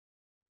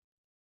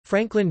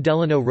Franklin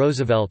Delano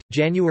Roosevelt,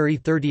 January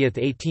 30,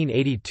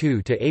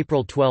 1882 to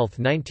April 12,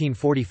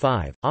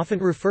 1945, often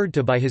referred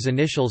to by his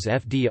initials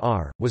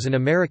FDR, was an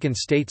American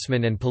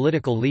statesman and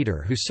political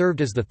leader who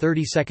served as the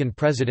 32nd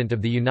President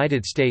of the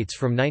United States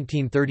from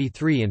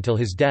 1933 until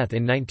his death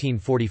in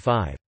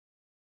 1945.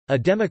 A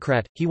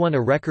Democrat, he won a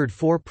record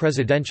 4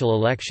 presidential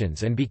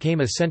elections and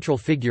became a central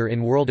figure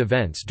in world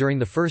events during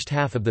the first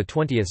half of the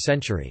 20th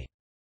century.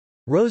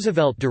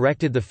 Roosevelt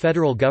directed the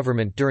federal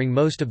government during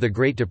most of the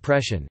Great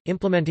Depression,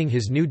 implementing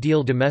his New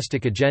Deal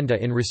domestic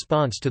agenda in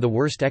response to the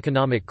worst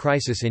economic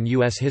crisis in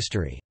U.S.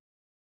 history.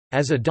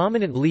 As a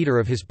dominant leader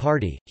of his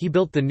party, he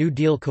built the New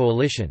Deal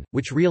coalition,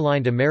 which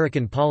realigned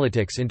American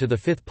politics into the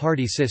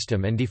fifth-party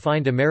system and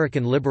defined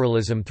American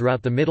liberalism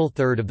throughout the middle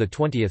third of the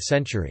 20th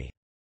century.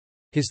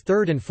 His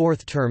third and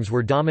fourth terms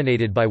were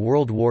dominated by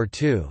World War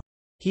II.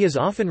 He is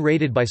often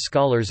rated by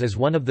scholars as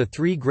one of the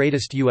 3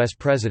 greatest U.S.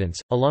 presidents,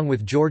 along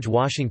with George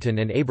Washington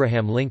and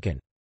Abraham Lincoln.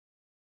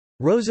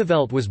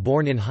 Roosevelt was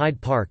born in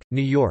Hyde Park,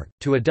 New York,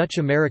 to a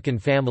Dutch-American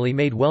family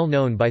made well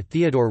known by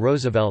Theodore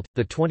Roosevelt,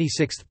 the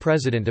 26th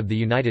President of the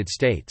United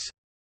States.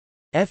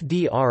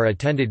 FDR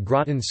attended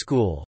Groton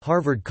School,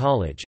 Harvard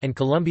College, and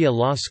Columbia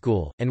Law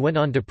School, and went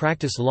on to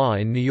practice law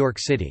in New York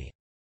City.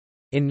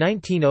 In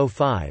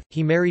 1905,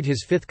 he married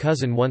his fifth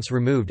cousin once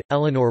removed,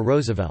 Eleanor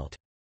Roosevelt.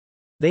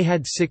 They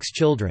had 6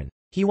 children.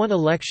 He won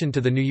election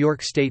to the New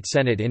York State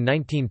Senate in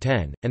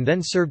 1910, and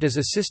then served as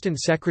Assistant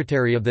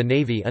Secretary of the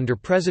Navy under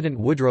President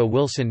Woodrow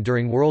Wilson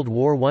during World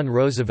War I.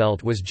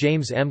 Roosevelt was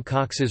James M.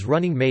 Cox's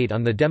running mate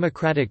on the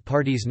Democratic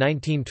Party's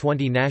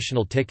 1920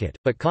 national ticket,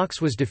 but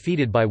Cox was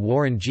defeated by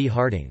Warren G.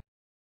 Harding.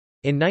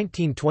 In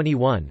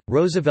 1921,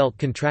 Roosevelt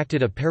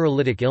contracted a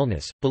paralytic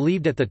illness,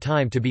 believed at the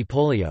time to be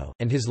polio,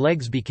 and his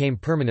legs became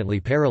permanently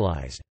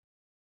paralyzed.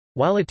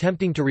 While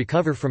attempting to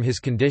recover from his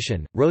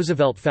condition,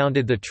 Roosevelt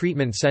founded the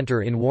Treatment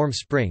Center in Warm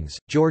Springs,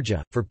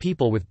 Georgia, for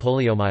people with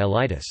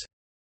poliomyelitis.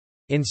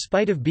 In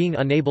spite of being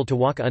unable to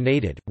walk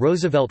unaided,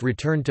 Roosevelt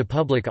returned to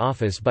public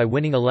office by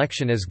winning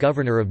election as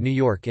governor of New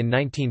York in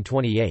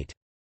 1928.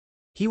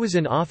 He was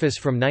in office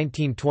from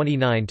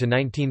 1929 to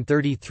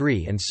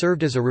 1933 and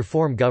served as a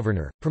reform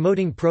governor,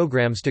 promoting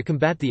programs to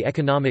combat the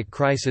economic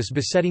crisis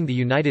besetting the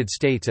United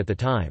States at the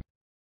time.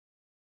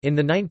 In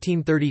the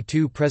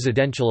 1932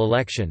 presidential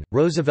election,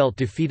 Roosevelt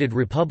defeated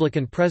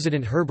Republican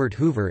President Herbert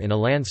Hoover in a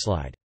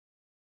landslide.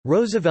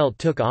 Roosevelt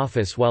took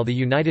office while the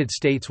United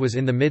States was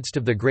in the midst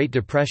of the Great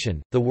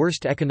Depression, the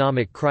worst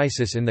economic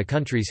crisis in the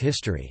country's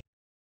history.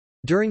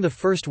 During the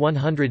first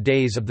 100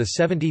 days of the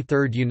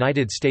 73rd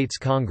United States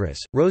Congress,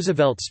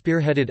 Roosevelt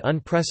spearheaded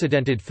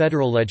unprecedented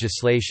federal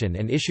legislation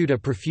and issued a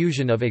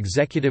profusion of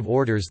executive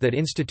orders that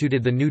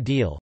instituted the New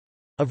Deal,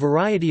 a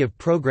variety of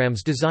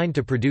programs designed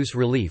to produce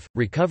relief,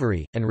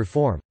 recovery, and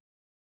reform.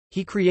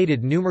 He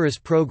created numerous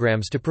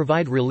programs to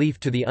provide relief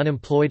to the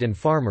unemployed and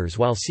farmers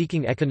while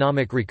seeking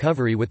economic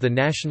recovery with the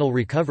National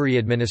Recovery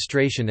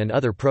Administration and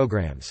other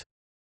programs.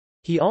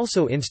 He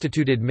also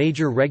instituted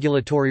major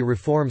regulatory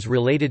reforms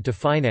related to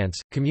finance,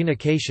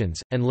 communications,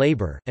 and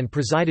labor, and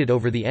presided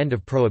over the end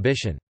of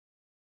Prohibition.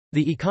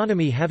 The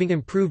economy having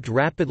improved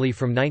rapidly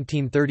from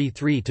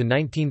 1933 to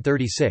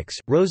 1936,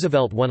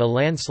 Roosevelt won a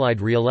landslide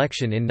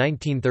re-election in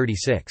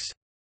 1936.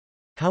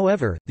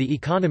 However, the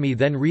economy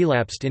then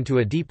relapsed into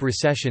a deep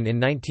recession in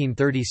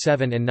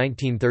 1937 and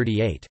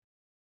 1938.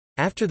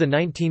 After the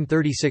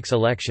 1936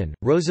 election,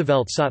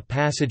 Roosevelt sought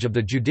passage of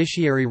the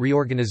Judiciary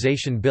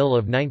Reorganization Bill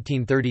of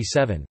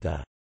 1937,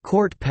 the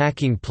Court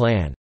Packing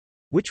Plan,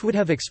 which would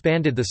have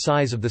expanded the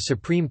size of the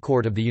Supreme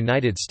Court of the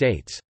United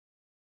States.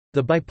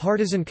 The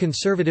bipartisan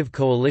conservative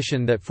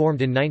coalition that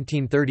formed in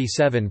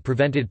 1937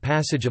 prevented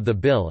passage of the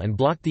bill and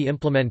blocked the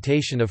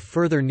implementation of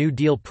further New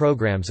Deal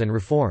programs and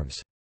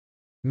reforms.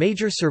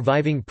 Major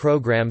surviving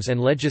programs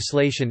and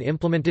legislation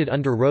implemented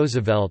under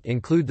Roosevelt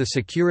include the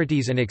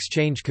Securities and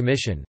Exchange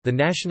Commission, the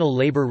National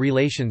Labor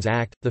Relations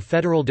Act, the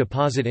Federal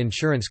Deposit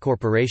Insurance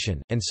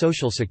Corporation, and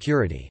Social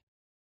Security.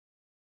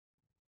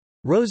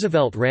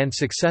 Roosevelt ran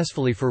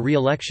successfully for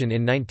re-election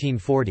in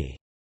 1940.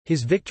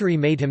 His victory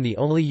made him the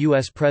only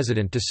U.S.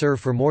 president to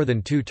serve for more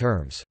than 2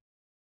 terms.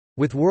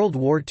 With World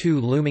War II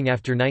looming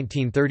after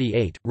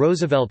 1938,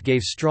 Roosevelt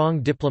gave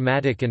strong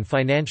diplomatic and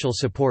financial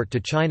support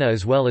to China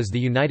as well as the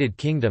United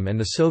Kingdom and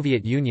the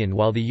Soviet Union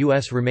while the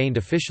U.S. remained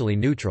officially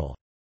neutral.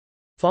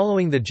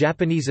 Following the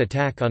Japanese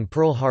attack on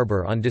Pearl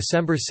Harbor on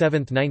December 7,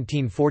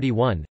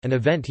 1941, an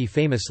event he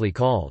famously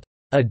called,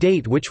 "a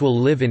date which will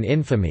live in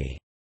infamy,"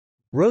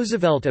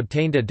 Roosevelt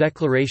obtained a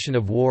declaration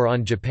of war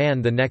on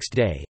Japan the next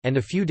day, and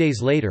a few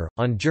days later,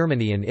 on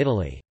Germany and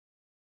Italy.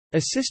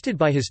 Assisted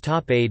by his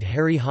top aide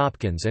Harry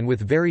Hopkins and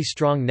with very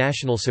strong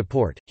national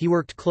support, he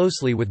worked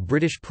closely with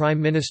British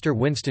Prime Minister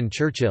Winston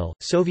Churchill,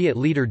 Soviet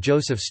leader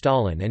Joseph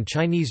Stalin and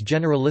Chinese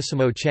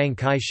Generalissimo Chiang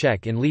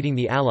Kai-shek in leading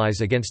the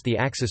Allies against the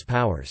Axis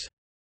powers.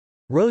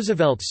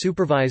 Roosevelt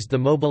supervised the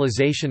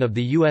mobilization of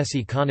the U.S.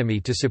 economy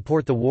to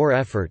support the war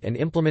effort and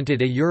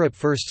implemented a Europe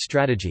First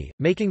strategy,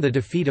 making the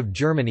defeat of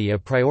Germany a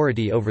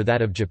priority over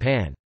that of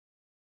Japan.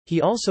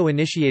 He also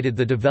initiated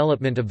the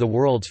development of the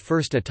world's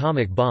first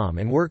atomic bomb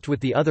and worked with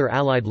the other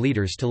Allied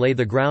leaders to lay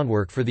the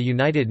groundwork for the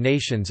United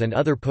Nations and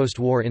other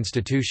post-war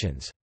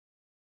institutions.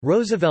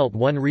 Roosevelt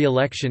won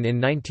re-election in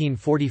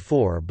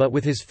 1944, but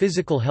with his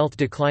physical health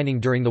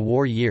declining during the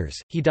war years,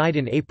 he died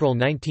in April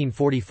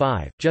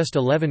 1945, just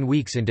 11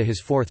 weeks into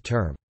his fourth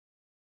term.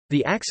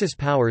 The Axis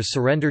powers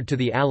surrendered to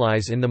the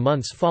Allies in the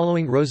months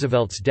following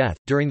Roosevelt's death,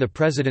 during the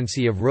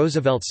presidency of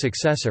Roosevelt's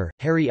successor,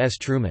 Harry S.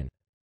 Truman.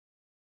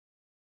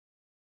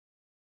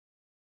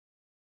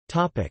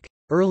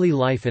 Early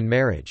life and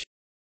marriage.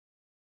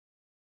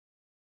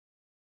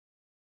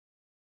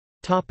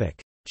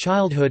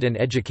 Childhood and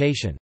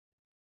education.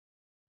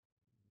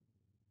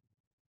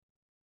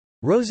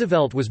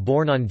 Roosevelt was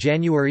born on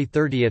January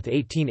 30,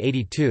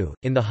 1882,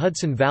 in the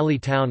Hudson Valley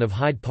town of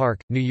Hyde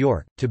Park, New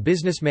York, to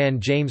businessman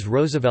James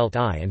Roosevelt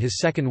I and his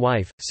second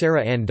wife,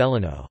 Sarah Ann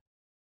Delano.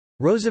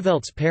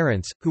 Roosevelt's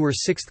parents, who were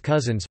sixth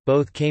cousins,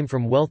 both came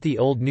from wealthy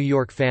old New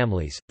York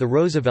families, the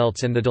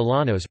Roosevelts and the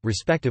Delanos,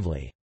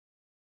 respectively.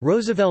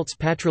 Roosevelt's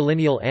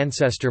patrilineal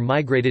ancestor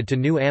migrated to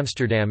New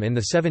Amsterdam in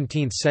the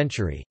 17th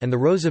century, and the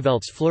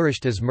Roosevelts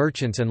flourished as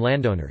merchants and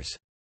landowners.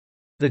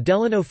 The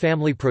Delano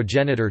family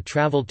progenitor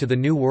traveled to the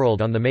New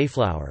World on the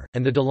Mayflower,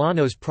 and the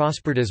Delanos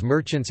prospered as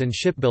merchants and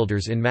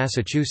shipbuilders in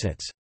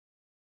Massachusetts.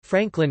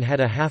 Franklin had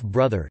a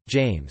half-brother,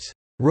 James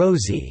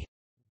Rosie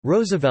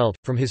Roosevelt,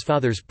 from his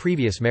father's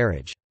previous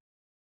marriage.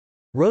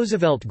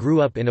 Roosevelt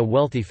grew up in a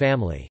wealthy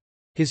family.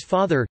 His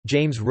father,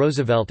 James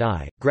Roosevelt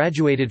I,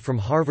 graduated from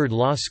Harvard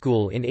Law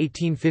School in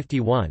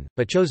 1851,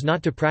 but chose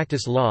not to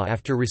practice law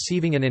after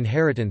receiving an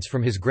inheritance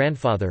from his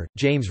grandfather,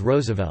 James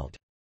Roosevelt.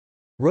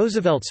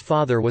 Roosevelt's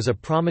father was a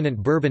prominent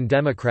Bourbon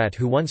Democrat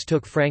who once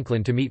took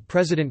Franklin to meet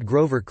President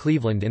Grover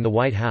Cleveland in the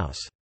White House.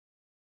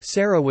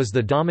 Sarah was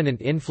the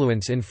dominant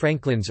influence in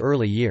Franklin's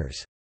early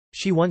years.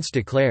 She once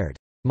declared,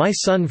 "My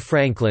son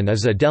Franklin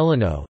is a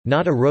Delano,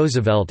 not a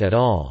Roosevelt at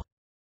all."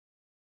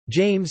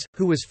 James,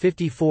 who was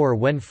 54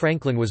 when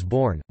Franklin was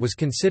born, was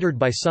considered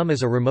by some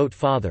as a remote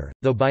father,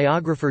 though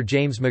biographer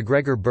James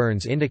McGregor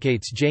Burns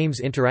indicates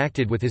James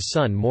interacted with his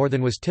son more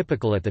than was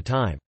typical at the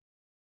time.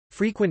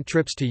 Frequent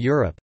trips to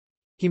Europe.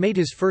 He made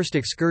his first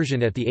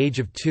excursion at the age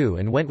of 2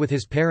 and went with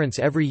his parents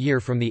every year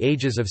from the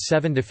ages of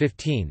 7 to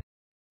 15.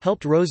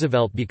 Helped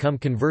Roosevelt become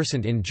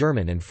conversant in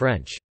German and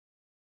French.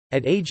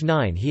 At age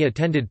 9 he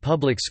attended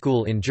public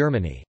school in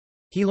Germany.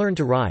 He learned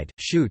to ride,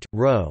 shoot,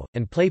 row,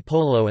 and play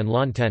polo and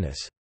lawn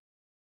tennis.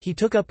 He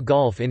took up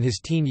golf in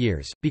his teen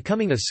years,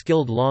 becoming a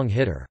skilled long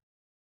hitter.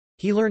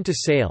 He learned to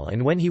sail,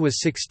 and when he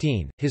was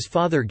 16, his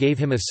father gave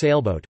him a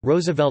sailboat.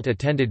 Roosevelt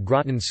attended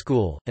Groton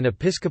School, an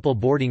Episcopal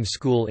boarding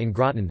school in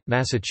Groton,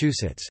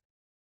 Massachusetts.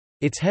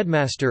 Its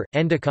headmaster,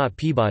 Endicott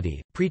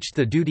Peabody, preached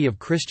the duty of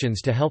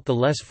Christians to help the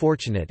less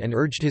fortunate and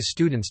urged his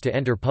students to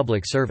enter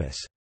public service.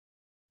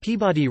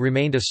 Peabody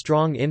remained a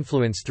strong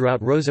influence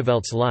throughout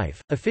Roosevelt's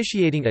life,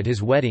 officiating at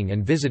his wedding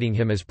and visiting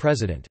him as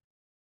president.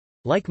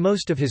 Like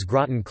most of his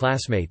Groton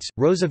classmates,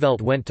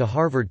 Roosevelt went to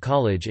Harvard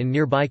College in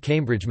nearby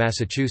Cambridge,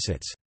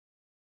 Massachusetts.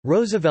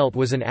 Roosevelt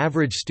was an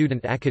average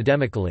student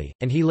academically,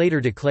 and he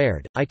later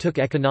declared, "I took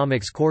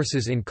economics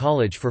courses in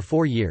college for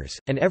 4 years,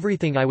 and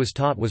everything I was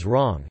taught was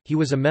wrong." He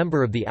was a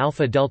member of the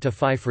Alpha Delta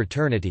Phi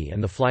fraternity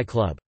and the Fly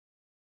Club.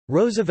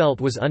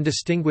 Roosevelt was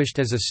undistinguished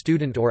as a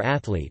student or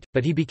athlete,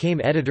 but he became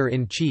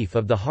editor-in-chief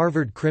of the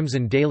Harvard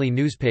Crimson Daily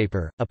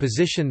newspaper, a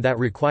position that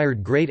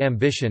required great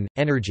ambition,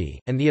 energy,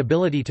 and the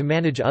ability to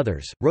manage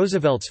others.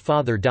 Roosevelt's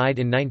father died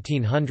in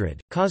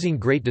 1900, causing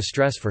great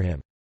distress for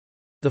him.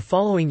 The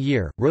following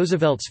year,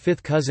 Roosevelt's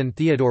fifth cousin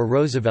Theodore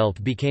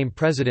Roosevelt became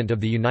President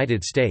of the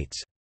United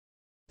States.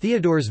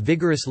 Theodore's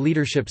vigorous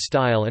leadership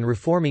style and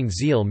reforming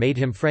zeal made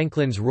him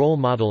Franklin's role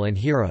model and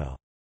hero.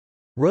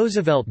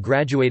 Roosevelt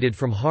graduated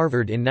from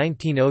Harvard in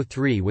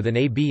 1903 with an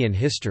A.B. in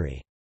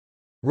history.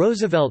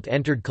 Roosevelt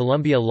entered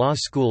Columbia Law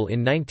School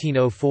in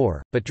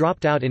 1904, but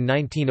dropped out in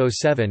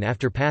 1907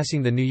 after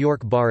passing the New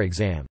York bar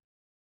exam.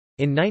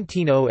 In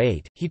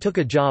 1908, he took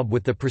a job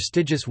with the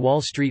prestigious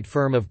Wall Street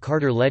firm of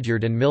Carter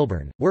Ledyard and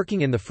Milburn,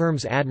 working in the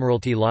firm's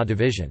Admiralty Law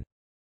Division.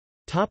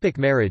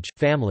 Marriage,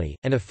 family,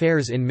 and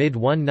affairs. In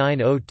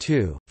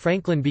mid-1902,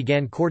 Franklin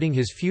began courting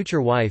his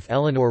future wife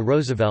Eleanor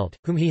Roosevelt,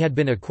 whom he had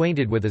been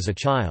acquainted with as a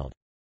child.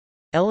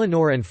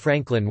 Eleanor and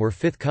Franklin were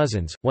fifth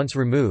cousins, once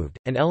removed,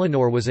 and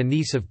Eleanor was a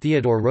niece of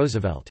Theodore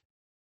Roosevelt.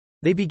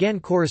 They began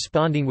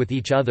corresponding with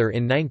each other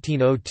in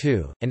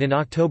 1902, and in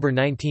October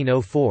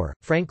 1904,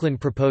 Franklin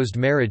proposed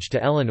marriage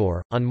to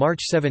Eleanor. On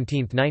March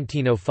 17,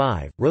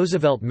 1905,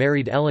 Roosevelt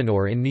married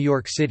Eleanor in New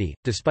York City,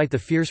 despite the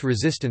fierce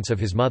resistance of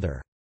his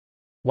mother.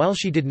 While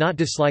she did not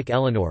dislike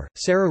Eleanor,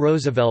 Sarah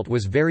Roosevelt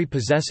was very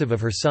possessive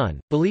of her son,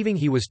 believing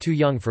he was too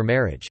young for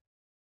marriage.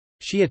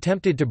 She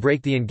attempted to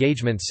break the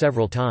engagement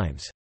several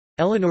times.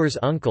 Eleanor's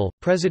uncle,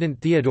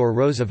 President Theodore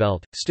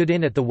Roosevelt, stood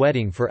in at the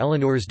wedding for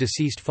Eleanor's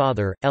deceased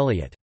father,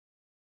 Elliot.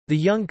 The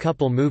young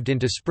couple moved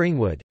into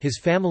Springwood, his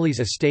family's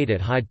estate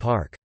at Hyde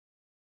Park.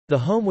 The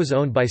home was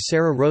owned by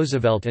Sarah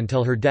Roosevelt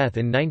until her death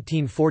in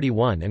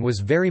 1941 and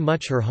was very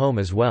much her home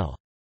as well.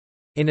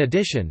 In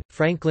addition,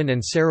 Franklin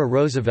and Sarah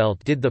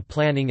Roosevelt did the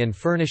planning and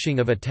furnishing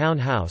of a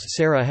townhouse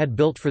Sarah had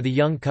built for the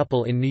young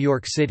couple in New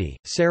York City.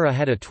 Sarah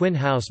had a twin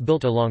house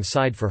built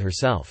alongside for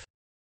herself.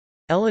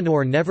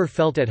 Eleanor never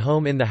felt at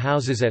home in the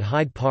houses at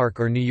Hyde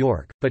Park or New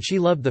York, but she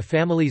loved the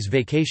family's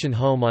vacation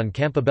home on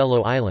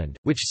Campobello Island,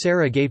 which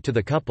Sarah gave to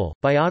the couple.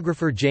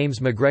 Biographer James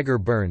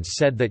McGregor Burns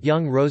said that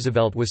young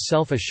Roosevelt was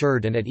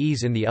self-assured and at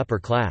ease in the upper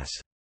class.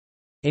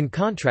 In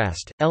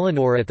contrast,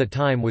 Eleanor at the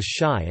time was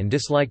shy and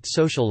disliked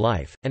social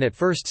life, and at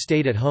first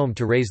stayed at home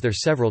to raise their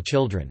several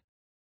children.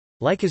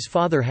 Like his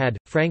father had,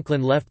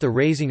 Franklin left the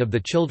raising of the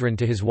children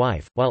to his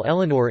wife, while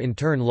Eleanor in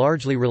turn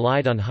largely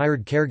relied on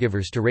hired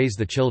caregivers to raise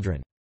the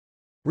children.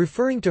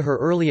 Referring to her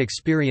early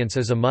experience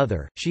as a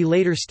mother, she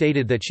later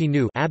stated that she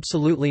knew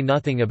absolutely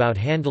nothing about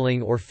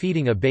handling or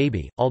feeding a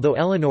baby. Although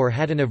Eleanor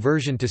had an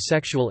aversion to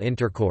sexual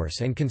intercourse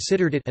and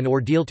considered it an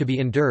ordeal to be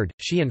endured,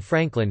 she and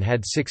Franklin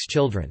had 6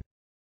 children.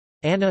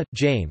 Anna,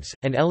 James,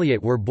 and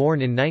Elliot were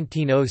born in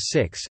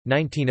 1906,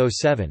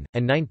 1907,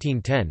 and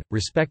 1910,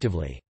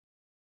 respectively.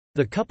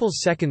 The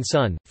couple's second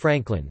son,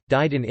 Franklin,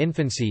 died in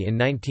infancy in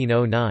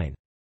 1909.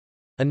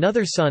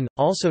 Another son,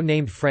 also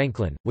named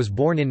Franklin, was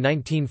born in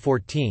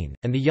 1914,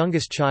 and the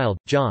youngest child,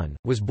 John,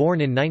 was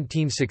born in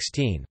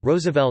 1916.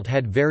 Roosevelt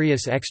had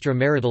various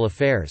extramarital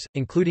affairs,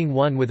 including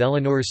one with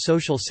Eleanor's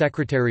social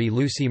secretary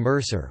Lucy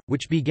Mercer,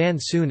 which began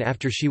soon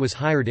after she was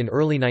hired in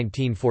early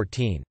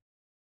 1914.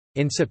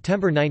 In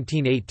September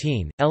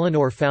 1918,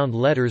 Eleanor found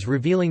letters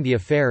revealing the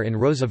affair in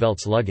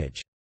Roosevelt's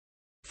luggage.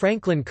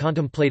 Franklin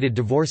contemplated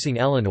divorcing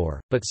Eleanor,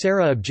 but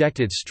Sarah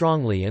objected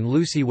strongly and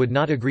Lucy would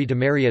not agree to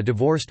marry a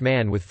divorced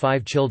man with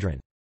 5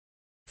 children.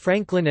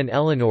 Franklin and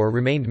Eleanor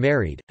remained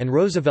married, and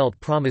Roosevelt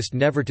promised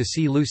never to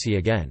see Lucy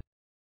again.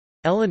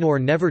 Eleanor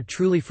never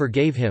truly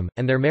forgave him,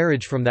 and their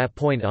marriage from that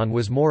point on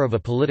was more of a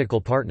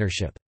political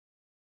partnership.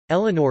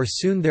 Eleanor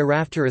soon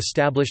thereafter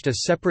established a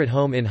separate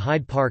home in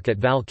Hyde Park at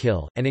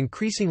Valkill, and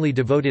increasingly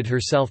devoted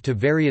herself to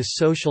various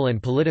social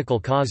and political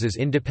causes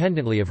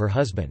independently of her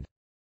husband.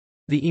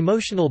 The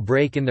emotional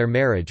break in their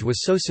marriage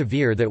was so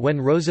severe that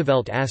when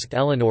Roosevelt asked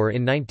Eleanor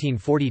in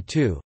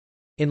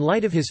 1942—in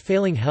light of his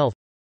failing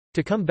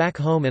health—to come back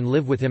home and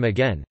live with him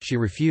again, she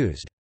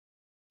refused.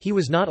 He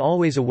was not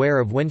always aware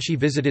of when she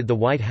visited the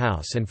White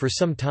House, and for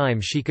some time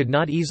she could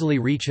not easily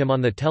reach him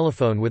on the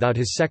telephone without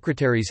his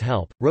secretary's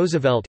help.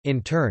 Roosevelt, in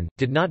turn,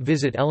 did not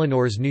visit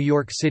Eleanor's New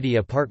York City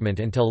apartment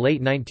until late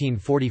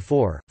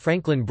 1944.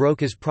 Franklin broke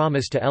his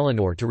promise to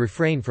Eleanor to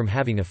refrain from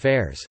having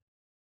affairs.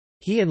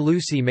 He and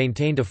Lucy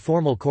maintained a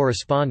formal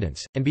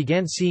correspondence, and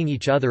began seeing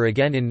each other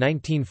again in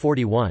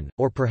 1941,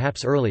 or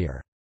perhaps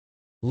earlier.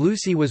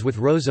 Lucy was with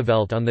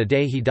Roosevelt on the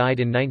day he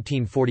died in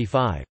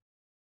 1945.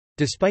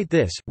 Despite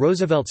this,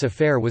 Roosevelt's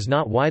affair was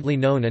not widely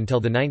known until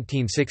the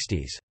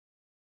 1960s.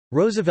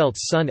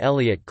 Roosevelt's son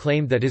Elliot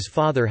claimed that his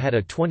father had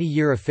a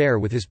 20-year affair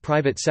with his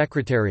private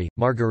secretary,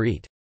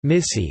 Marguerite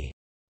Missy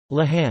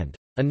LeHand.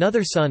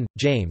 Another son,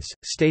 James,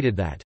 stated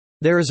that,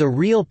 "There is a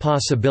real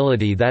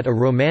possibility that a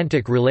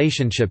romantic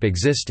relationship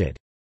existed"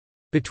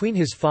 between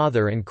his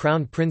father and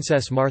Crown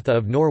Princess Martha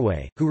of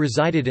Norway, who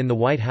resided in the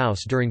White House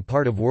during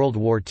part of World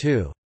War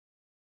II.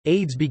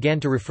 Aides began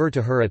to refer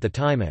to her at the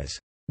time as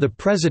the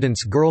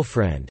president's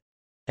girlfriend,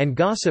 and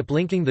gossip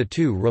linking the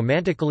two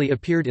romantically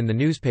appeared in the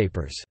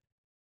newspapers.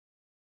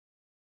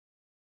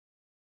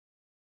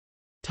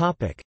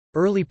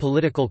 Early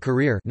political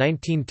career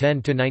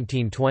 1910 to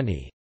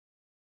 1920.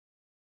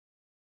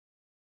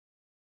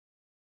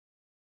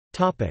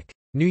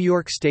 New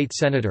York State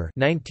Senator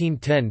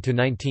 1910 to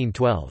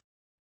 1912.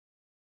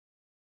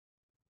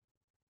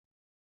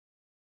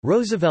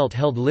 Roosevelt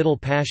held little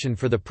passion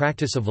for the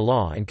practice of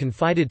law and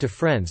confided to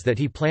friends that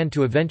he planned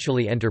to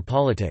eventually enter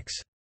politics.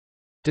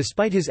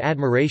 Despite his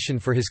admiration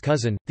for his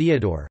cousin,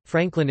 Theodore,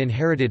 Franklin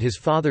inherited his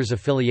father's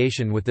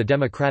affiliation with the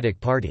Democratic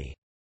Party.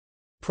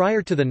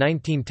 Prior to the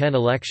 1910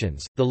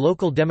 elections, the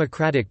local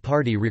Democratic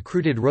Party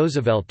recruited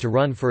Roosevelt to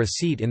run for a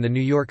seat in the New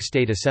York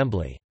State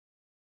Assembly.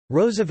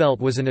 Roosevelt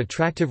was an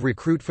attractive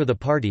recruit for the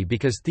party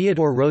because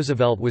Theodore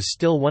Roosevelt was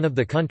still one of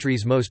the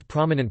country's most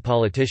prominent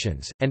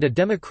politicians, and a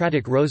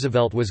Democratic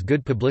Roosevelt was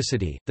good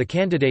publicity. The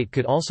candidate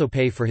could also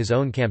pay for his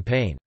own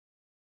campaign.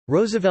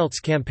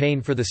 Roosevelt's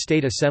campaign for the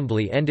state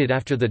assembly ended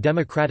after the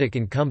Democratic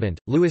incumbent,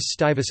 Louis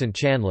Stuyvesant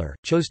Chandler,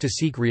 chose to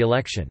seek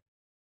re-election.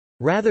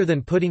 Rather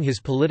than putting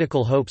his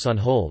political hopes on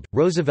hold,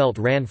 Roosevelt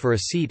ran for a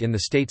seat in the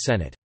state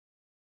Senate.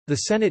 The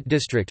Senate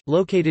district,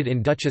 located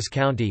in Dutchess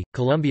County,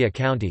 Columbia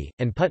County,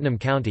 and Putnam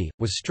County,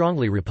 was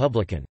strongly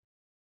Republican.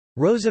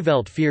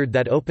 Roosevelt feared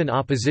that open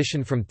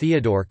opposition from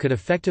Theodore could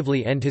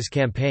effectively end his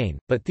campaign,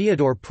 but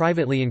Theodore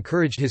privately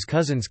encouraged his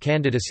cousin's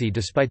candidacy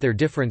despite their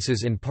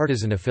differences in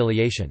partisan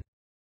affiliation.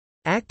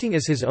 Acting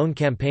as his own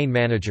campaign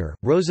manager,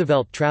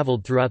 Roosevelt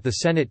traveled throughout the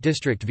Senate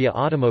district via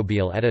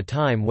automobile at a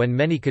time when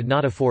many could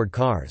not afford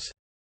cars.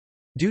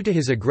 Due to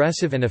his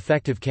aggressive and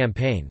effective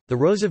campaign, the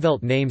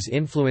Roosevelt name's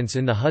influence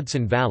in the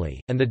Hudson Valley,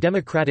 and the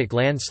Democratic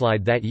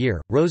landslide that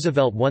year,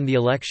 Roosevelt won the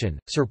election,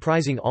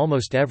 surprising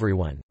almost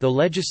everyone. Though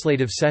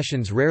legislative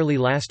sessions rarely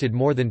lasted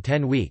more than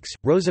 10 weeks,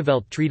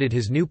 Roosevelt treated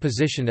his new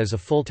position as a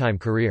full-time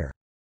career.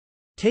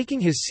 Taking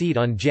his seat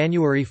on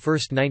January 1,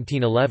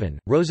 1911,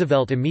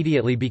 Roosevelt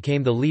immediately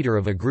became the leader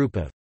of a group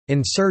of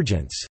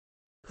insurgents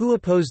who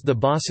opposed the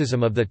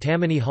bossism of the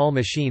Tammany Hall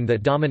machine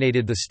that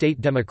dominated the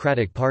state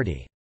Democratic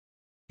Party.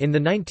 In the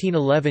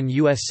 1911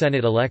 U.S.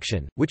 Senate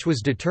election, which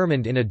was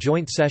determined in a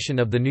joint session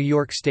of the New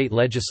York State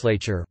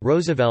Legislature,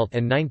 Roosevelt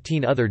and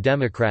 19 other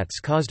Democrats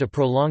caused a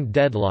prolonged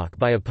deadlock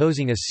by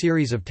opposing a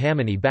series of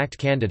Tammany-backed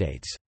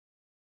candidates.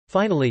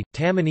 Finally,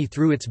 Tammany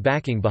threw its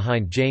backing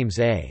behind James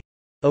A.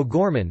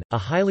 O'Gorman, a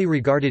highly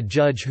regarded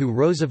judge who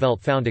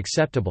Roosevelt found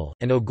acceptable,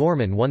 and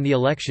O'Gorman won the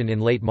election in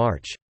late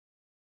March.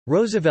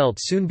 Roosevelt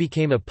soon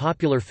became a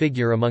popular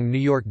figure among New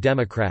York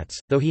Democrats,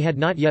 though he had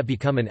not yet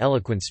become an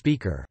eloquent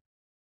speaker.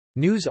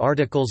 News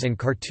articles and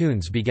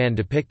cartoons began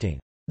depicting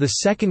the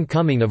second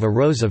coming of a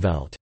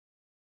Roosevelt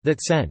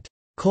that sent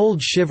cold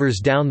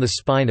shivers down the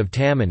spine of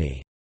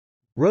Tammany.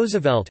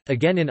 Roosevelt,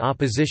 again in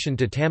opposition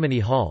to Tammany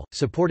Hall,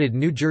 supported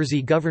New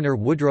Jersey Governor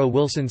Woodrow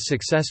Wilson's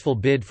successful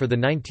bid for the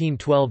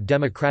 1912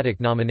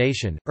 Democratic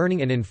nomination,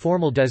 earning an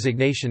informal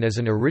designation as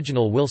an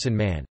original Wilson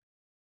man.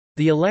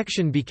 The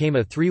election became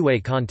a three-way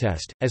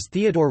contest, as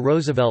Theodore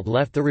Roosevelt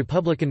left the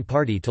Republican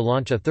Party to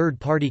launch a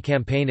third-party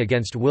campaign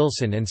against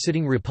Wilson and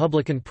sitting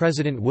Republican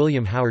President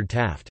William Howard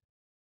Taft.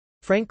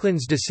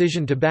 Franklin's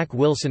decision to back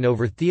Wilson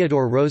over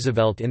Theodore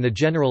Roosevelt in the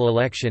general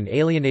election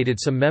alienated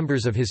some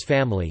members of his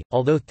family,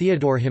 although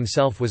Theodore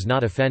himself was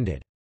not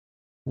offended.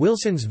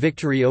 Wilson's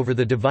victory over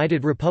the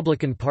divided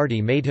Republican Party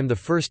made him the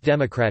first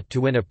Democrat to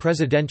win a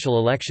presidential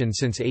election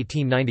since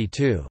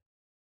 1892.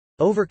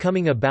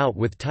 Overcoming a bout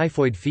with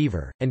typhoid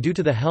fever, and due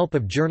to the help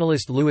of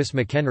journalist Lewis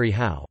McHenry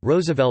Howe,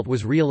 Roosevelt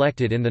was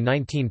re-elected in the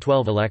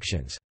 1912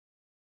 elections.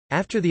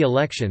 After the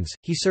elections,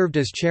 he served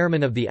as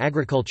chairman of the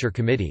Agriculture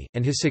Committee,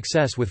 and his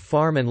success with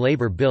farm and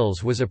labor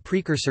bills was a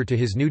precursor to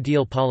his New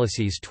Deal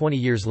policies 20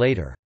 years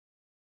later.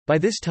 By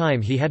this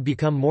time he had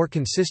become more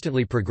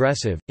consistently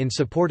progressive, in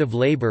support of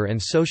labor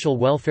and social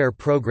welfare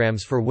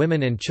programs for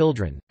women and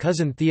children.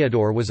 Cousin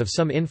Theodore was of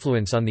some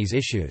influence on these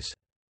issues.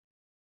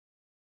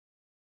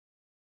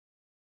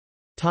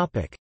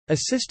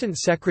 Assistant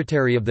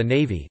Secretary of the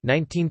Navy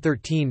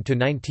 1913 to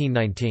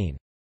 1919.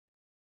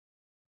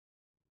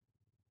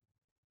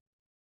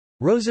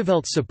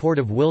 Roosevelt's support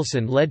of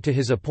Wilson led to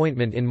his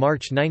appointment in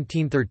March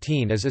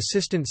 1913 as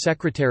Assistant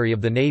Secretary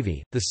of the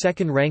Navy, the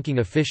second-ranking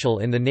official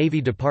in the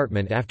Navy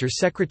Department after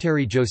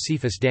Secretary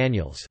Josephus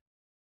Daniels.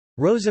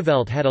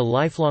 Roosevelt had a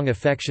lifelong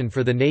affection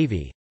for the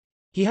Navy.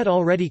 He had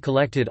already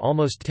collected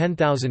almost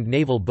 10,000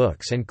 naval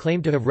books and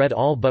claimed to have read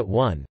all but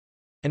one,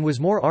 and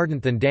was more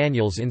ardent than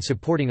Daniels in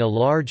supporting a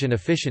large and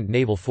efficient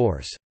naval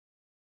force.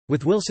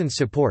 With Wilson's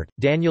support,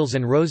 Daniels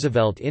and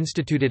Roosevelt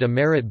instituted a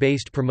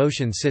merit-based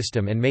promotion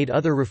system and made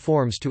other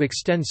reforms to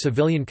extend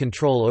civilian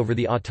control over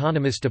the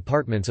autonomous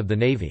departments of the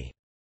Navy.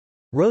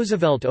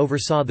 Roosevelt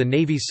oversaw the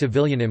Navy's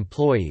civilian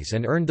employees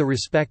and earned the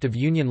respect of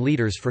Union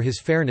leaders for his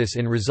fairness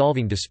in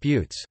resolving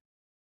disputes.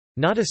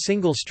 Not a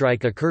single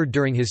strike occurred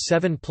during his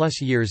 7+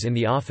 years in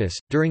the office,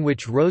 during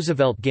which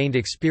Roosevelt gained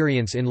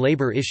experience in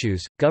labor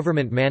issues,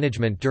 government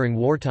management during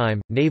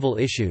wartime, naval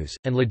issues,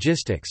 and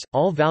logistics,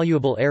 all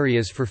valuable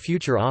areas for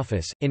future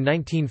office. In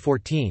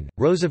 1914,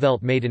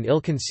 Roosevelt made an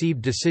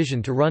ill-conceived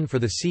decision to run for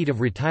the seat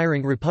of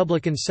retiring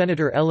Republican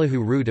Senator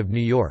Elihu Root of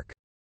New York.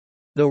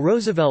 Though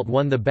Roosevelt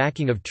won the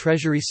backing of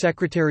Treasury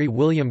Secretary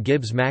William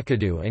Gibbs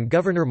McAdoo and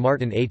Governor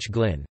Martin H.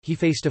 Glynn, he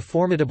faced a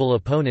formidable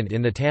opponent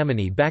in the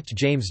Tammany-backed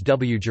James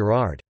W.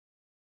 Girard.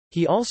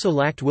 He also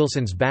lacked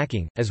Wilson's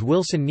backing, as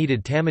Wilson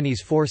needed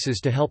Tammany's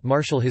forces to help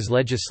marshal his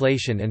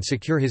legislation and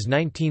secure his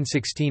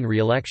 1916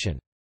 re-election.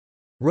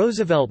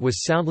 Roosevelt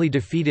was soundly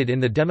defeated in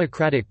the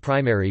Democratic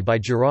primary by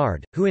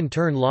Girard, who in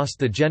turn lost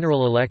the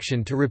general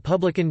election to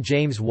Republican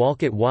James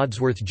Wolcott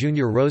Wadsworth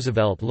Jr.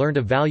 Roosevelt learned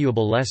a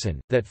valuable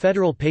lesson, that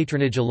federal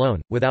patronage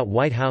alone, without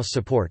White House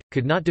support,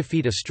 could not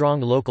defeat a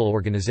strong local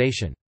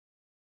organization.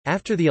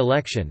 After the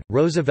election,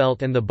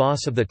 Roosevelt and the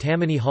boss of the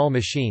Tammany Hall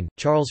machine,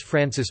 Charles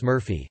Francis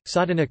Murphy,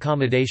 sought an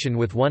accommodation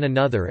with one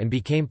another and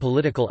became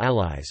political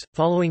allies.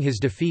 Following his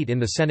defeat in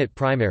the Senate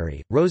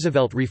primary,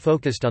 Roosevelt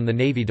refocused on the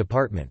Navy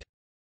Department.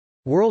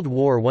 World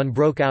War I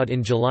broke out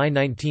in July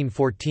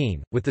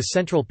 1914, with the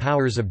Central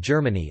Powers of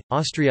Germany,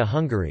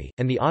 Austria-Hungary,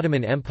 and the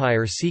Ottoman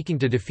Empire seeking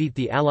to defeat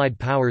the Allied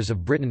powers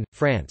of Britain,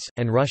 France,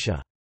 and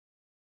Russia.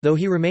 Though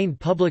he remained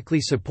publicly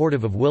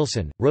supportive of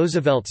Wilson,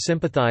 Roosevelt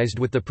sympathized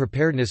with the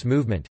preparedness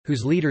movement,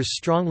 whose leaders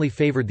strongly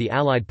favored the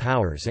Allied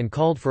powers and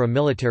called for a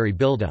military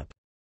buildup.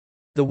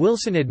 The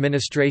Wilson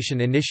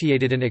administration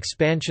initiated an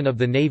expansion of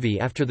the Navy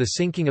after the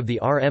sinking of the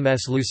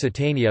RMS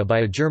Lusitania by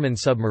a German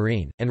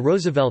submarine, and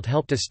Roosevelt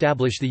helped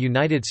establish the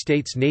United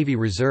States Navy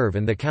Reserve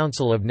and the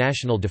Council of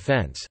National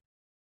Defense.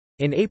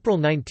 In April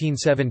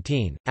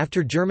 1917,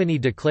 after Germany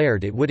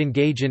declared it would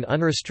engage in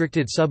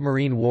unrestricted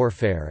submarine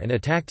warfare and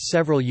attacked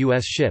several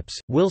U.S. ships,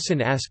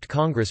 Wilson asked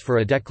Congress for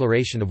a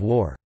declaration of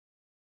war.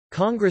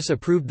 Congress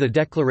approved the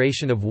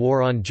declaration of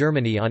war on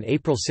Germany on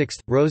April 6.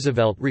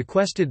 Roosevelt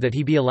requested that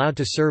he be allowed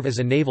to serve as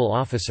a naval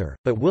officer,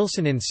 but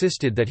Wilson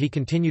insisted that he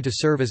continue to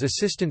serve as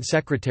Assistant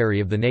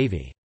Secretary of the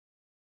Navy.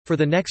 For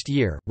the next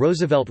year,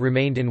 Roosevelt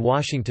remained in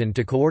Washington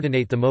to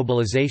coordinate the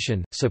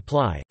mobilization,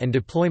 supply, and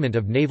deployment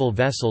of naval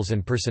vessels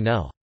and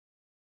personnel.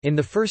 In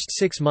the first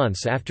 6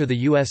 months after the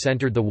U.S.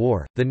 entered the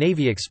war, the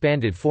Navy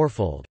expanded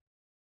fourfold.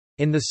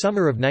 In the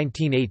summer of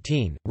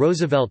 1918,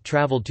 Roosevelt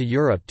traveled to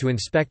Europe to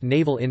inspect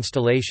naval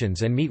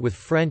installations and meet with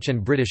French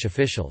and British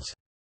officials.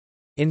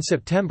 In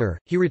September,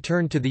 he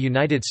returned to the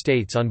United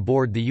States on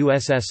board the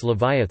USS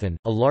Leviathan,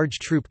 a large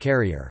troop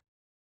carrier.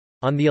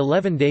 On the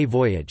 11-day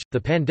voyage,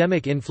 the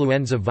pandemic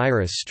influenza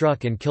virus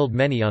struck and killed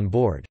many on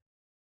board.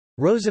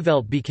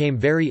 Roosevelt became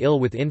very ill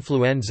with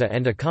influenza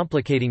and a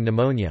complicating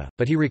pneumonia,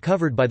 but he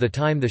recovered by the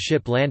time the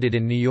ship landed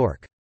in New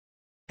York.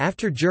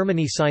 After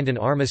Germany signed an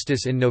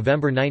armistice in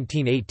November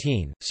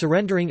 1918,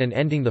 surrendering and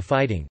ending the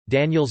fighting,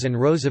 Daniels and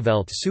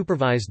Roosevelt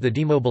supervised the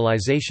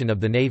demobilization of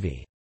the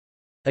Navy.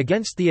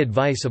 Against the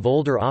advice of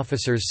older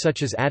officers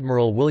such as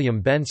Admiral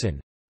William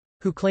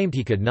Benson—who claimed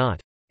he could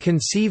not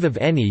conceive of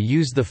any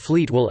use the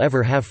fleet will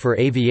ever have for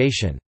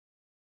aviation,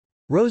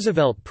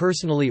 Roosevelt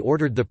personally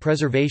ordered the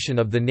preservation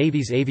of the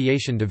Navy's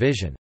aviation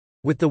division.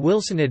 With the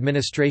Wilson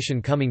administration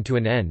coming to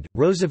an end,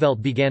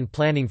 Roosevelt began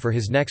planning for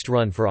his next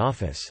run for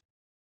office.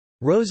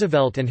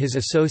 Roosevelt and his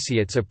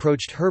associates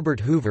approached Herbert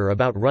Hoover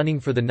about running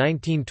for the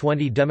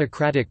 1920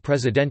 Democratic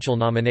presidential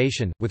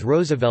nomination, with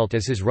Roosevelt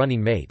as his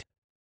running mate.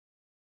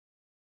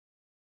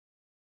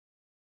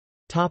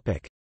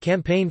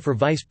 Campaign for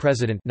Vice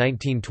President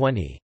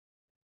 1920.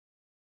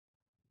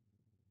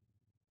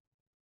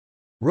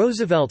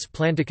 Roosevelt's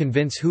plan to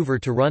convince Hoover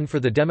to run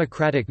for the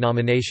Democratic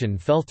nomination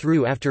fell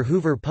through after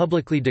Hoover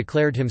publicly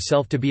declared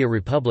himself to be a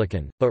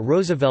Republican, but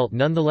Roosevelt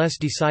nonetheless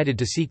decided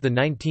to seek the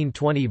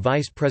 1920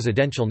 vice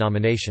presidential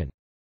nomination.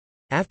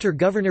 After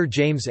Governor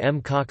James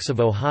M. Cox of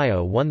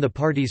Ohio won the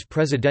party's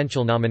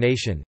presidential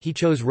nomination, he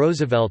chose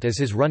Roosevelt as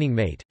his running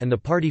mate, and the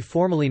party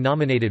formally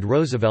nominated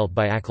Roosevelt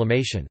by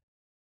acclamation.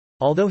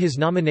 Although his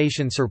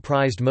nomination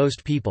surprised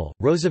most people,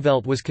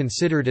 Roosevelt was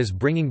considered as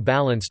bringing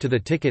balance to the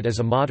ticket as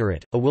a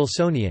moderate, a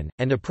Wilsonian,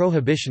 and a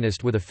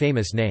prohibitionist with a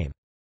famous name.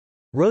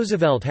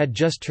 Roosevelt had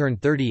just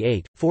turned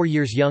 38, 4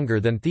 years younger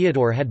than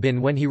Theodore had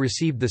been when he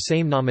received the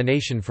same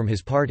nomination from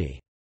his party.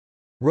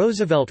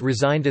 Roosevelt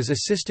resigned as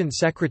Assistant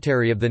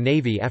Secretary of the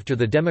Navy after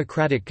the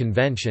Democratic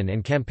Convention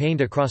and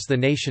campaigned across the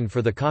nation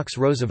for the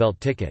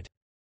Cox-Roosevelt ticket.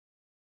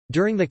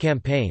 During the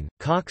campaign,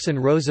 Cox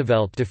and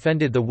Roosevelt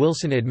defended the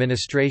Wilson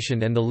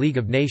administration and the League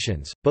of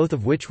Nations, both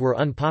of which were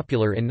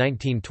unpopular in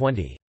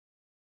 1920.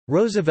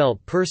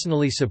 Roosevelt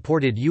personally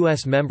supported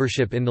U.S.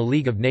 membership in the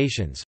League of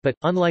Nations, but,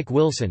 unlike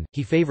Wilson,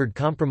 he favored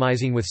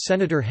compromising with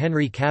Senator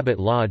Henry Cabot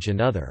Lodge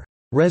and other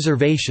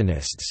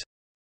reservationists.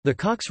 The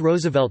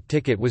Cox-Roosevelt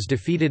ticket was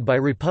defeated by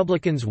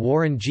Republicans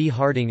Warren G.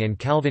 Harding and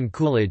Calvin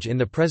Coolidge in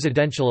the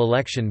presidential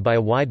election by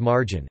a wide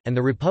margin, and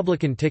the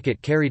Republican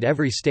ticket carried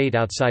every state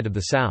outside of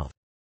the South.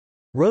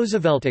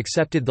 Roosevelt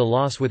accepted the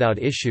loss without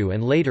issue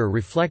and later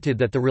reflected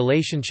that the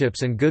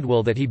relationships and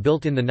goodwill that he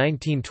built in the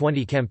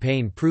 1920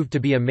 campaign proved to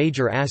be a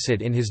major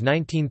asset in his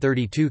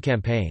 1932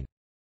 campaign.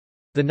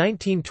 The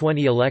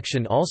 1920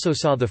 election also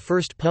saw the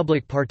first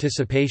public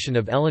participation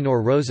of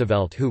Eleanor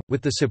Roosevelt who,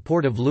 with the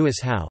support of Lewis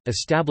Howe,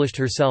 established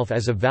herself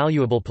as a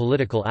valuable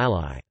political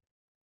ally.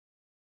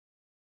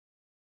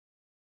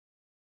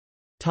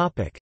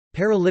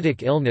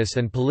 Paralytic illness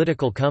and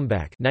political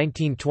comeback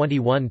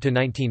 1921 to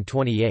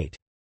 1928.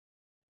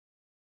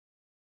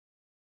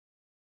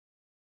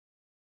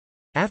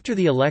 After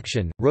the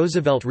election,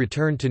 Roosevelt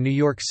returned to New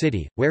York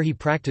City, where he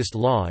practiced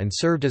law and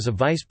served as a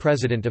vice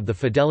president of the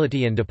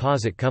Fidelity and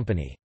Deposit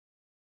Company.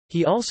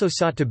 He also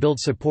sought to build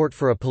support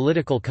for a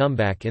political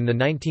comeback in the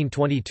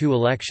 1922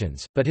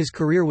 elections, but his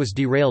career was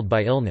derailed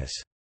by illness.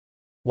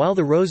 While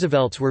the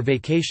Roosevelts were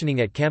vacationing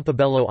at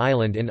Campobello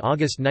Island in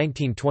August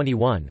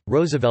 1921,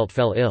 Roosevelt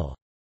fell ill.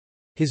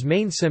 His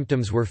main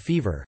symptoms were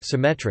fever,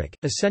 symmetric,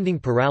 ascending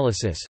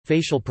paralysis,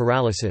 facial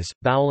paralysis,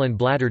 bowel and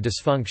bladder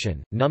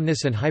dysfunction,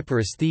 numbness and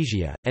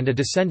hyperesthesia, and a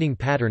descending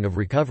pattern of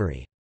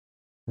recovery.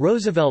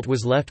 Roosevelt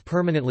was left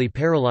permanently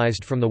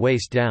paralyzed from the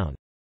waist down.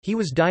 He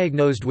was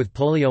diagnosed with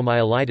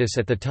poliomyelitis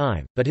at the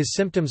time, but his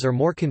symptoms are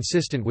more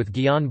consistent with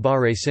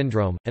Guillain-Barré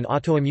syndrome, an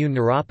autoimmune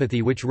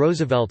neuropathy which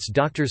Roosevelt's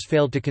doctors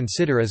failed to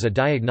consider as a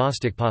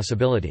diagnostic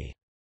possibility.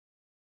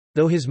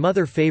 Though his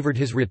mother favored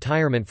his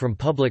retirement from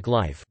public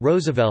life,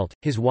 Roosevelt,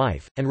 his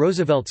wife, and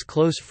Roosevelt's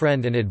close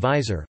friend and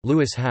advisor,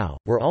 Lewis Howe,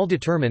 were all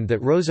determined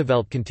that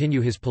Roosevelt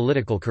continue his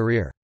political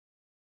career.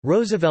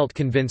 Roosevelt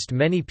convinced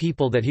many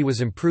people that he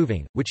was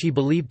improving, which he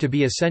believed to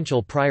be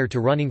essential prior to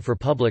running for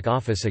public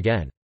office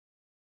again.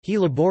 He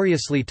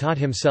laboriously taught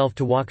himself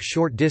to walk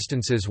short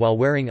distances while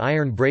wearing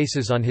iron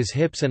braces on his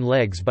hips and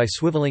legs by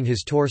swiveling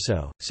his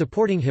torso,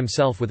 supporting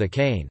himself with a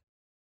cane.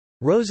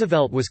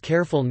 Roosevelt was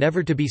careful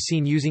never to be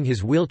seen using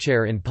his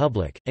wheelchair in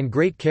public, and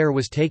great care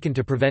was taken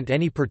to prevent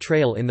any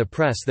portrayal in the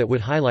press that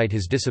would highlight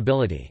his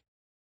disability.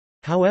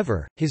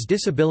 However, his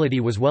disability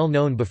was well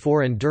known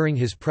before and during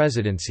his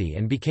presidency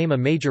and became a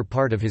major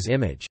part of his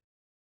image.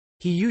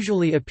 He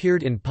usually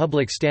appeared in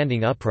public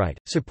standing upright,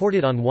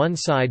 supported on one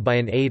side by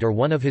an aide or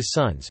one of his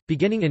sons.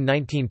 Beginning in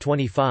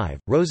 1925,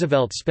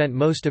 Roosevelt spent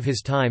most of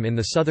his time in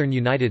the southern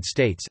United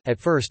States, at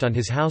first on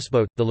his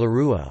houseboat, the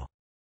LaRuo.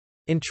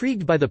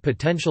 Intrigued by the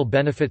potential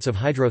benefits of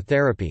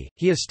hydrotherapy,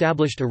 he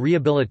established a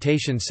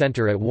rehabilitation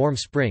center at Warm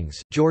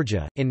Springs,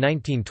 Georgia, in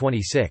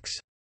 1926.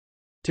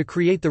 To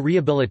create the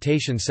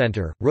rehabilitation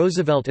center,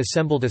 Roosevelt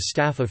assembled a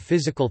staff of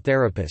physical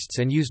therapists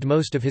and used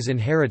most of his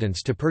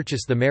inheritance to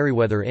purchase the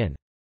Meriwether Inn.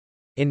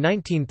 In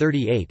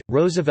 1938,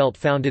 Roosevelt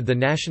founded the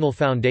National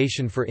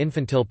Foundation for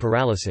Infantile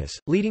Paralysis,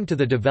 leading to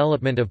the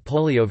development of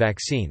polio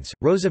vaccines.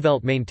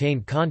 Roosevelt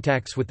maintained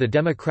contacts with the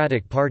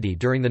Democratic Party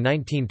during the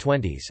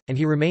 1920s, and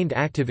he remained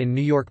active in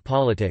New York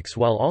politics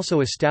while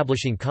also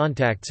establishing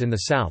contacts in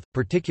the South,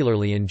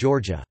 particularly in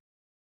Georgia.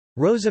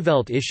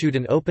 Roosevelt issued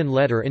an open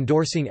letter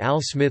endorsing Al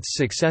Smith's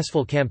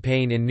successful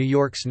campaign in New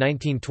York's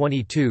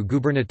 1922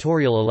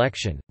 gubernatorial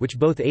election, which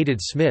both aided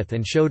Smith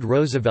and showed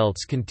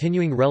Roosevelt's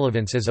continuing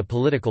relevance as a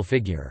political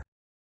figure.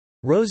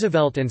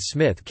 Roosevelt and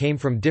Smith came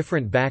from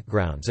different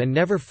backgrounds and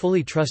never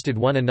fully trusted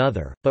one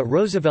another, but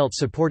Roosevelt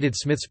supported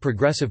Smith's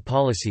progressive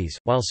policies,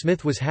 while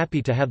Smith was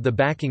happy to have the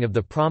backing of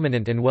the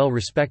prominent and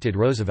well-respected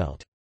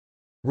Roosevelt.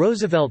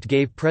 Roosevelt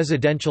gave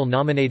presidential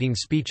nominating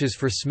speeches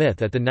for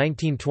Smith at the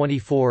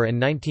 1924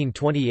 and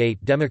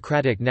 1928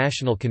 Democratic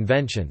National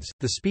Conventions.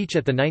 The speech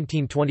at the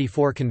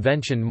 1924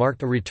 convention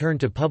marked a return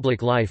to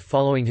public life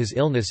following his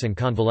illness and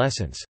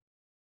convalescence.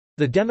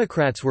 The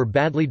Democrats were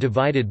badly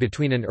divided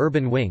between an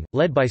urban wing,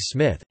 led by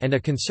Smith, and a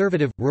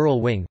conservative, rural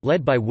wing,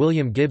 led by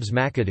William Gibbs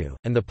McAdoo,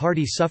 and the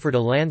party suffered a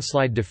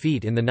landslide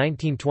defeat in the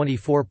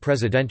 1924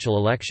 presidential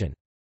election.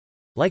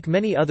 Like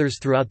many others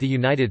throughout the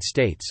United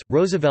States,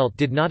 Roosevelt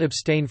did not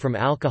abstain from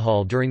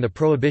alcohol during the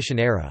Prohibition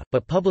era,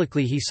 but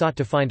publicly he sought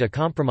to find a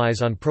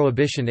compromise on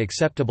prohibition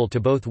acceptable to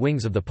both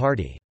wings of the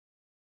party.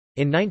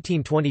 In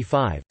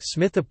 1925,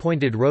 Smith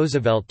appointed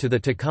Roosevelt to the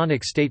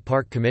Taconic State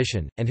Park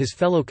Commission, and his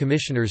fellow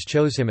commissioners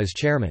chose him as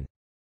chairman.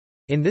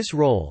 In this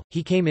role,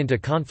 he came into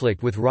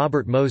conflict with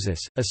Robert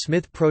Moses, a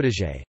Smith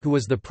protégé, who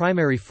was the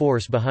primary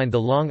force behind the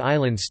Long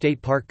Island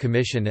State Park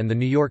Commission and the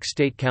New York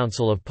State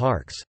Council of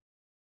Parks.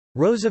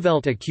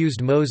 Roosevelt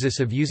accused Moses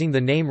of using the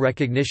name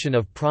recognition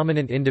of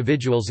prominent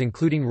individuals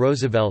including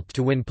Roosevelt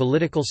to win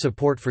political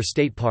support for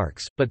state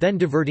parks, but then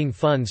diverting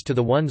funds to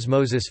the ones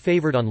Moses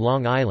favored on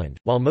Long Island,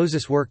 while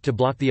Moses worked to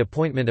block the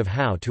appointment of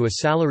Howe to a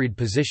salaried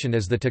position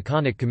as the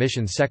Taconic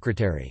Commission's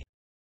secretary.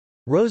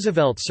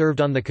 Roosevelt served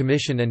on the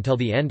commission until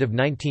the end of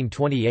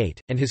 1928,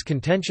 and his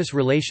contentious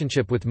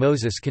relationship with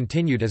Moses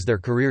continued as their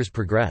careers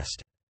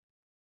progressed.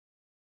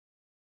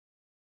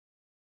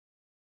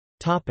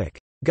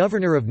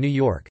 Governor of New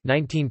York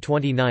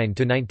 1929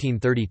 to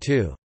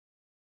 1932.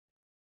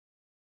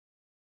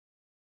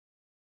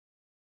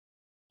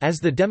 As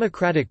the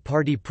Democratic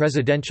Party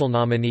presidential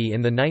nominee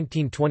in the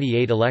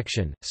 1928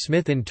 election,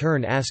 Smith in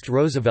turn asked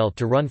Roosevelt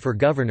to run for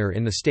governor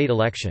in the state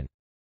election.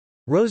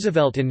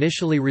 Roosevelt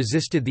initially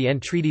resisted the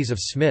entreaties of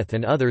Smith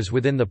and others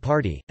within the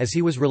party, as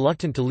he was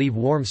reluctant to leave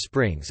Warm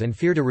Springs and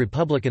feared a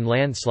Republican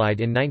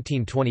landslide in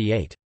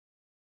 1928.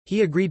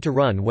 He agreed to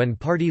run when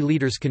party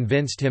leaders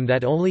convinced him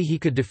that only he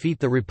could defeat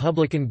the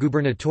Republican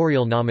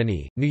gubernatorial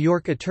nominee, New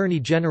York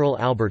Attorney General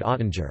Albert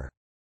Ottinger.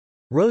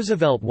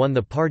 Roosevelt won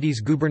the party's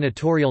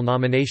gubernatorial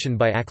nomination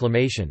by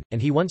acclamation,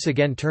 and he once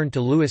again turned to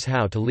Lewis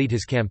Howe to lead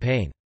his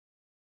campaign.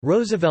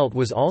 Roosevelt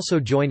was also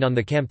joined on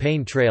the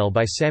campaign trail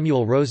by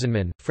Samuel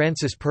Rosenman,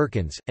 Francis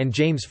Perkins, and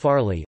James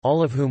Farley,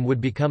 all of whom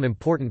would become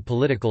important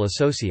political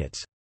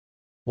associates.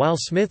 While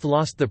Smith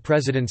lost the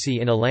presidency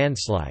in a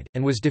landslide,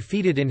 and was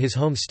defeated in his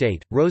home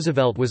state,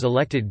 Roosevelt was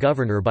elected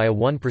governor by a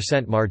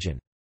 1% margin.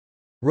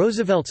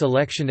 Roosevelt's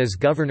election as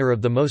governor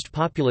of the most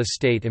populous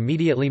state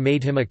immediately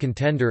made him a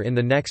contender in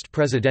the next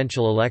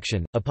presidential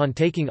election. Upon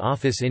taking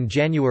office in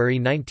January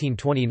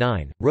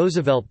 1929,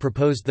 Roosevelt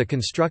proposed the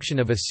construction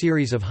of a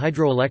series of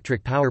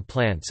hydroelectric power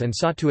plants and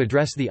sought to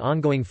address the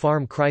ongoing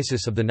farm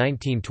crisis of the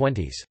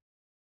 1920s.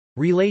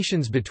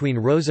 Relations between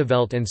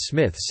Roosevelt and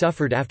Smith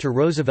suffered after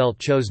Roosevelt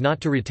chose not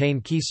to retain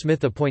key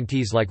Smith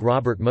appointees like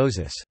Robert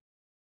Moses.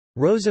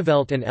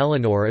 Roosevelt and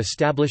Eleanor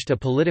established a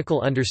political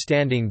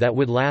understanding that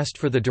would last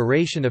for the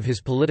duration of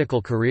his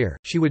political career.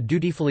 She would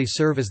dutifully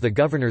serve as the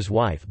governor's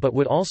wife but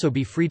would also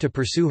be free to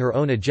pursue her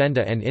own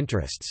agenda and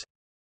interests.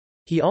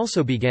 He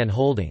also began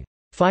holding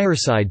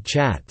fireside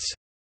chats,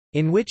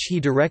 in which he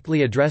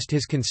directly addressed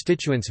his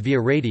constituents via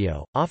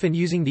radio, often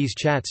using these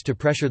chats to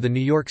pressure the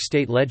New York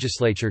State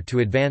Legislature to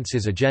advance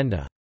his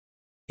agenda.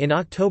 In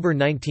October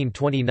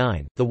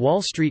 1929, the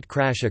Wall Street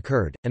crash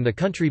occurred, and the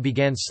country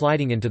began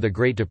sliding into the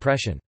Great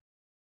Depression.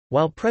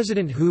 While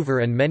President Hoover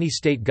and many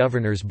state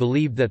governors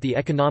believed that the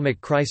economic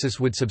crisis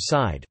would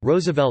subside,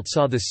 Roosevelt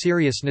saw the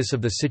seriousness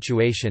of the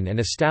situation and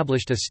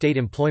established a state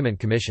employment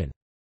commission.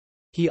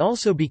 He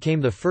also became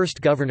the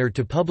first governor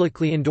to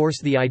publicly endorse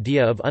the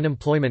idea of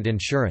unemployment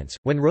insurance.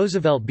 When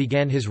Roosevelt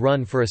began his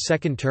run for a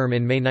second term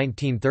in May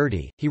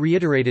 1930, he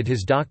reiterated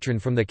his doctrine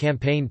from the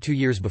campaign 2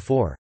 years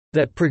before,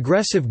 that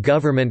progressive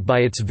government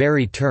by its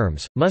very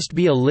terms, must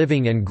be a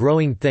living and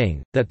growing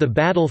thing, that the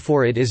battle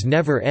for it is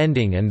never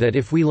ending, and that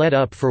if we let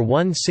up for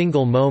one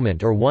single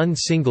moment or one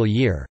single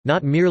year,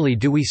 not merely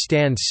do we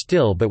stand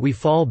still but we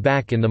fall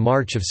back in the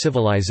march of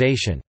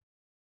civilization.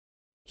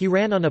 He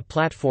ran on a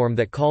platform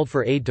that called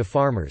for aid to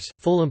farmers,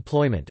 full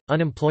employment,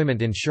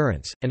 unemployment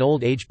insurance, and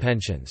old age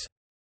pensions.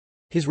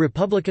 His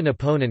Republican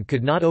opponent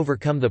could not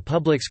overcome the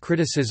public's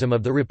criticism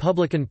of the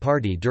Republican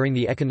Party during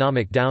the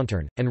economic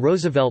downturn, and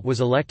Roosevelt was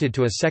elected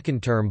to a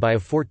second term by a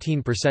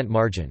 14%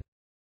 margin.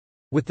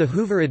 With the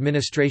Hoover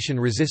administration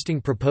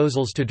resisting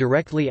proposals to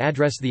directly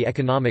address the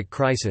economic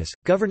crisis,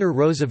 Governor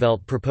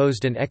Roosevelt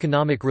proposed an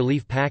economic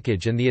relief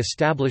package and the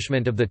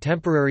establishment of the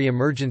Temporary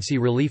Emergency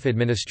Relief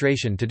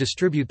Administration to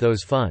distribute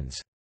those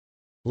funds.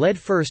 Led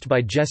first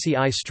by Jesse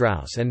I.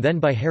 Strauss and then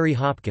by Harry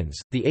Hopkins,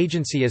 the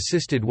agency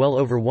assisted well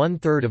over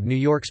one-third of New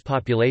York's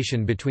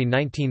population between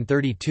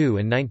 1932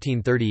 and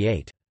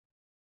 1938.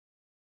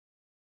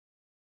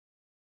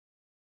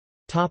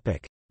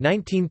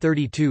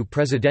 1932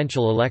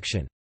 presidential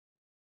election.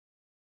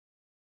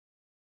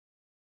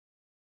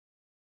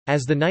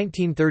 As the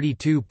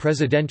 1932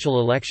 presidential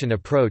election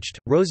approached,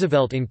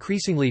 Roosevelt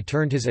increasingly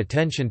turned his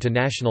attention to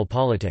national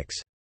politics.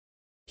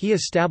 He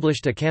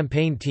established a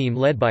campaign team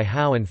led by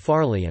Howe and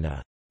Farley and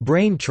a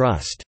 «brain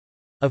trust»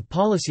 of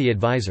policy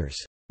advisors.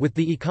 With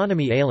the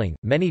economy ailing,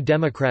 many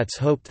Democrats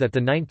hoped that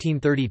the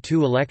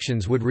 1932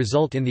 elections would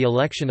result in the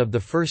election of the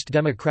first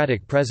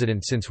Democratic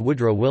president since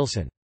Woodrow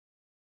Wilson.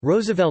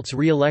 Roosevelt's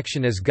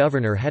re-election as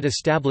governor had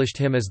established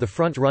him as the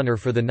front-runner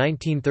for the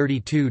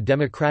 1932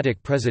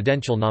 Democratic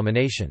presidential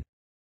nomination.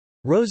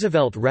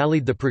 Roosevelt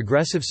rallied the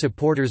progressive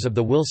supporters of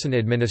the Wilson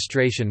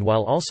administration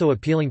while also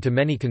appealing to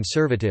many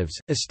conservatives,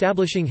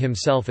 establishing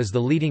himself as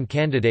the leading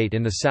candidate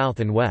in the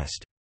South and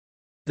West.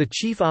 The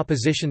chief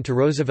opposition to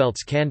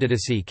Roosevelt's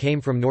candidacy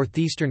came from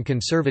Northeastern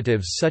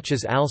conservatives such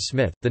as Al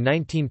Smith, the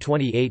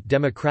 1928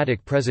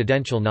 Democratic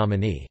presidential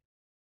nominee.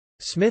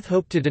 Smith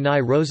hoped to deny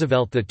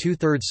Roosevelt the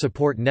two-thirds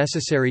support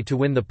necessary to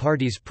win the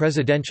party's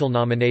presidential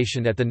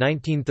nomination at the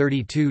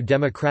 1932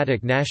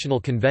 Democratic National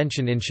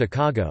Convention in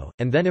Chicago,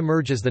 and then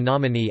emerge as the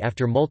nominee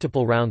after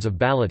multiple rounds of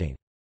balloting.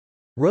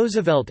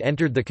 Roosevelt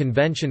entered the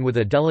convention with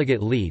a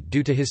delegate lead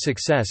due to his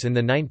success in the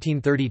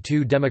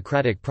 1932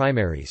 Democratic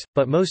primaries,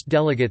 but most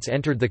delegates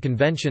entered the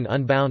convention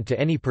unbound to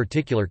any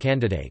particular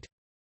candidate.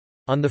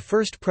 On the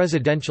first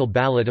presidential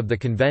ballot of the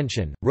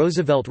convention,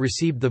 Roosevelt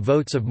received the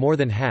votes of more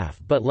than half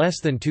but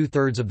less than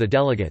two-thirds of the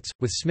delegates,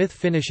 with Smith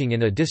finishing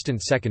in a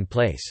distant second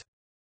place.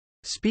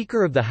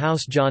 Speaker of the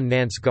House John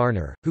Nance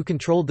Garner, who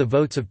controlled the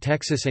votes of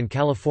Texas and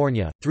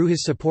California, threw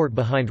his support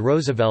behind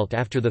Roosevelt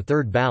after the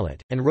third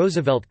ballot, and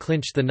Roosevelt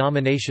clinched the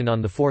nomination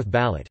on the fourth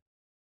ballot.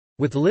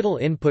 With little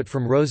input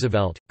from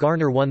Roosevelt,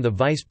 Garner won the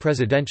vice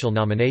presidential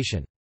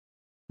nomination.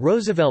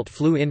 Roosevelt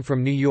flew in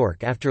from New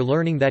York after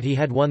learning that he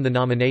had won the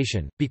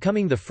nomination,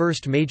 becoming the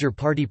first major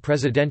party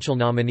presidential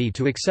nominee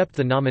to accept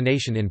the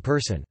nomination in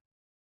person.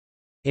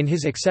 In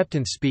his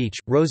acceptance speech,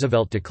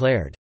 Roosevelt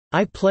declared,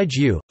 "I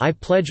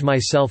pledge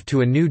myself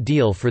to a New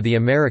Deal for the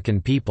American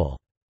people.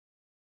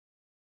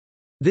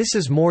 This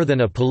is more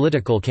than a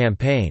political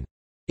campaign.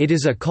 It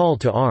is a call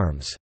to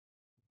arms."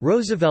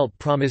 Roosevelt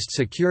promised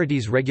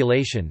securities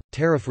regulation,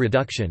 tariff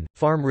reduction,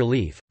 farm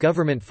relief,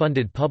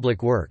 government-funded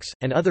public works,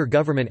 and other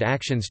government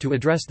actions to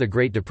address the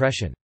Great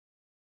Depression.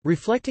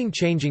 Reflecting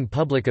changing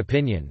public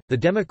opinion, the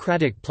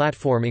Democratic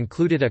platform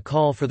included a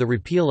call for the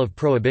repeal of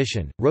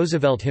prohibition.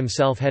 Roosevelt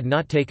himself had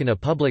not taken a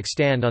public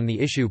stand on the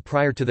issue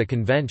prior to the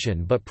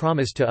convention but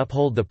promised to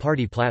uphold the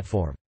party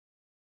platform.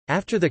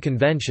 After the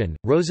convention,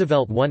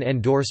 Roosevelt won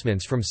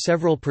endorsements from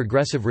several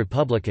progressive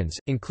Republicans,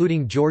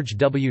 including George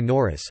W.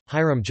 Norris,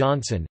 Hiram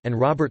Johnson, and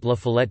Robert La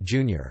Follette,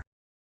 Jr.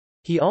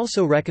 He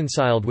also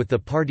reconciled with the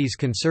party's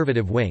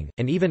conservative wing,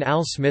 and even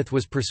Al Smith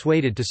was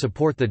persuaded to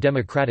support the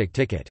Democratic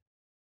ticket.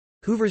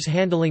 Hoover's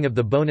handling of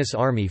the bonus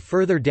army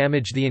further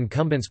damaged the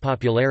incumbent's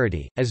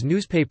popularity, as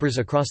newspapers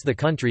across the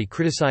country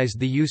criticized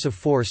the use of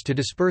force to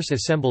disperse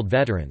assembled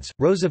veterans.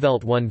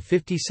 Roosevelt won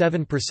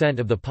 57%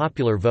 of the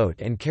popular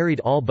vote and carried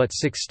all but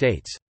 6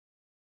 states.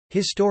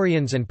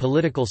 Historians and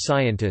political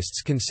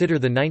scientists consider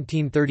the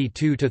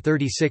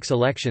 1932–36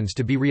 elections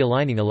to be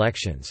realigning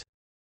elections.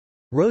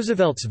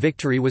 Roosevelt's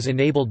victory was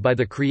enabled by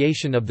the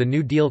creation of the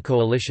New Deal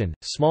coalition,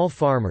 small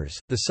farmers,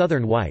 the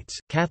Southern whites,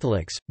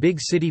 Catholics, big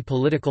city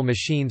political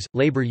machines,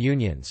 labor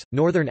unions,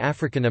 Northern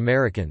African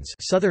Americans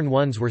Southern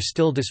ones were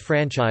still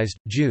disfranchised,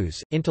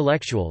 Jews,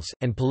 intellectuals,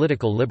 and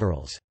political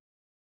liberals.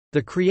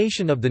 The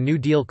creation of the New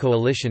Deal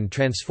coalition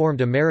transformed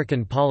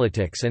American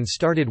politics and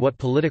started what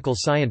political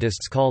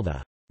scientists call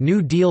the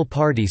New Deal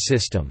party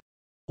system,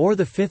 or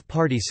the Fifth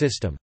Party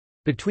system.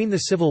 Between the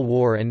Civil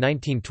War and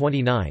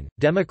 1929,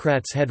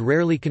 Democrats had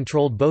rarely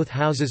controlled both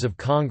houses of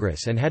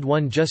Congress and had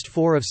won just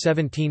 4 of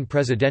 17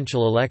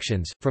 presidential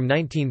elections. From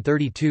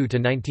 1932 to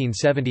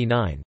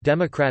 1979,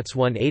 Democrats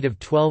won 8 of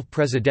 12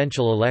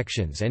 presidential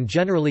elections and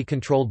generally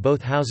controlled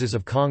both houses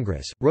of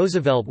Congress.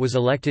 Roosevelt was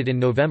elected in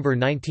November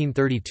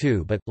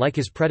 1932 but, like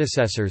his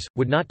predecessors,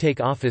 would not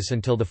take office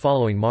until the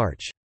following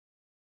March.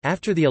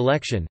 After the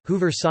election,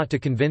 Hoover sought to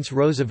convince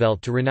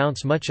Roosevelt to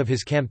renounce much of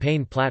his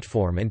campaign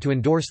platform and to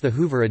endorse the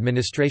Hoover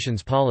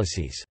administration's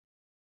policies.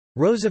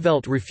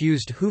 Roosevelt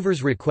refused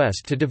Hoover's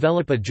request to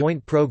develop a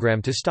joint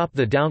program to stop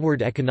the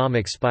downward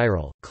economic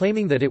spiral,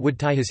 claiming that it would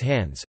tie his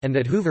hands, and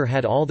that Hoover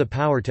had all the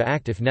power to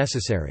act if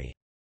necessary.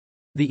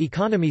 The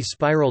economy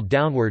spiraled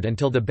downward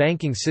until the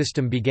banking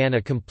system began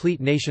a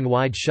complete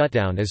nationwide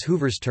shutdown as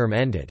Hoover's term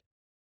ended.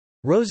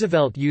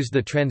 Roosevelt used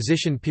the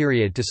transition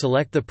period to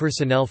select the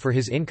personnel for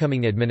his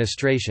incoming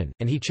administration,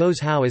 and he chose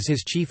Howe as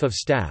his chief of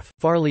staff,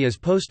 Farley as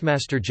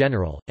postmaster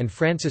general, and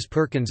Francis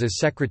Perkins as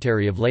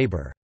secretary of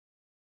labor.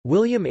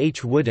 William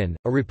H. Woodin,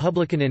 a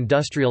Republican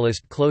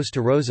industrialist close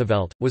to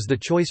Roosevelt, was the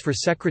choice for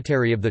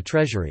Secretary of the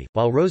Treasury,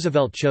 while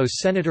Roosevelt chose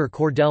Senator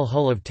Cordell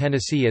Hull of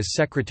Tennessee as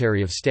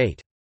Secretary of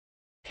State.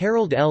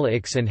 Harold L.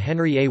 Ickes and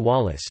Henry A.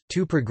 Wallace,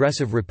 two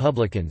progressive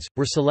Republicans,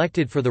 were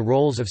selected for the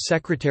roles of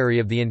Secretary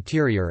of the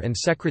Interior and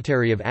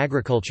Secretary of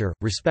Agriculture,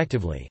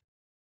 respectively.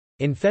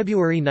 In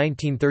February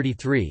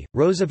 1933,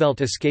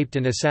 Roosevelt escaped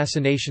an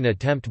assassination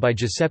attempt by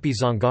Giuseppe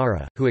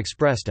Zangara, who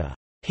expressed a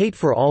hate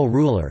for all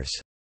rulers.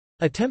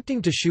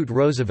 Attempting to shoot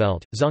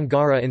Roosevelt,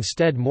 Zangara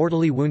instead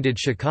mortally wounded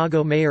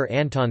Chicago Mayor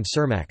Anton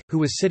Cermak, who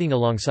was sitting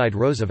alongside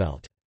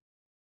Roosevelt.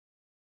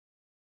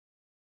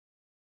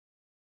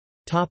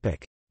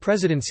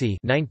 Presidency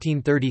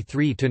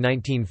 1933 to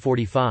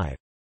 1945.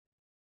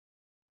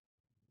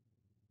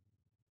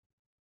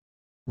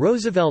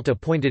 Roosevelt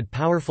appointed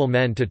powerful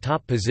men to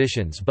top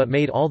positions but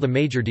made all the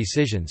major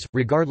decisions,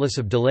 regardless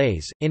of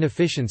delays,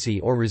 inefficiency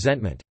or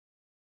resentment.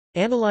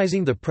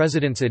 Analyzing the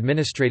president's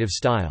administrative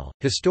style,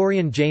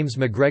 historian James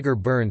McGregor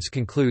Burns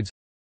concludes,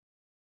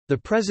 the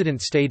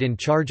president stayed in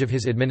charge of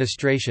his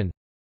administration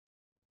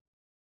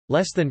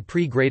less than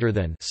pre greater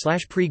than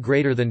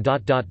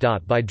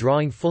by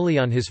drawing fully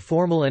on his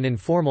formal and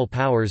informal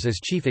powers as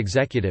chief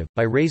executive,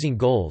 by raising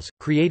goals,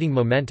 creating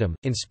momentum,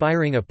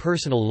 inspiring a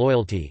personal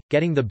loyalty,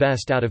 getting the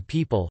best out of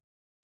people,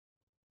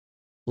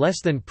 less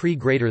than pre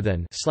greater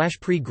than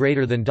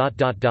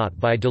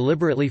by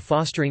deliberately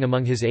fostering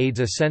among his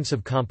aides a sense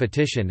of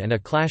competition and a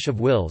clash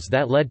of wills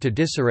that led to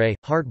disarray,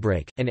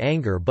 heartbreak, and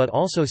anger but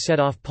also set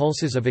off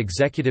pulses of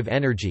executive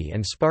energy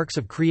and sparks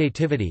of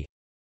creativity,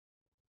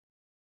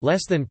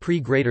 less than pre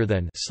greater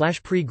than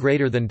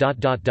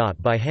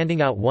by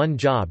handing out one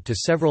job to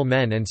several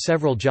men and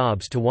several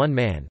jobs to one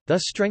man,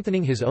 thus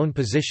strengthening his own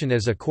position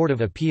as a court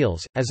of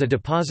appeals, as a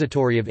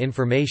depository of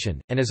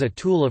information, and as a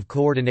tool of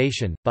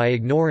coordination, by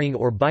ignoring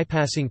or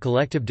bypassing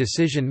collective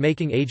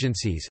decision-making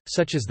agencies,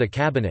 such as the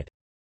cabinet,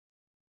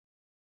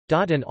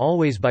 and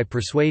always by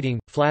persuading,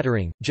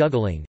 flattering,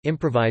 juggling,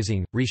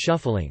 improvising,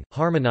 reshuffling,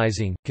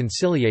 harmonizing,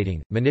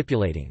 conciliating,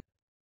 manipulating.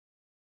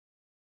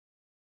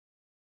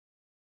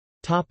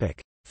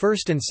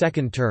 First and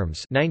second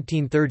terms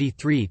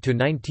 1933 to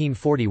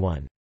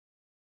 1941.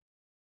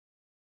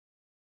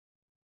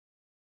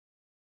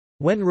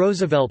 When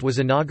Roosevelt was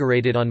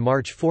inaugurated on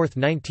March 4,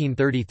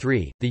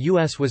 1933, the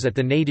U.S. was at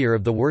the nadir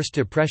of the worst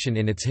depression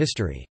in its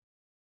history.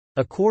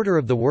 A quarter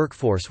of the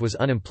workforce was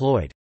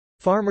unemployed.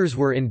 Farmers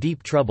were in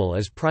deep trouble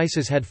as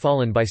prices had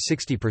fallen by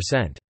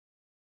 60%.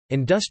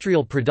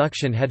 Industrial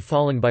production had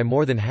fallen by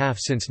more than half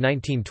since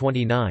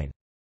 1929.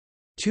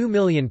 2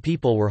 million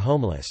people were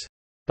homeless.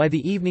 By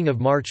the evening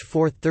of March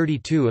 4,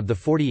 32 of the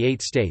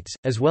 48 states,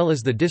 as well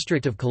as the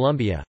District of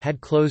Columbia,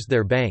 had closed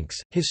their banks.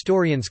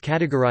 Historians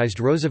categorized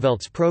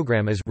Roosevelt's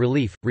program as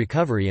relief,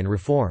 recovery, and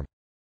reform.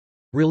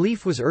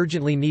 Relief was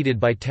urgently needed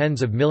by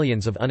tens of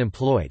millions of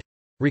unemployed.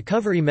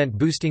 Recovery meant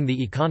boosting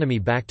the economy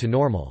back to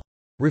normal.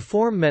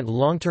 Reform meant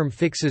long-term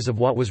fixes of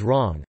what was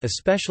wrong,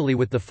 especially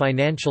with the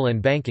financial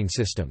and banking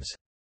systems.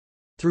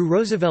 Through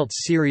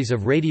Roosevelt's series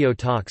of radio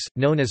talks,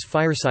 known as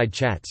fireside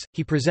chats,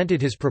 he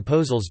presented his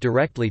proposals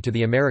directly to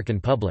the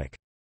American public.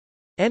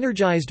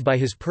 Energized by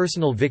his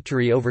personal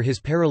victory over his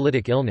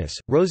paralytic illness,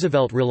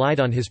 Roosevelt relied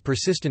on his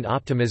persistent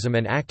optimism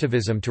and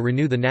activism to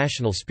renew the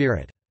national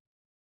spirit.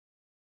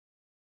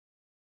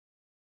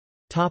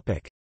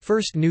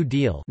 First New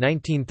Deal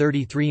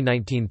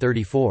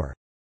 1933–1934.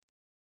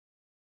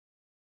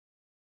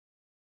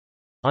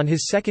 On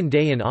his second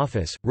day in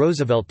office,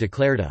 Roosevelt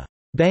declared a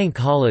bank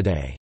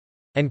holiday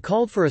and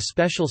called for a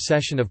special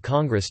session of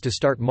Congress to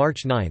start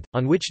March 9,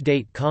 on which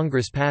date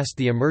Congress passed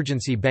the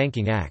Emergency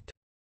Banking Act.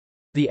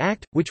 The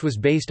act, which was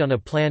based on a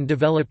plan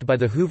developed by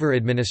the Hoover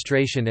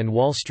administration and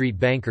Wall Street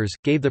bankers,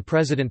 gave the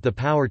president the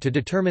power to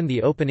determine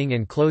the opening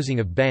and closing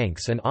of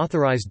banks and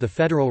authorized the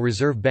Federal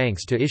Reserve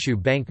banks to issue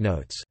bank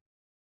notes.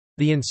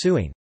 The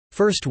ensuing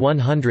first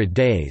 100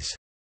 days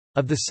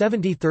of the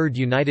 73rd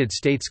United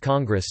States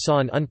Congress saw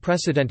an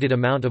unprecedented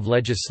amount of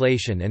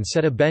legislation and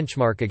set a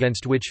benchmark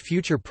against which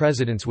future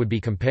presidents would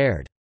be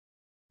compared.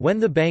 When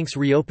the banks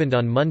reopened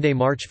on Monday,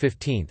 March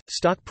 15,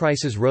 stock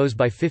prices rose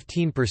by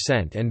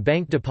 15% and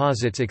bank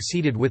deposits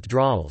exceeded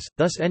withdrawals,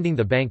 thus ending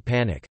the bank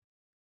panic.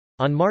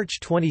 On March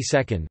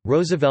 22,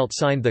 Roosevelt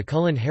signed the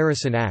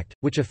Cullen-Harrison Act,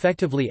 which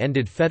effectively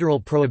ended federal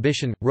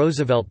prohibition.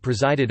 Roosevelt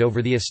presided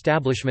over the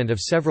establishment of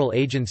several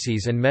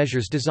agencies and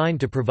measures designed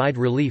to provide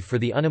relief for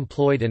the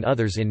unemployed and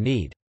others in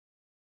need.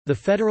 The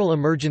Federal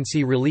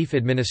Emergency Relief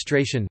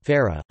Administration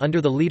 (FERA), under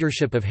the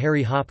leadership of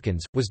Harry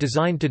Hopkins, was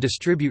designed to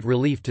distribute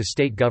relief to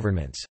state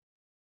governments.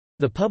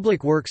 The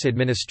Public Works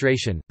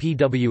Administration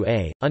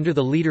 (PWA), under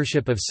the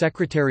leadership of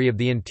Secretary of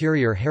the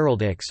Interior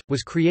Harold Ickes,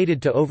 was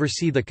created to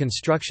oversee the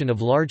construction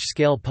of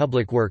large-scale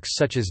public works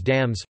such as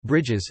dams,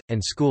 bridges, and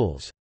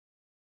schools.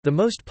 The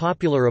most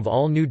popular of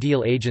all New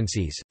Deal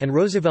agencies, and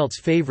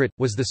Roosevelt's favorite,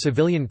 was the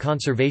Civilian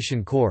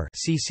Conservation Corps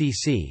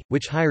 (CCC),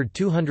 which hired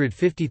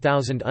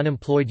 250,000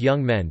 unemployed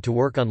young men to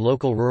work on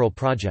local rural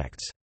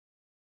projects.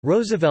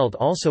 Roosevelt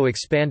also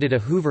expanded a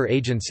Hoover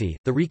agency,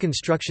 the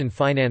Reconstruction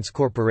Finance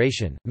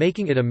Corporation,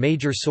 making it a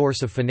major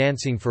source of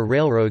financing for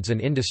railroads and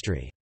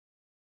industry.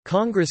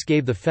 Congress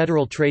gave the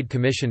Federal Trade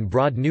Commission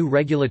broad new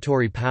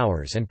regulatory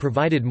powers and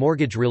provided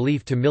mortgage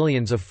relief to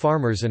millions of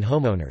farmers and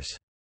homeowners.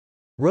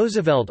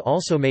 Roosevelt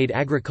also made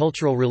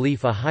agricultural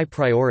relief a high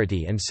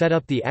priority and set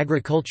up the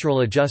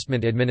Agricultural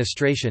Adjustment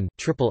Administration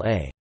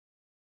AAA.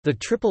 The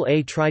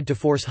AAA tried to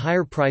force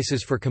higher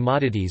prices for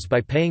commodities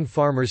by paying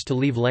farmers to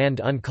leave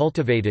land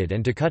uncultivated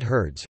and to cut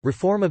herds.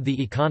 Reform of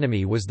the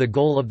economy was the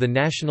goal of the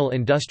National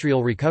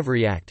Industrial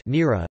Recovery Act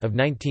 (NIRA) of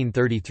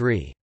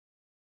 1933.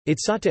 It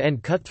sought to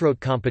end cutthroat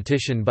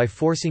competition by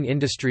forcing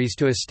industries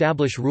to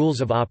establish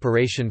rules of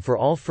operation for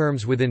all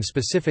firms within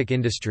specific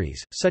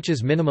industries, such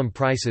as minimum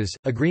prices,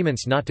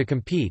 agreements not to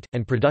compete,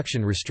 and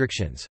production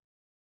restrictions.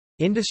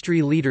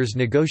 Industry leaders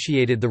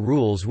negotiated the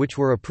rules which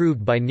were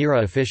approved by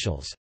NIRA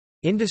officials.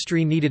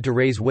 Industry needed to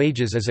raise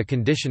wages as a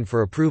condition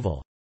for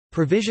approval.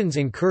 Provisions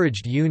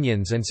encouraged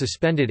unions and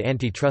suspended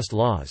antitrust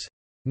laws.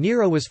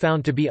 NIRA was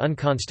found to be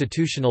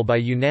unconstitutional by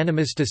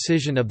unanimous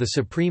decision of the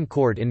Supreme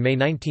Court in May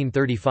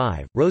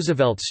 1935.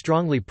 Roosevelt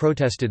strongly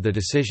protested the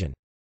decision.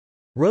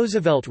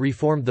 Roosevelt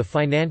reformed the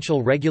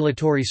financial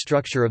regulatory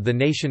structure of the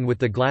nation with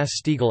the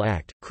Glass-Steagall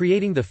Act,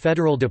 creating the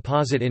Federal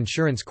Deposit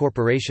Insurance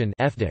Corporation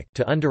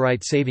to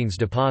underwrite savings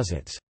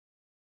deposits.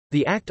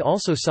 The act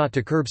also sought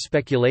to curb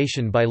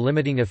speculation by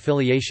limiting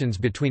affiliations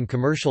between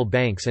commercial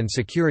banks and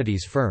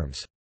securities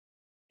firms.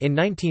 In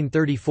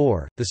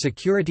 1934, the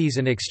Securities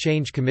and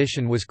Exchange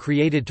Commission was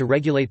created to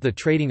regulate the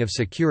trading of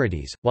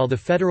securities, while the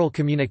Federal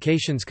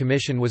Communications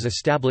Commission was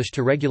established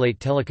to regulate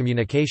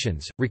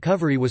telecommunications.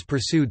 Recovery was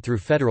pursued through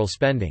federal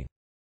spending.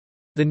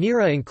 The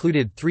NIRA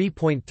included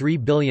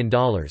 $3.3 billion,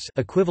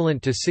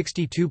 equivalent to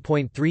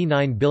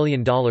 $62.39 billion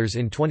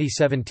in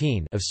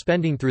 2017, of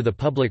spending through the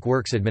Public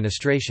Works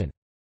Administration.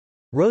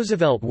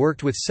 Roosevelt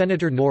worked with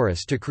Senator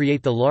Norris to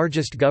create the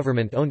largest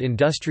government-owned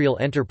industrial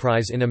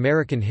enterprise in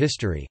American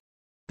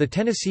history—the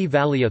Tennessee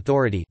Valley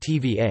Authority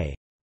 (TVA),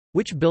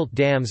 which built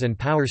dams and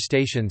power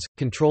stations,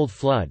 controlled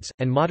floods,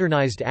 and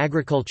modernized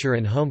agriculture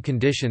and home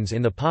conditions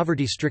in the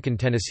poverty-stricken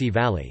Tennessee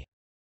Valley.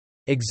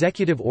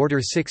 Executive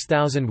Order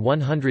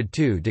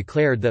 6102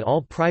 declared that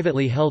all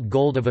privately held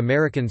gold of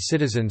American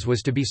citizens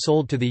was to be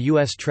sold to the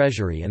U.S.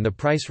 Treasury, and the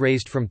price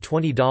raised from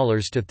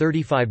 $20 to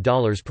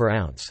 $35 per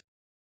ounce.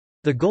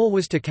 The goal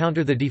was to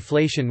counter the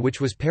deflation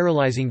which was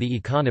paralyzing the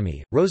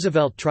economy.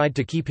 Roosevelt tried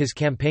to keep his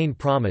campaign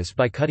promise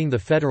by cutting the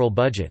federal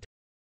budget,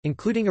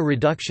 including a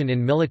reduction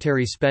in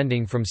military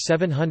spending from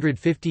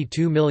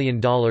 $752 million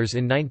in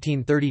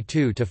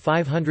 1932 to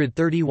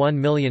 $531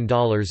 million in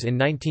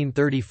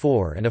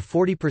 1934 and a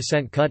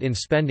 40% cut in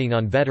spending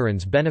on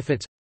veterans'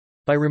 benefits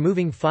by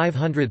removing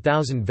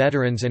 500,000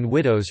 veterans and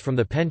widows from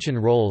the pension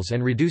rolls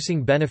and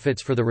reducing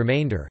benefits for the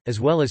remainder, as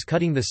well as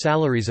cutting the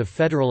salaries of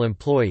federal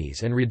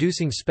employees and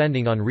reducing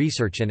spending on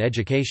research and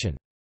education.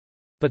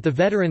 But the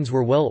veterans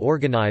were well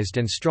organized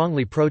and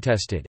strongly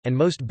protested, and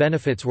most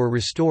benefits were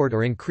restored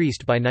or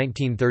increased by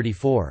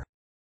 1934.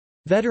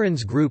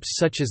 Veterans groups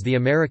such as the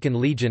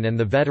American Legion and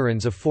the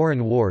Veterans of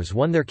Foreign Wars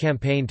won their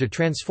campaign to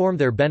transform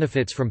their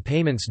benefits from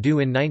payments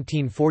due in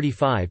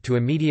 1945 to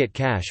immediate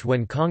cash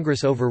when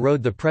Congress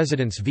overrode the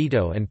President's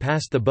veto and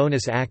passed the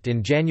Bonus Act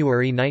in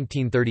January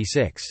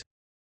 1936.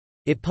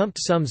 It pumped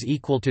sums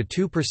equal to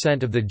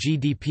 2% of the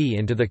GDP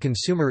into the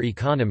consumer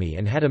economy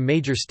and had a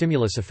major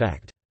stimulus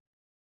effect.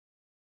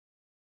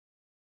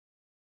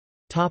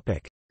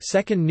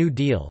 Second New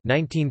Deal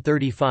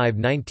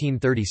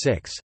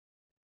 1935–1936.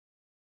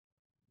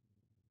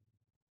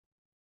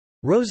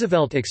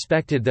 Roosevelt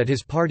expected that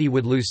his party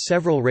would lose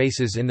several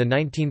races in the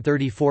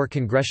 1934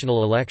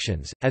 congressional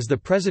elections, as the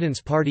president's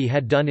party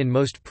had done in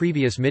most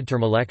previous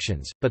midterm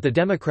elections, but the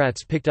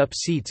Democrats picked up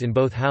seats in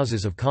both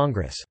houses of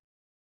Congress.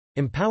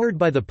 Empowered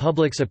by the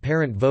public's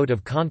apparent vote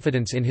of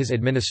confidence in his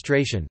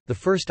administration, the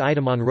first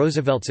item on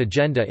Roosevelt's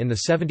agenda in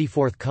the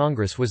 74th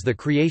Congress was the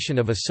creation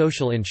of a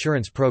social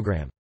insurance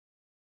program.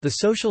 The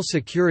Social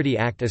Security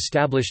Act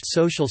established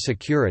Social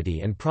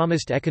Security and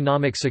promised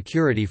economic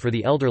security for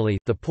the elderly,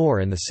 the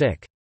poor and the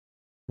sick.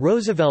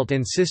 Roosevelt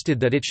insisted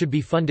that it should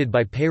be funded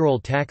by payroll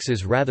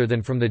taxes rather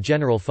than from the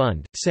general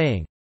fund,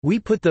 saying, "We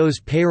put those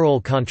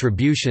payroll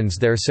contributions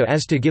there so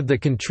as to give the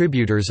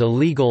contributors a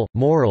legal,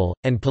 moral,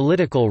 and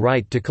political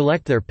right to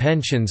collect their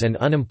pensions and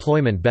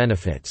unemployment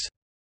benefits.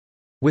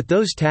 With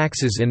those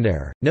taxes in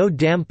there, no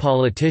damn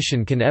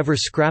politician can ever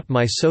scrap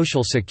my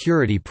Social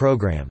Security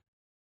program."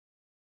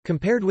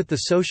 Compared with the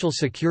social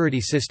security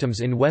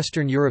systems in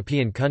Western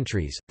European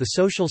countries, the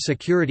Social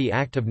Security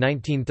Act of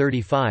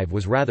 1935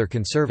 was rather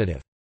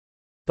conservative.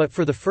 But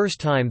for the first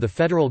time the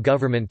federal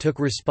government took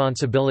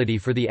responsibility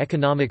for the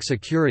economic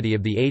security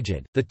of the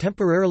aged, the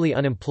temporarily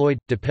unemployed,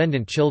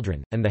 dependent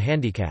children, and the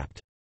handicapped.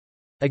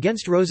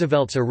 Against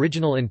Roosevelt's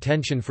original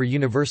intention for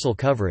universal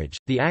coverage,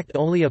 the act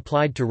only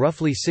applied to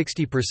roughly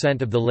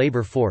 60% of the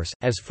labor force,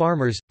 as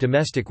farmers,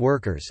 domestic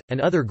workers,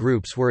 and other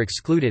groups were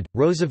excluded.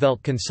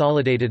 Roosevelt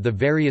consolidated the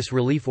various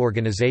relief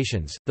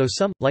organizations, though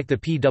some, like the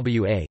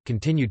PWA,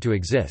 continued to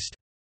exist.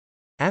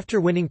 After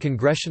winning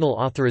congressional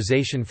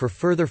authorization for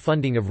further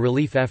funding of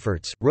relief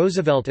efforts,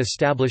 Roosevelt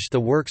established the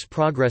Works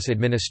Progress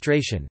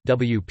Administration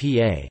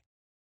 (WPA).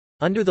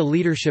 Under the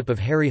leadership of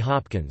Harry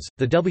Hopkins,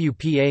 the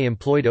WPA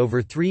employed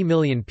over 3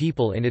 million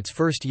people in its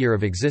first year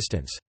of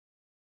existence.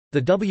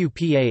 The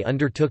WPA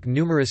undertook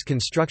numerous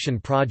construction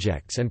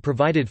projects and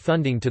provided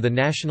funding to the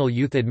National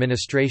Youth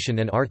Administration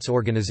and arts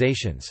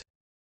organizations.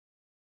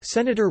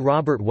 Senator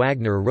Robert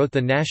Wagner wrote the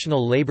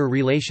National Labor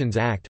Relations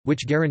Act,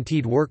 which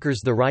guaranteed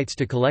workers the rights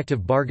to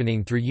collective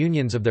bargaining through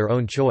unions of their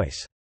own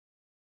choice.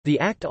 The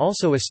act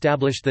also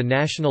established the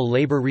National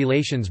Labor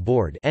Relations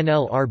Board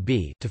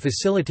 (NLRB) to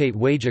facilitate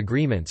wage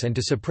agreements and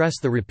to suppress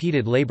the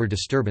repeated labor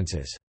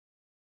disturbances.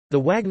 The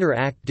Wagner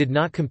Act did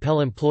not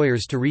compel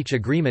employers to reach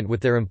agreement with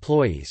their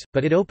employees,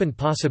 but it opened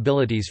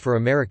possibilities for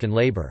American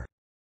labor.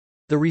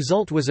 The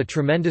result was a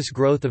tremendous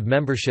growth of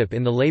membership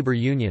in the labor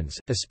unions,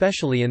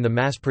 especially in the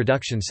mass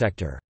production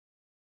sector.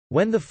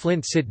 When the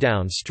Flint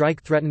sit-down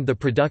strike threatened the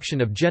production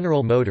of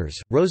General Motors,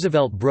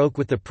 Roosevelt broke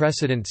with the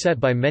precedent set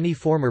by many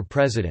former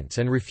presidents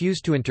and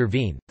refused to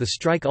intervene. The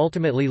strike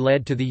ultimately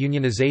led to the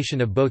unionization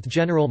of both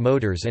General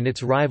Motors and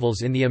its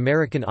rivals in the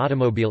American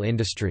automobile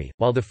industry.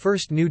 While the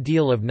first New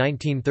Deal of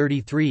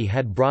 1933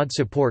 had broad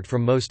support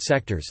from most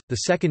sectors,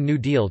 the Second New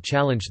Deal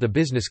challenged the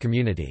business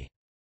community.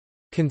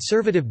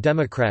 Conservative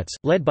Democrats,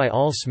 led by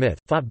Al Smith,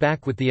 fought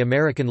back with the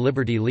American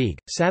Liberty League,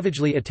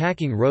 savagely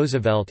attacking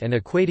Roosevelt and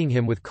equating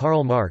him with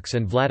Karl Marx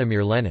and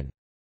Vladimir Lenin.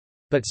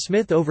 But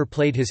Smith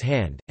overplayed his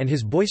hand, and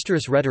his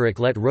boisterous rhetoric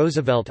let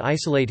Roosevelt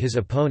isolate his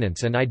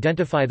opponents and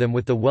identify them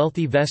with the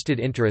wealthy vested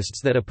interests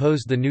that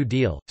opposed the New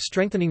Deal,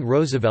 strengthening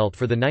Roosevelt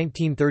for the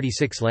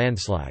 1936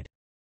 landslide.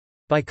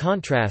 By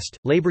contrast,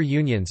 labor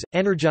unions,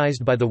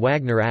 energized by the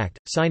Wagner Act,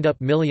 signed up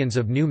millions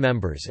of new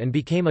members and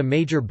became a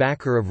major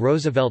backer of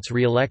Roosevelt's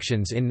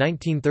re-elections in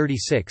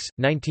 1936,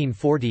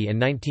 1940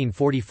 and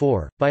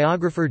 1944.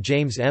 Biographer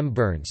James M.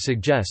 Burns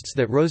suggests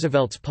that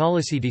Roosevelt's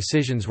policy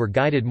decisions were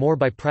guided more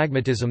by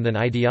pragmatism than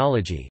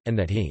ideology, and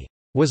that he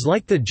was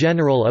like the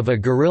general of a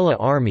guerrilla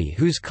army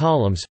whose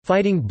columns,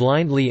 fighting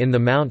blindly in the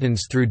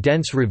mountains through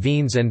dense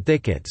ravines and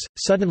thickets,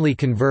 suddenly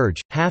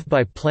converge, half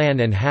by plan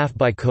and half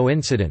by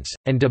coincidence,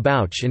 and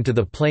debouch into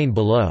the plain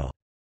below.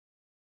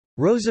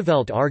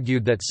 Roosevelt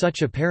argued that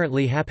such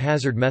apparently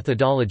haphazard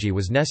methodology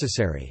was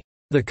necessary.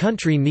 The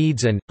country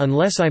needs and,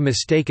 unless I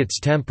mistake its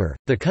temper,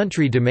 the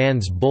country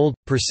demands bold,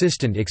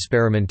 persistent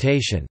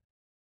experimentation.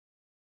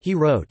 He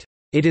wrote,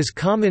 "It is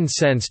common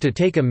sense to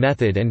take a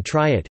method and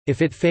try it,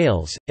 if it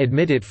fails,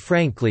 admit it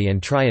frankly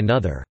and try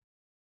another.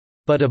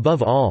 But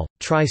above all,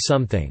 try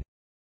something."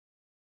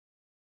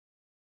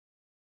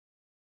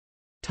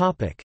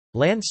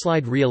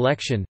 Landslide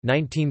re-election,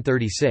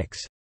 1936.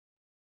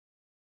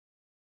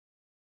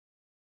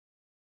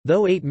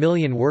 Though 8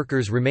 million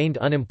workers remained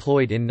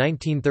unemployed in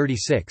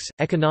 1936,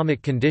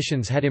 economic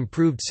conditions had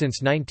improved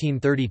since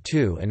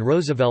 1932 and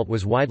Roosevelt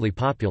was widely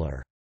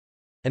popular.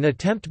 An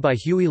attempt by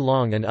Huey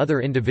Long and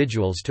other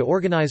individuals to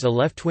organize a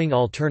left-wing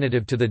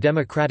alternative to the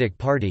Democratic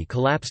Party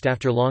collapsed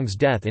after Long's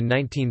death in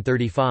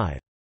 1935.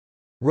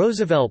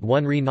 Roosevelt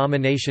won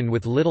re-nomination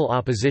with little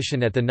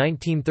opposition at the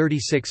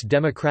 1936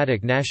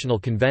 Democratic National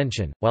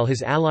Convention, while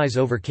his allies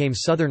overcame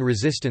Southern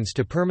resistance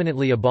to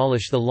permanently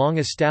abolish the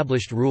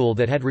long-established rule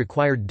that had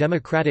required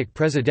Democratic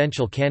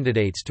presidential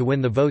candidates to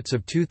win the votes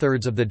of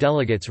two-thirds of the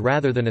delegates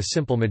rather than a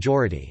simple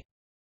majority.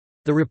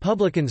 The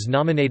Republicans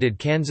nominated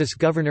Kansas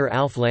Governor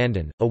Alf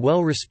Landon, a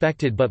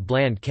well-respected but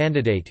bland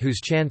candidate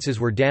whose chances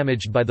were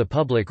damaged by the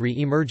public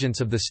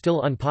re-emergence of the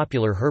still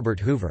unpopular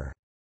Herbert Hoover.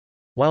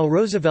 While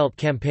Roosevelt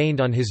campaigned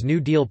on his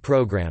New Deal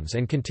programs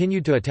and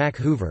continued to attack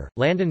Hoover,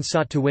 Landon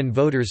sought to win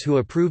voters who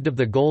approved of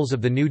the goals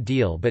of the New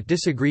Deal but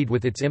disagreed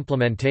with its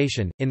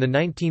implementation. In the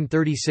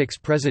 1936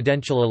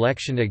 presidential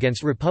election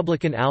against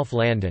Republican Alf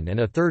Landon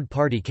and a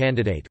third-party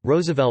candidate,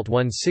 Roosevelt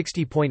won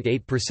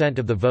 60.8%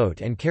 of the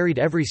vote and carried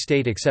every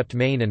state except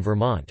Maine and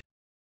Vermont.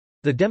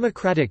 The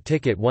Democratic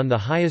ticket won the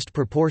highest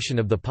proportion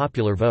of the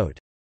popular vote.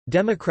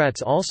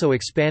 Democrats also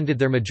expanded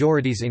their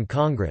majorities in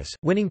Congress,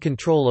 winning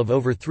control of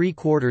over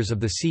 3/4 of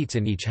the seats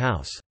in each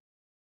house.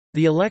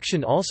 The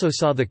election also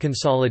saw the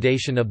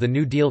consolidation of the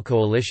New Deal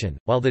coalition.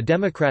 While the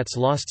Democrats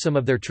lost some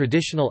of their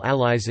traditional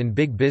allies in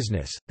big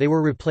business, they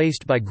were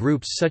replaced by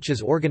groups such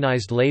as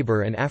organized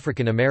labor and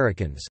African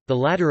Americans, the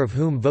latter of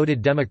whom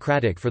voted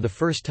Democratic for the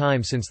first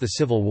time since the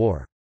Civil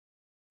War.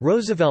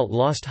 Roosevelt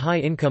lost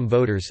high-income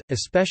voters,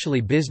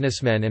 especially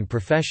businessmen and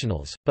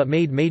professionals, but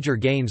made major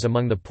gains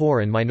among the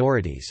poor and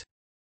minorities.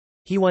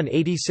 He won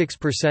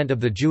 86% of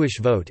the Jewish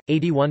vote,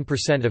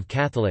 81% of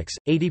Catholics,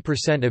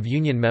 80% of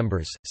Union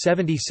members,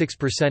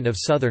 76% of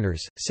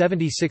Southerners,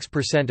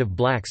 76% of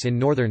blacks in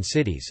northern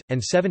cities, and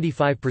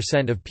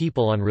 75% of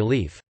people on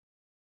relief.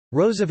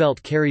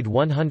 Roosevelt carried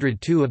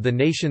 102 of the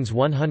nation's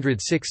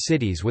 106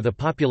 cities with a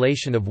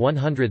population of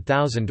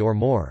 100,000 or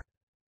more.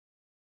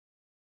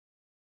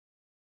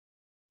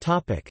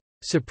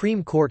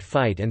 Supreme Court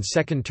fight and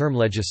second-term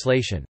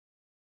legislation.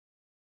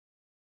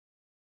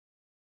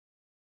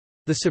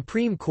 The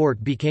Supreme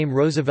Court became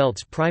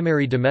Roosevelt's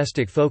primary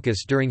domestic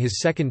focus during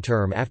his second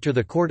term after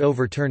the court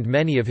overturned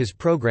many of his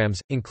programs,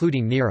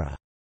 including NERA.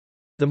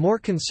 The more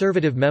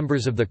conservative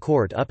members of the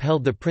court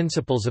upheld the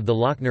principles of the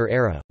Lochner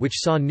era, which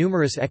saw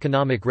numerous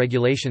economic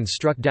regulations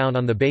struck down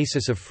on the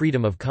basis of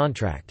freedom of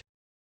contract.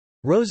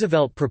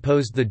 Roosevelt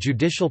proposed the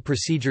Judicial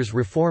Procedures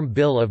Reform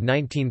Bill of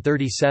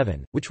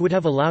 1937, which would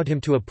have allowed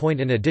him to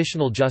appoint an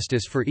additional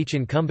justice for each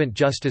incumbent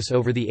justice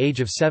over the age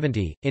of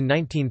 70. In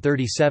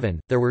 1937,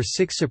 there were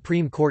 6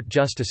 Supreme Court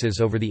justices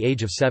over the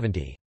age of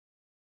 70.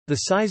 The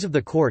size of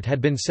the court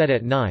had been set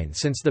at 9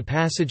 since the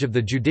passage of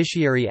the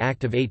Judiciary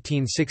Act of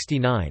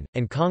 1869,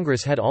 and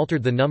Congress had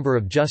altered the number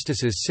of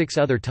justices 6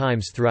 other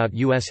times throughout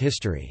U.S.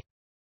 history.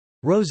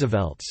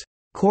 Roosevelt's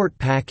court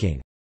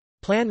packing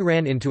plan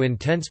ran into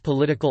intense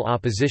political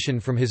opposition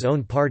from his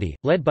own party,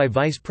 led by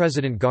Vice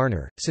President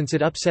Garner, since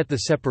it upset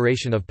the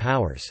separation of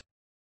powers.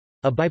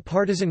 A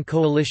bipartisan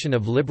coalition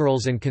of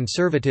liberals and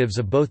conservatives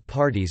of both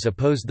parties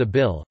opposed the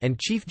bill, and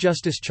Chief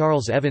Justice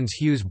Charles Evans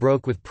Hughes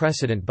broke with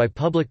precedent by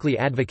publicly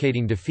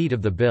advocating defeat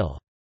of the bill.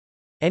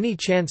 Any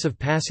chance of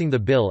passing the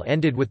bill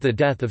ended with the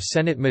death of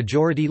Senate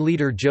Majority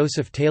Leader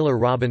Joseph Taylor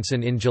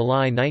Robinson in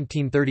July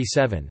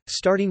 1937,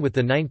 starting with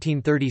the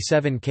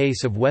 1937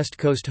 case of West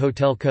Coast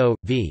Hotel Co.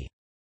 v.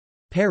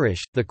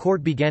 Parrish. The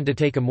court began to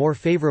take a more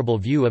favorable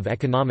view of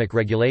economic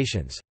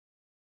regulations.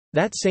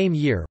 That same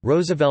year,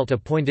 Roosevelt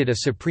appointed a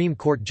Supreme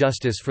Court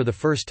justice for the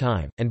first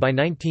time, and by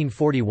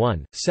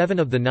 1941, 7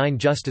 of the 9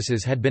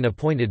 justices had been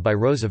appointed by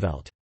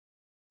Roosevelt.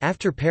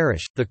 After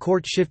Parrish, the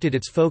court shifted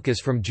its focus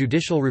from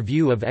judicial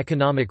review of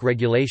economic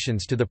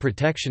regulations to the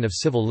protection of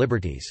civil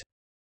liberties.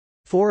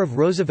 4 of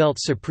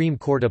Roosevelt's Supreme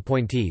Court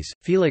appointees,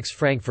 Felix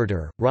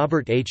Frankfurter,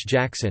 Robert H.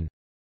 Jackson,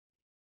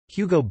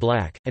 Hugo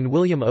Black, and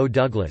William O.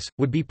 Douglas,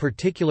 would be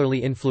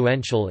particularly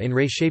influential in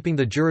reshaping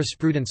the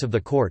jurisprudence of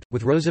the court,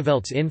 with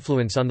Roosevelt's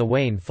influence on the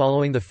wane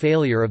following the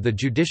failure of the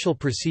Judicial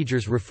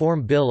Procedures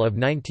Reform Bill of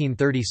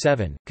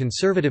 1937.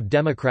 Conservative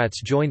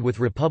Democrats joined with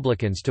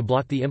Republicans to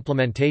block the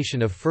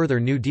implementation of further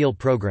New Deal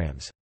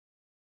programs.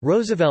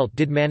 Roosevelt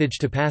did manage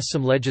to pass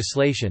some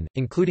legislation,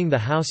 including the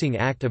Housing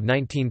Act of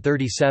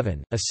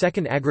 1937, a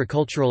Second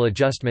Agricultural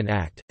Adjustment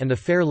Act, and the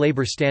Fair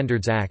Labor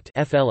Standards Act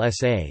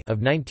 (FLSA)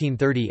 of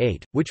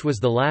 1938, which was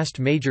the last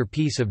major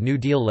piece of New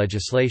Deal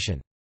legislation.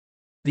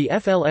 The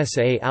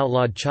FLSA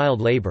outlawed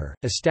child labor,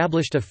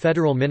 established a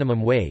federal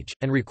minimum wage,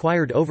 and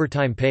required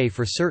overtime pay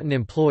for certain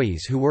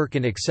employees who work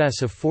in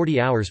excess of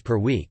 40 hours per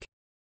week.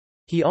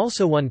 He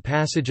also won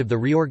passage of the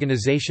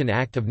Reorganization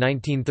Act of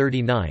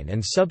 1939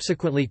 and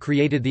subsequently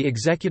created the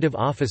Executive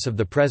Office of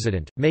the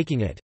President,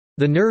 making it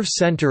the nerve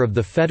center of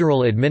the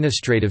federal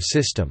administrative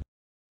system.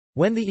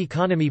 When the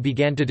economy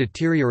began to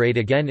deteriorate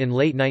again in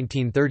late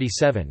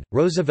 1937,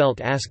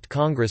 Roosevelt asked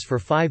Congress for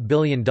 $5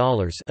 billion,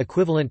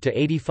 equivalent to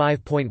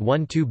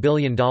 $85.12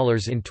 billion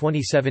in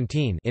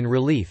 2017, in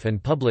relief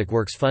and public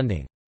works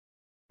funding.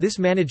 This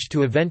managed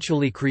to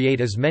eventually create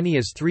as many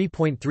as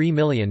 3.3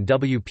 million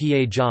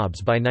WPA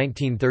jobs by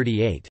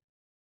 1938.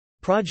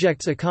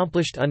 Projects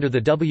accomplished under the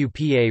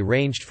WPA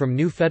ranged from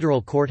new federal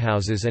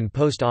courthouses and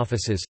post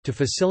offices, to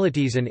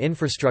facilities and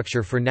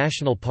infrastructure for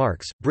national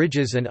parks,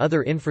 bridges and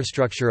other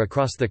infrastructure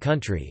across the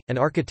country, and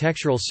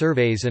architectural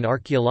surveys and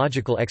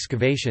archaeological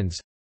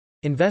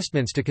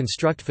excavations—investments to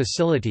construct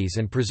facilities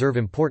and preserve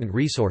important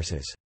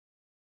resources.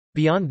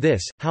 Beyond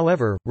this,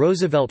 however,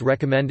 Roosevelt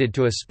recommended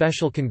to a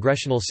special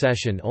congressional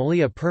session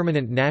only a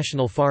permanent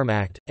National Farm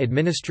Act,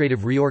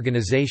 administrative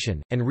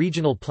reorganization, and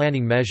regional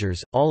planning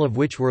measures, all of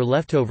which were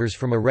leftovers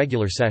from a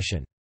regular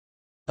session.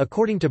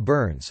 According to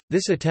Burns,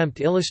 this attempt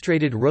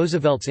illustrated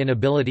Roosevelt's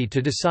inability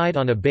to decide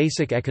on a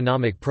basic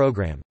economic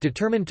program.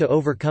 Determined to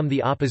overcome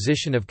the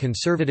opposition of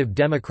conservative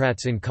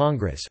Democrats in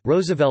Congress,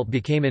 Roosevelt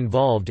became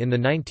involved in the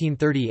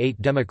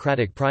 1938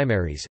 Democratic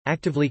primaries,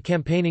 actively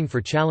campaigning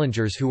for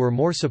challengers who were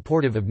more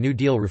supportive of New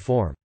Deal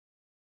reform.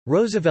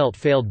 Roosevelt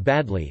failed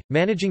badly,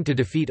 managing to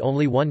defeat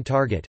only one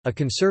target, a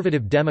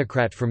conservative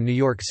Democrat from New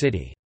York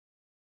City.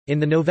 In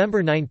the November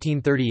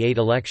 1938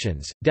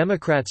 elections,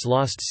 Democrats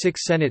lost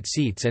 6 Senate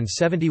seats and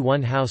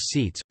 71 House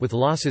seats, with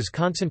losses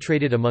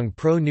concentrated among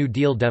pro-New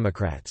Deal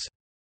Democrats.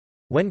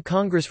 When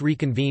Congress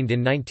reconvened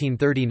in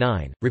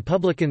 1939,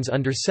 Republicans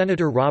under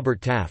Senator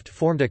Robert Taft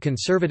formed a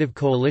conservative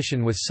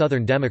coalition with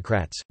Southern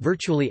Democrats,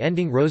 virtually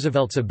ending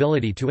Roosevelt's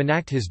ability to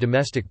enact his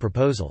domestic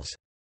proposals.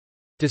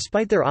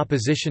 Despite their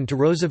opposition to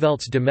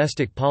Roosevelt's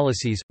domestic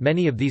policies,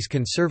 many of these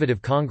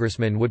conservative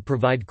congressmen would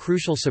provide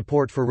crucial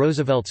support for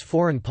Roosevelt's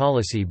foreign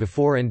policy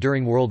before and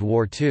during World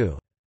War II.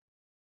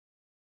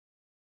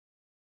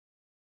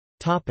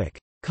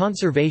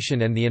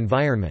 Conservation and the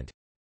environment.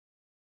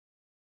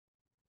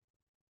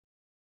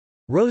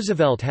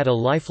 Roosevelt had a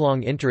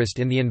lifelong interest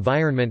in the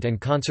environment and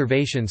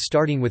conservation,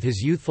 starting with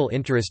his youthful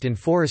interest in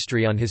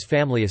forestry on his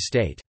family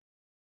estate.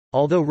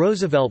 Although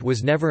Roosevelt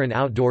was never an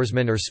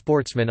outdoorsman or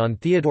sportsman on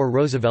Theodore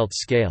Roosevelt's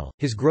scale,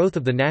 his growth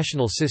of the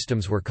national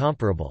systems were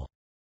comparable.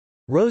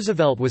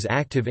 Roosevelt was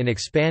active in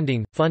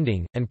expanding,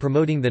 funding, and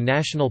promoting the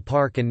national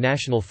park and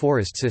national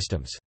forest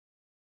systems.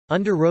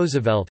 Under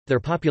Roosevelt,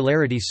 their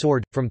popularity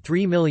soared, from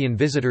 3 million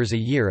visitors a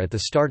year at the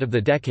start of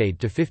the decade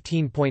to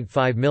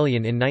 15.5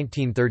 million in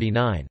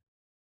 1939.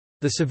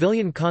 The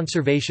Civilian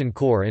Conservation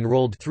Corps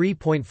enrolled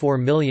 3.4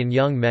 million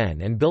young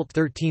men and built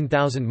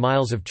 13,000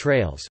 miles of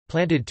trails,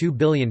 planted 2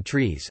 billion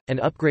trees, and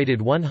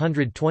upgraded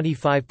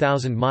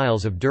 125,000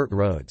 miles of dirt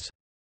roads.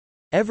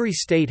 Every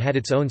state had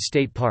its own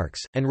state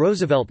parks, and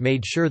Roosevelt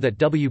made sure that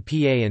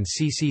WPA and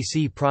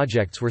CCC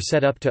projects were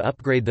set up to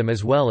upgrade them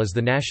as well as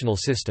the national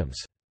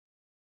systems.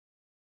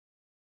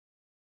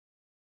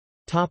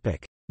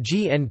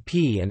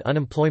 GNP and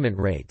unemployment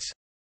rates.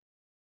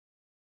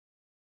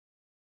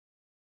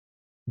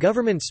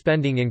 Government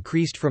spending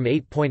increased from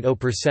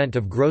 8.0%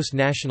 of gross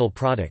national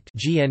product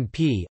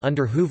 (GNP)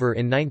 under Hoover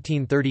in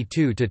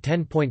 1932 to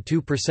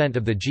 10.2%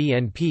 of the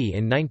GNP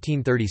in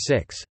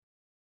 1936.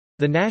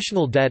 The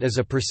national debt as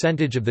a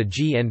percentage of the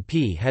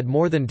GNP had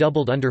more than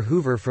doubled under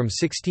Hoover, from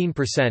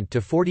 16%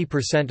 to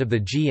 40% of the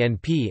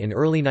GNP in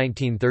early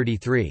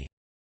 1933.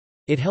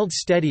 It held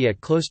steady at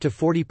close to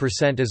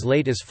 40% as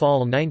late as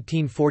fall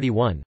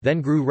 1941,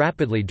 then grew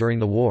rapidly during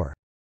the war.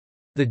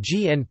 The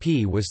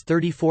GNP was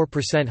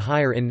 34%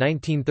 higher in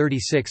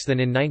 1936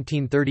 than in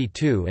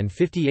 1932 and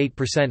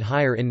 58%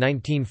 higher in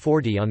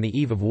 1940 on the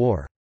eve of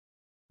war.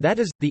 That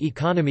is, the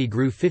economy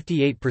grew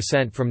 58%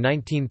 from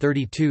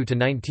 1932 to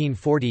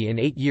 1940 in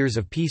 8 years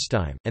of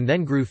peacetime, and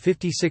then grew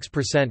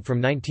 56%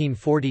 from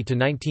 1940 to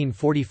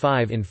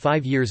 1945 in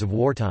 5 years of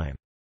wartime.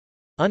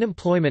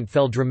 Unemployment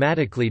fell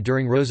dramatically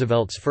during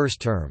Roosevelt's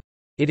first term.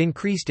 It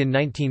increased in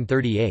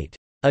 1938,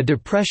 a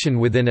depression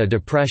within a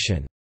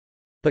depression,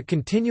 but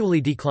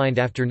continually declined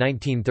after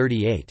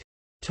 1938.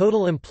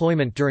 Total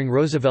employment during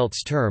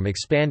Roosevelt's term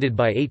expanded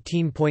by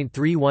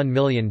 18.31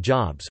 million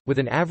jobs, with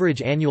an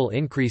average annual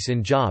increase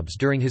in jobs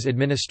during his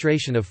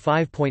administration of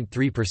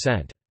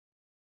 5.3%.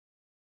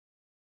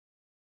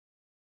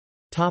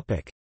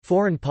 Topic: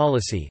 Foreign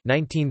policy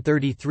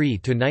 1933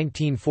 to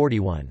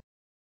 1941.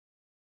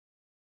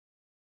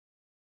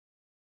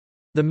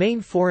 The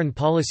main foreign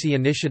policy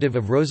initiative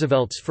of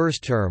Roosevelt's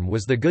first term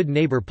was the Good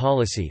Neighbor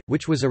Policy,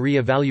 which was a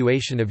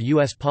re-evaluation of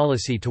U.S.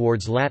 policy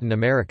towards Latin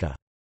America.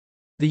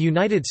 The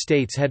United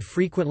States had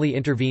frequently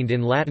intervened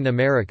in Latin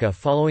America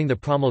following the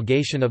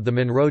promulgation of the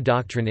Monroe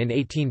Doctrine in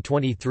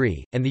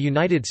 1823, and the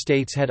United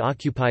States had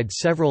occupied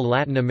several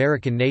Latin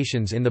American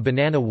nations in the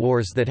Banana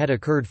Wars that had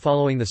occurred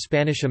following the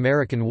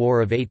Spanish–American War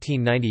of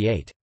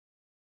 1898.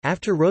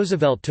 After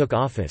Roosevelt took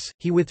office,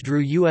 he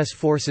withdrew U.S.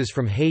 forces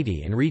from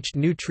Haiti and reached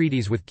new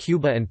treaties with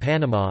Cuba and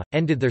Panama,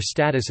 ended their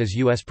status as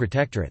U.S.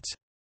 protectorates.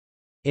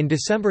 In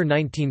December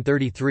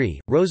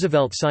 1933,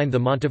 Roosevelt signed the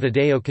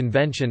Montevideo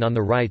Convention on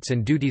the Rights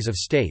and Duties of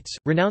States,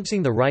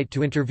 renouncing the right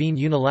to intervene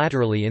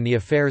unilaterally in the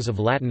affairs of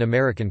Latin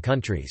American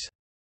countries.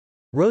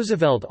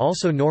 Roosevelt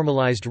also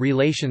normalized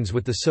relations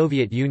with the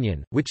Soviet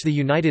Union, which the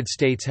United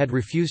States had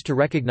refused to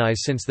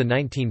recognize since the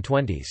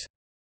 1920s.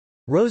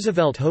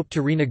 Roosevelt hoped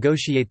to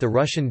renegotiate the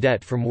Russian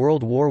debt from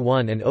World War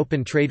I and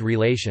open trade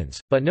relations,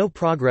 but no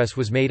progress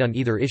was made on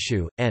either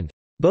issue, and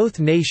both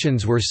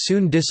nations were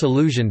soon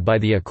disillusioned by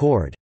the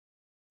accord.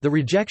 The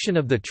rejection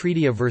of the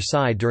Treaty of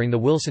Versailles during the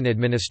Wilson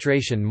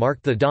administration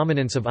marked the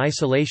dominance of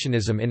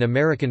isolationism in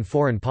American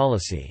foreign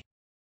policy.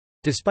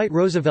 Despite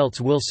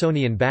Roosevelt's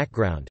Wilsonian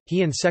background,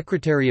 he and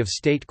Secretary of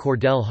State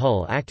Cordell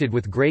Hull acted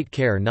with great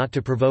care not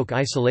to provoke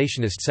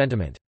isolationist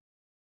sentiment.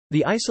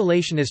 The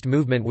isolationist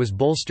movement was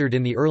bolstered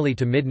in the early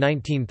to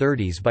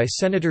mid-1930s by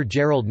Senator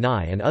Gerald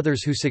Nye and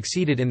others who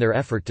succeeded in their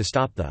effort to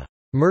stop the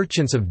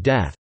 "merchants of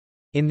death"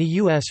 in the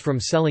U.S. from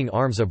selling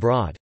arms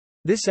abroad.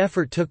 This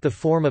effort took the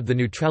form of the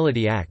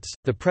Neutrality Acts.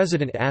 The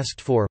president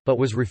asked for, but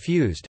was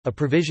refused, a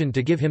provision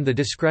to give him the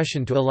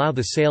discretion to allow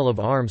the sale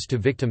of arms to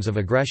victims of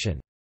aggression.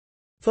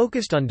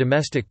 Focused on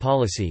domestic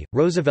policy,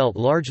 Roosevelt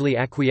largely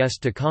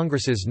acquiesced to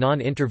Congress's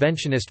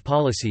non-interventionist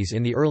policies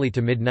in the early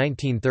to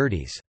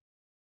mid-1930s.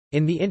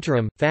 In the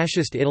interim,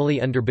 Fascist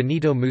Italy under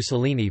Benito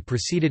Mussolini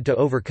proceeded to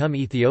overcome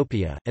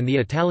Ethiopia, and the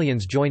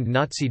Italians joined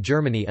Nazi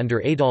Germany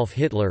under Adolf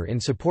Hitler in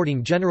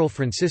supporting General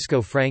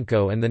Francisco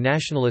Franco and the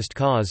nationalist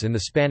cause in the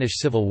Spanish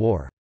Civil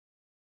War.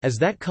 As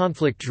that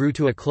conflict drew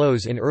to a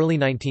close in early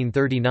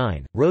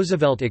 1939,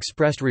 Roosevelt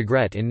expressed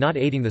regret in not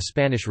aiding the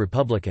Spanish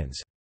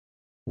Republicans.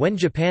 When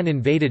Japan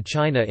invaded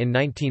China in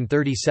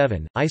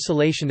 1937,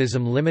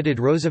 isolationism limited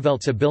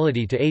Roosevelt's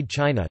ability to aid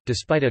China,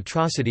 despite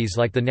atrocities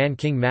like the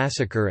Nanking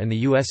Massacre and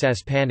the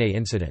USS Panay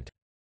incident.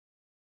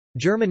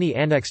 Germany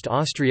annexed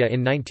Austria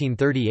in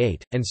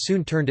 1938, and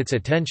soon turned its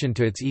attention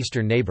to its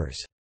eastern neighbors.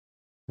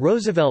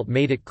 Roosevelt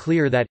made it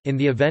clear that, in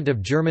the event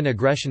of German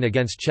aggression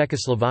against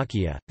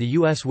Czechoslovakia, the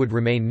U.S. would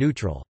remain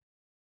neutral.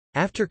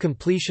 After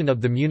completion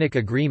of the Munich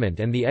Agreement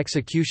and the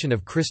execution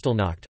of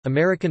Kristallnacht,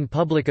 American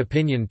public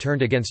opinion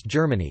turned against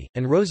Germany,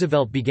 and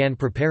Roosevelt began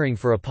preparing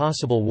for a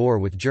possible war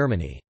with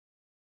Germany.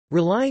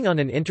 Relying on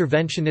an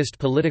interventionist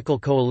political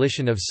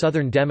coalition of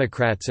Southern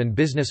Democrats and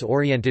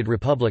business-oriented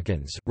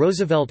Republicans,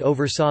 Roosevelt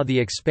oversaw the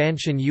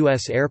expansion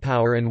U.S.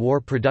 airpower and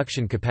war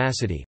production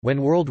capacity.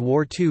 When World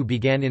War II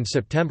began in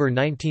September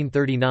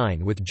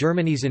 1939 with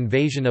Germany's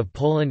invasion of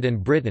Poland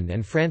and Britain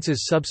and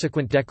France's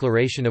subsequent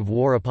declaration of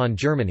war upon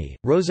Germany,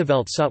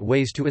 Roosevelt sought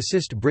ways to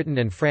assist Britain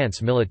and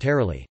France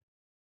militarily.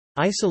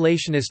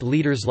 Isolationist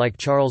leaders like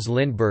Charles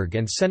Lindbergh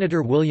and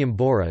Senator William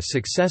Borah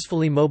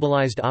successfully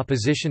mobilized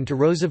opposition to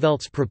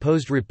Roosevelt's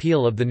proposed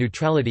repeal of the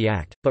Neutrality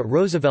Act, but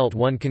Roosevelt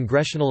won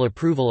congressional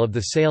approval of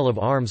the sale of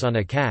arms on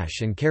a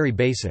cash and carry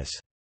basis.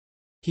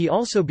 He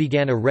also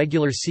began a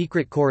regular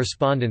secret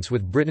correspondence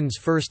with Britain's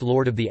First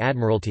Lord of the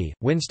Admiralty,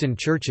 Winston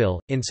Churchill,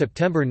 in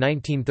September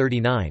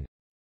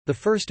 1939—the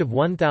first of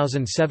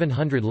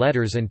 1,700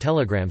 letters and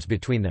telegrams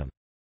between them.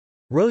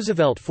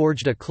 Roosevelt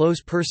forged a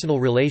close personal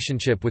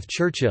relationship with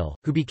Churchill,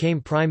 who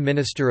became Prime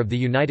Minister of the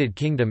United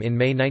Kingdom in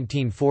May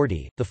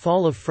 1940. The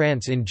fall of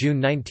France in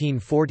June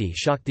 1940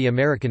 shocked the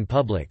American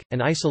public, and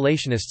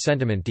isolationist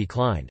sentiment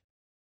declined.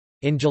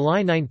 In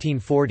July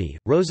 1940,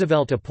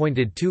 Roosevelt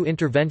appointed two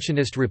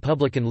interventionist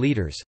Republican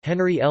leaders,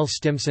 Henry L.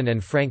 Stimson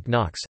and Frank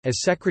Knox,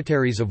 as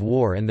Secretaries of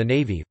War and the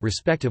Navy,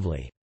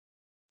 respectively.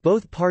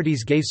 Both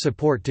parties gave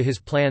support to his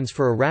plans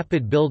for a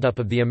rapid buildup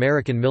of the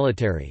American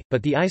military,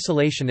 but the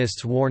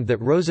isolationists warned that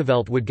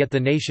Roosevelt would get the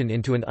nation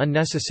into an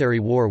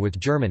unnecessary war with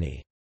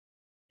Germany.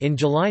 In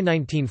July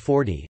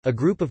 1940, a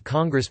group of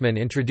congressmen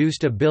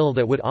introduced a bill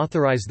that would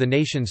authorize the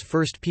nation's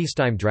first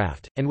peacetime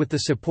draft, and with the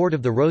support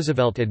of the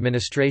Roosevelt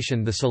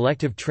administration, the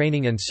Selective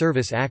Training and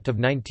Service Act of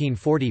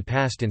 1940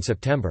 passed in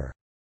September.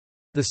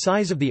 The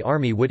size of the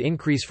Army would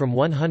increase from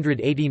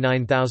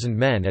 189,000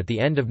 men at the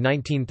end of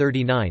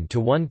 1939 to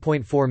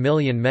 1.4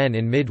 million men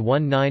in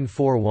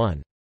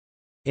mid-1941.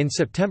 In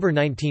September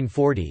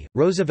 1940,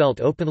 Roosevelt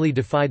openly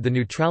defied the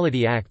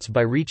Neutrality Acts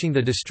by reaching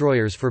the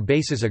Destroyers for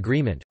Bases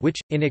Agreement,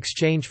 which, in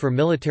exchange for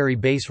military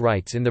base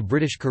rights in the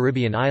British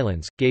Caribbean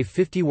islands, gave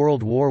 50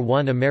 World War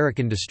I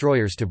American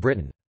destroyers to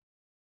Britain.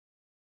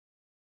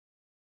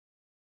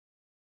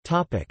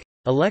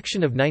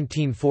 Election of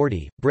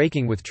 1940,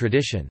 breaking with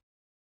tradition.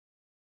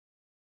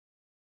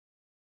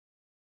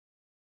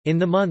 In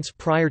the months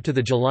prior to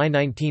the July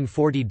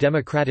 1940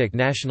 Democratic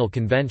National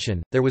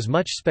Convention, there was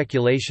much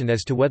speculation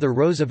as to whether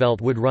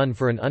Roosevelt would run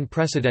for an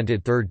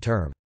unprecedented third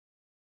term.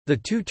 The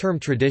two-term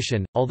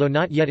tradition, although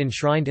not yet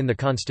enshrined in the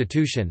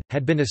Constitution,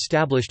 had been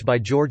established by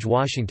George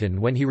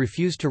Washington when he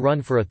refused to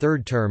run for a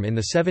third term in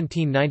the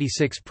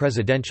 1796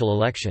 presidential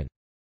election.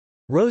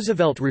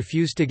 Roosevelt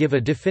refused to give a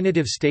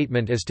definitive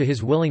statement as to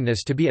his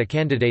willingness to be a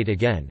candidate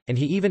again, and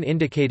he even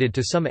indicated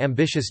to some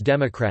ambitious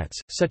Democrats,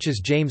 such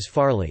as James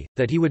Farley,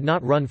 that he would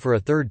not run for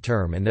a third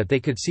term and that they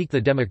could seek the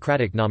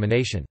Democratic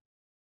nomination.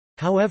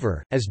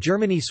 However, as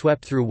Germany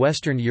swept through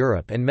Western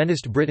Europe and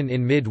menaced Britain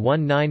in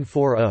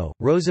mid-1940,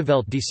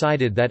 Roosevelt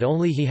decided that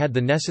only he had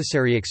the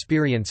necessary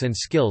experience and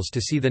skills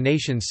to see the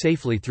nation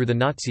safely through the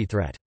Nazi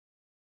threat.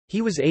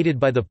 He was aided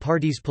by the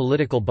party's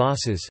political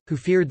bosses, who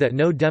feared that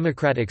no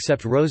Democrat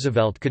except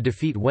Roosevelt could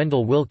defeat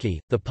Wendell Willkie,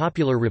 the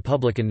popular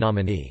Republican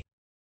nominee.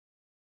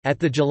 At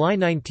the July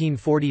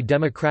 1940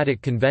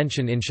 Democratic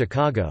Convention in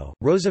Chicago,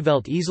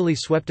 Roosevelt easily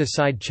swept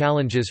aside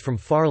challenges from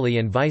Farley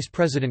and Vice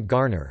President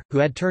Garner, who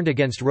had turned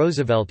against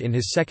Roosevelt in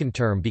his second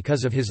term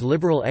because of his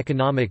liberal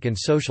economic and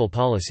social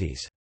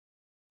policies.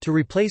 To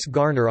replace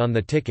Garner on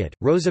the ticket,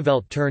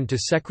 Roosevelt turned to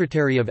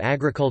Secretary of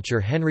Agriculture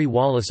Henry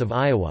Wallace of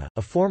Iowa,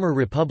 a former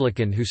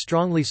Republican who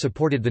strongly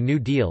supported the New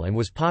Deal and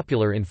was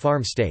popular in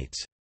farm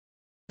states.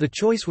 The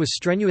choice was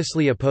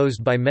strenuously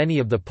opposed by many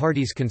of the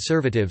party's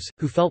conservatives,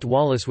 who felt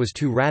Wallace was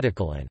too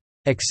radical and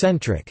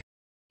eccentric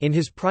in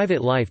his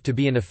private life to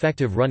be an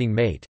effective running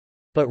mate.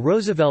 But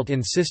Roosevelt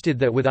insisted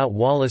that without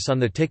Wallace on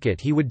the ticket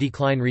he would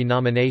decline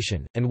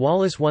renomination, and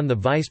Wallace won the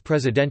vice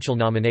presidential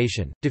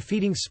nomination,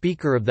 defeating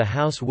Speaker of the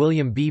House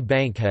William B.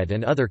 Bankhead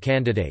and other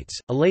candidates.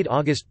 A late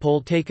August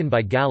poll taken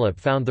by Gallup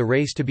found the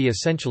race to be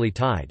essentially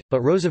tied, but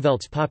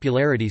Roosevelt's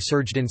popularity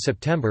surged in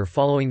September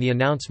following the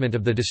announcement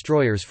of the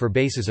Destroyers for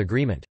Bases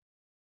Agreement.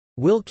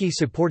 Wilkie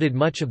supported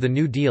much of the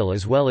New Deal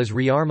as well as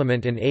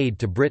rearmament and aid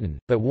to Britain,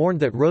 but warned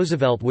that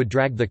Roosevelt would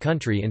drag the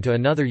country into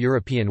another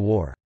European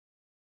war.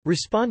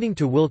 Responding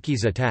to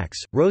Wilkie's attacks,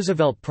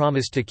 Roosevelt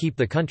promised to keep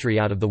the country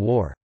out of the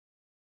war.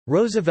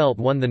 Roosevelt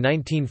won the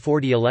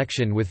 1940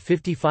 election with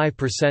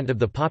 55% of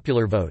the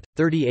popular vote,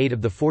 38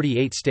 of the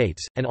 48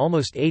 states, and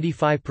almost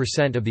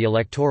 85% of the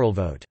electoral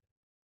vote.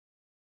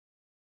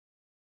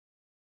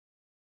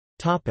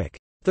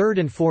 Third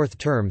and fourth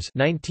terms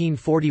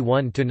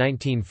 1941 to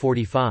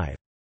 1945.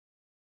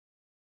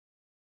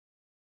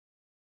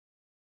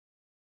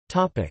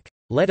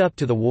 Led up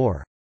to the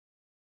war.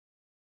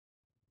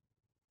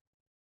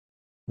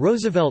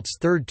 Roosevelt's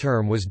third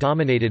term was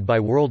dominated by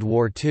World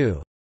War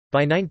II.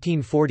 By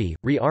 1940,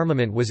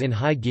 rearmament was in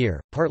high gear,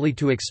 partly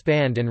to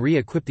expand and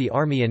re-equip the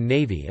Army and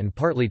Navy and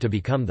partly to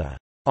become the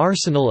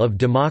 "arsenal of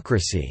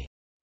democracy"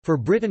 for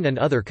Britain and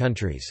other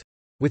countries.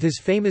 With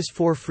his famous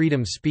Four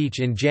Freedoms speech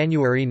in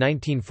January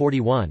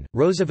 1941,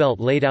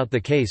 Roosevelt laid out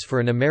the case for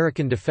an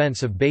American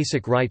defense of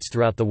basic rights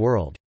throughout the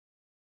world.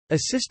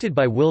 Assisted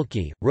by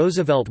Wilkie,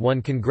 Roosevelt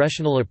won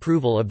congressional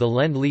approval of the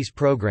Lend-Lease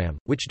program,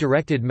 which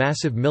directed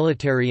massive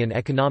military and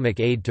economic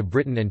aid to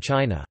Britain and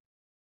China.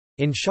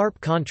 In sharp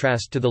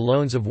contrast to the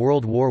loans of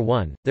World War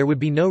I, there would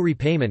be no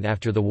repayment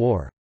after the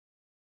war.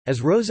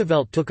 As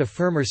Roosevelt took a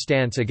firmer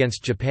stance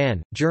against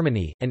Japan,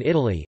 Germany, and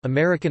Italy,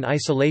 American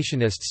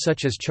isolationists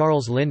such as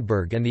Charles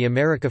Lindbergh and the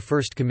America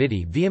First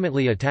Committee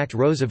vehemently attacked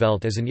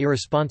Roosevelt as an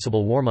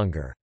irresponsible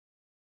warmonger.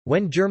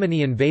 When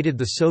Germany invaded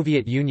the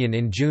Soviet Union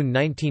in June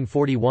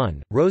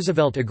 1941,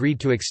 Roosevelt agreed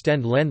to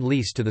extend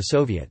Lend-Lease to the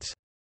Soviets.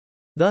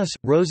 Thus,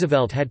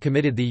 Roosevelt had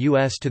committed the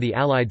U.S. to the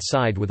Allied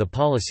side with a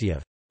policy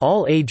of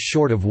all aid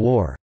short of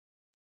war.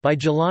 By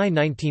July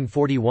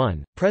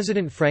 1941,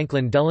 President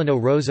Franklin Delano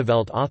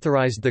Roosevelt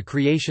authorized the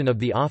creation of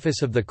the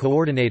Office of the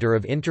Coordinator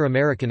of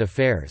Inter-American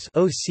Affairs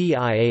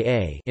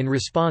in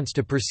response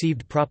to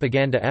perceived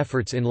propaganda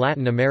efforts in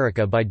Latin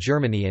America by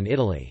Germany and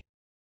Italy.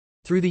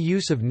 Through the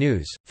use of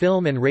news,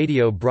 film and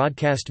radio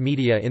broadcast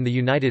media in the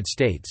United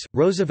States,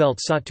 Roosevelt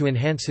sought to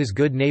enhance his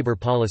good neighbor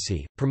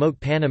policy, promote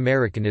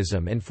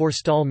Pan-Americanism and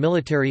forestall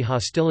military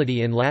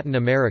hostility in Latin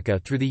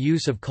America through the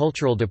use of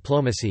cultural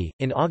diplomacy.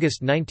 In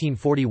August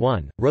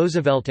 1941,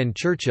 Roosevelt and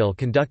Churchill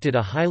conducted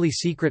a highly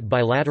secret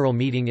bilateral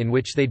meeting in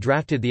which they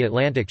drafted the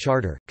Atlantic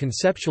Charter,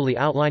 conceptually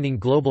outlining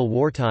global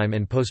wartime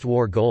and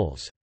post-war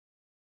goals.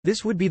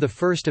 This would be the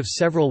first of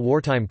several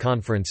wartime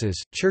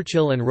conferences.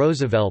 Churchill and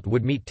Roosevelt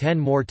would meet 10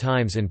 more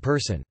times in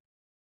person.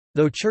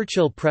 Though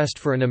Churchill pressed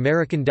for an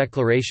American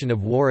declaration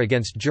of war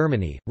against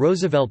Germany,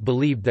 Roosevelt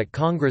believed that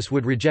Congress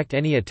would reject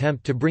any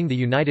attempt to bring the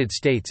United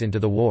States into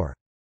the war.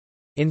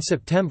 In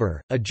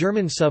September, a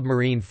German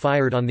submarine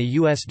fired on the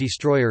U.S.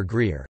 destroyer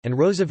Greer, and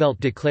Roosevelt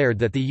declared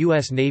that the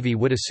U.S. Navy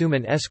would assume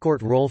an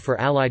escort role for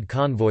Allied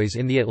convoys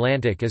in the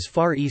Atlantic as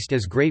far east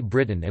as Great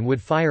Britain and would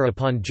fire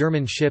upon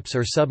German ships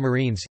or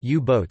submarines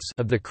U-boats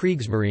of the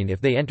Kriegsmarine if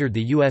they entered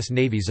the U.S.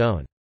 Navy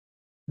zone.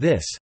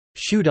 This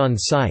shoot on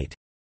sight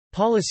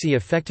policy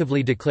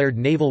effectively declared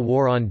naval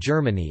war on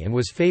Germany and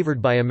was favored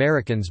by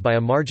Americans by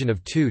a margin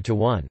of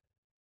 2-1.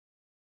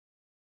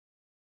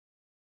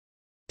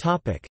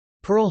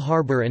 Pearl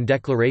Harbor and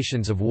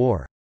declarations of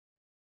war.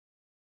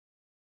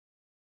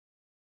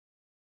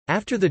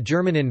 After the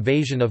German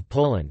invasion of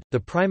Poland,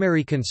 the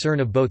primary concern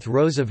of both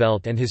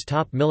Roosevelt and his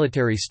top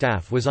military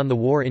staff was on the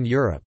war in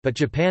Europe, but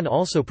Japan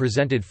also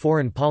presented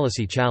foreign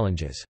policy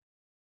challenges.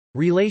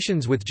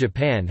 Relations with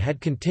Japan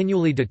had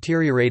continually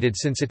deteriorated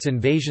since its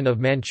invasion of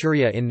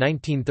Manchuria in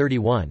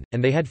 1931,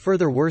 and they had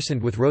further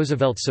worsened with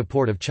Roosevelt's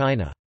support of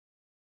China.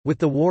 With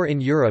the war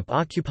in Europe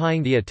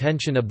occupying the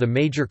attention of the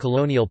major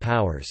colonial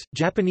powers,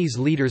 Japanese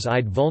leaders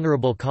eyed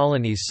vulnerable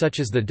colonies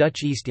such as the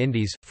Dutch East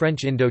Indies,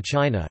 French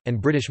Indochina,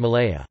 and British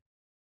Malaya.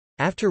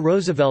 After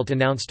Roosevelt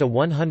announced a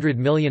 $100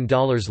 million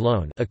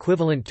loan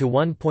equivalent to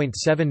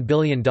 $1.7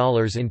 billion in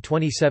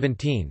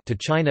 2017 to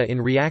China in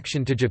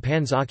reaction to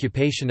Japan's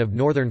occupation of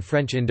northern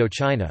French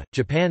Indochina,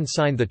 Japan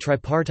signed the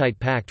Tripartite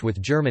Pact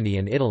with Germany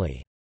and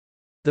Italy.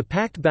 The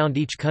pact bound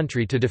each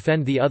country to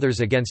defend the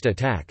others against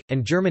attack,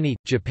 and Germany,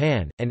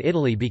 Japan, and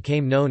Italy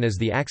became known as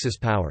the Axis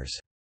powers.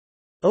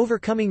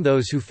 Overcoming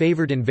those who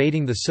favored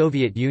invading the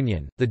Soviet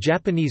Union, the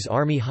Japanese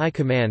Army High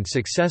Command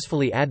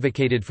successfully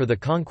advocated for the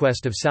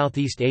conquest of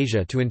Southeast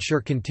Asia to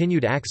ensure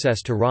continued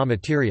access to raw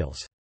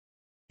materials.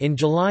 In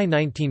July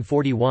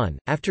 1941,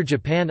 after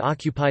Japan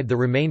occupied the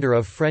remainder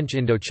of French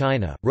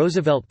Indochina,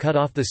 Roosevelt cut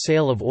off the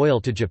sale of oil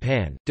to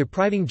Japan,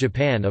 depriving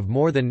Japan of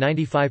more than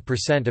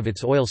 95% of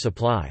its oil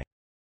supply.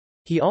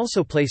 He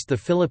also placed the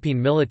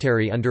Philippine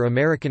military under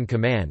American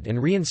command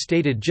and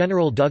reinstated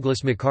General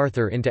Douglas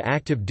MacArthur into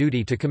active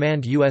duty to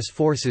command U.S.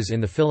 forces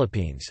in the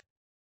Philippines.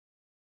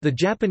 The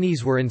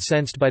Japanese were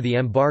incensed by the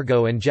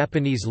embargo and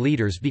Japanese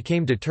leaders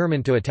became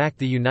determined to attack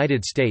the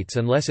United States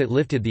unless it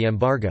lifted the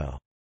embargo.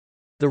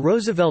 The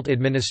Roosevelt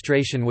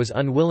administration was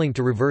unwilling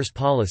to reverse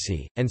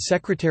policy, and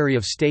Secretary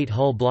of State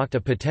Hull blocked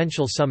a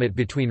potential summit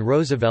between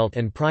Roosevelt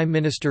and Prime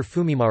Minister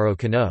Fumimaro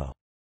Konoe.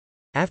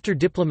 After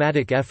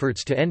diplomatic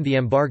efforts to end the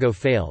embargo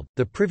failed,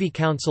 the Privy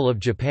Council of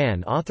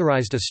Japan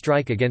authorized a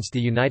strike against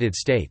the United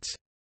States.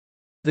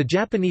 The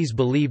Japanese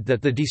believed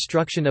that the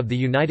destruction of the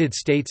United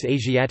States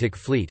Asiatic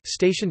Fleet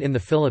stationed in the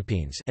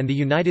Philippines and the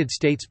United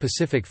States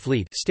Pacific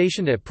Fleet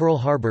stationed at Pearl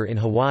Harbor in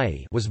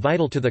Hawaii was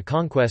vital to the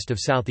conquest of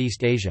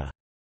Southeast Asia.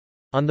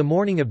 On the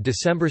morning of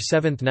December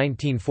 7,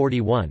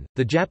 1941,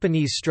 the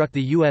Japanese struck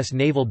the U.S.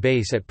 naval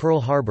base at Pearl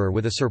Harbor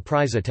with a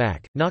surprise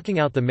attack, knocking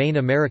out the main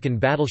American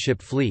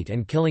battleship fleet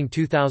and killing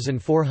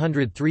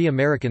 2,403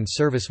 American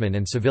servicemen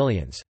and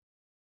civilians.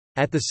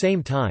 At the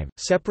same time,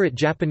 separate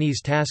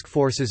Japanese task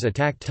forces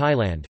attacked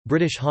Thailand,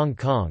 British Hong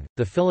Kong,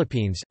 the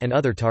Philippines, and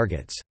other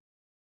targets.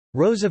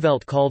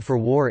 Roosevelt called for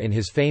war in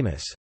his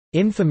famous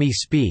infamy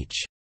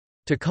speech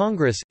to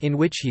Congress, in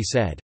which he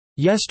said,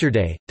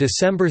 "Yesterday,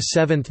 December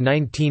 7,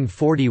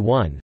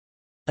 1941,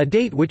 a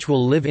date which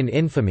will live in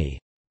infamy,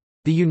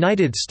 the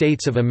United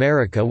States of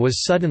America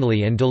was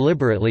suddenly and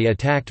deliberately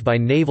attacked by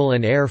naval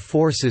and air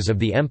forces of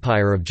the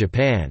Empire of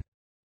Japan."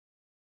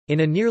 In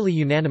a nearly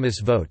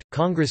unanimous vote,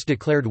 Congress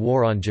declared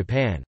war on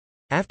Japan.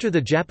 After the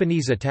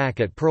Japanese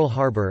attack at Pearl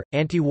Harbor,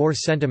 anti-war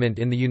sentiment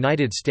in the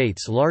United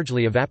States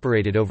largely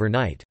evaporated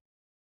overnight.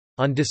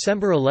 On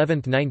December 11,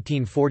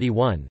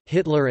 1941,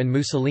 Hitler and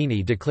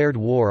Mussolini declared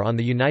war on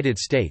the United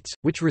States,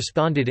 which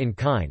responded in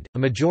kind. A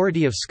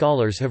majority of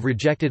scholars have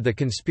rejected the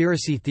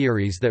conspiracy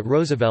theories that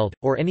Roosevelt,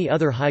 or any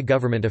other high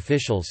government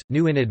officials,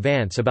 knew in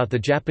advance about the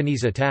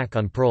Japanese attack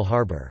on Pearl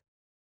Harbor.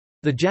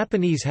 The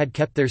Japanese had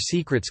kept their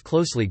secrets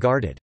closely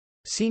guarded.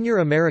 Senior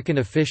American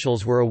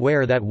officials were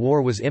aware that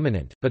war was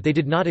imminent, but they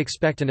did not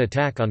expect an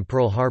attack on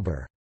Pearl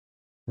Harbor.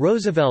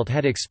 Roosevelt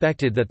had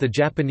expected that the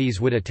Japanese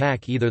would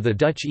attack either the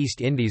Dutch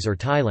East Indies or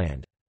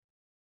Thailand.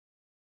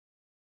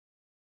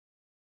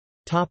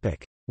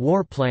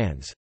 War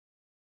plans.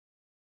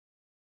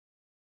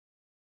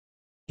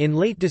 In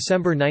late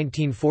December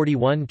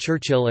 1941,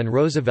 Churchill and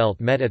Roosevelt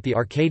met at the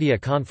Arcadia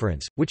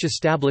Conference, which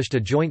established a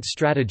joint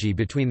strategy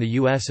between the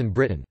US and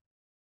Britain.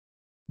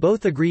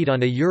 Both agreed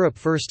on a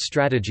Europe-first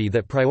strategy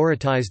that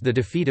prioritized the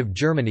defeat of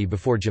Germany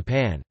before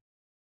Japan.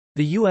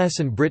 The US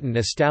and Britain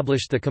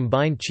established the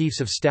Combined Chiefs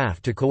of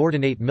Staff to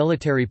coordinate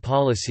military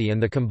policy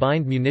and the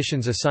Combined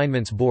Munitions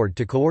Assignments Board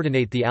to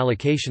coordinate the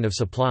allocation of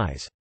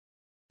supplies.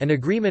 An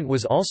agreement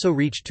was also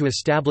reached to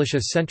establish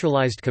a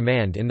centralized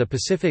command in the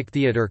Pacific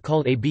Theater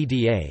called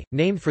ABDA,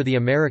 named for the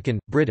American,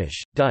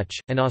 British, Dutch,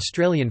 and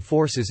Australian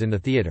forces in the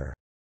theater.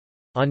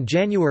 On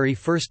January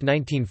 1,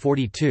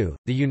 1942,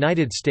 the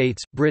United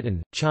States,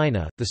 Britain,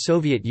 China, the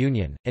Soviet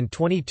Union, and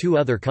 22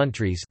 other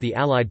countries, the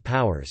Allied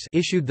powers,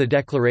 issued the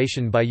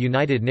Declaration by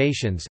United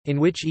Nations, in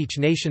which each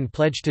nation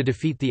pledged to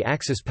defeat the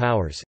Axis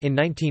powers. In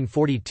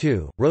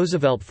 1942,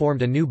 Roosevelt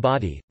formed a new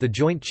body, the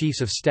Joint Chiefs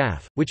of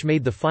Staff, which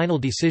made the final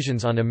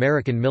decisions on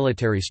American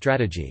military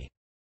strategy.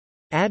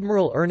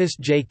 Admiral Ernest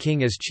J.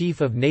 King as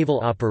Chief of Naval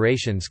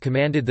Operations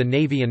commanded the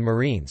Navy and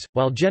Marines,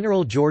 while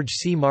General George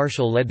C.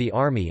 Marshall led the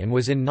Army and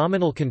was in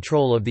nominal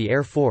control of the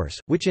Air Force,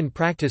 which in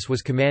practice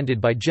was commanded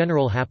by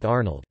General Hap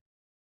Arnold.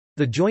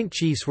 The Joint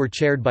Chiefs were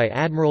chaired by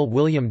Admiral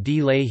William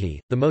D.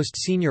 Leahy, the most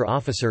senior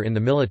officer in the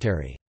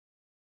military.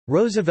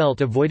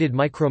 Roosevelt avoided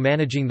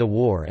micromanaging the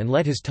war and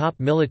let his top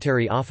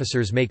military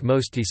officers make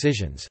most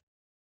decisions.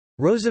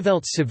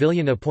 Roosevelt's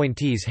civilian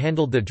appointees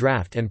handled the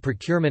draft and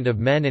procurement of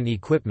men and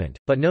equipment,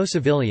 but no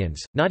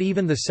civilians, not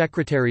even the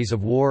Secretaries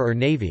of War or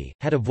Navy,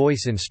 had a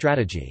voice in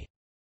strategy.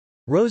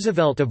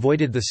 Roosevelt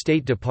avoided the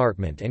State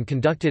Department and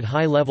conducted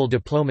high-level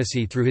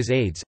diplomacy through his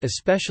aides,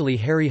 especially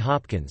Harry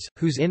Hopkins,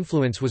 whose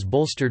influence was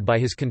bolstered by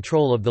his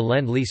control of the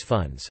Lend-Lease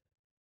funds.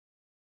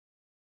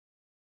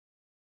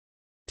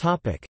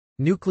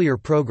 Nuclear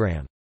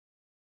program.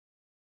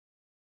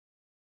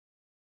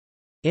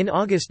 In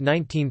August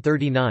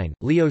 1939,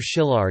 Leo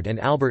Szilard and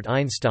Albert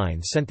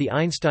Einstein sent the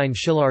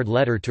Einstein-Szilard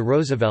letter to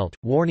Roosevelt,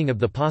 warning of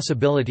the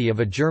possibility of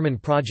a German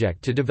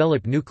project to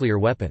develop nuclear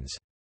weapons.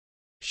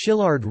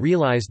 Szilard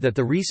realized that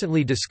the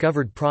recently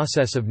discovered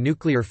process of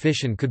nuclear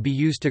fission could be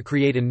used to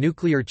create a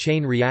nuclear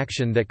chain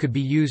reaction that could be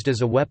used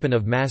as a weapon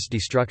of mass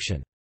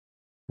destruction.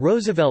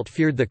 Roosevelt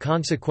feared the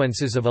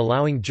consequences of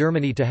allowing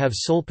Germany to have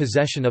sole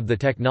possession of the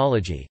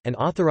technology, and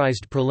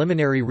authorized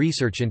preliminary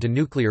research into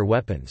nuclear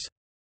weapons.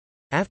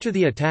 After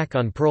the attack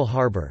on Pearl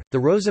Harbor, the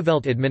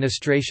Roosevelt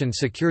administration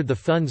secured the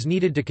funds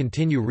needed to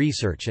continue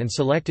research and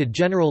selected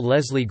General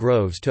Leslie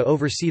Groves to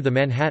oversee the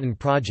Manhattan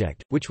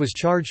Project, which was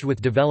charged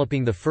with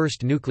developing the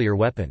first nuclear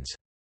weapons.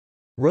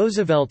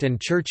 Roosevelt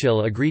and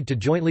Churchill agreed to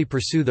jointly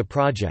pursue the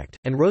project,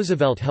 and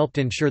Roosevelt helped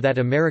ensure that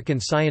American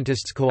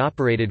scientists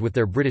cooperated with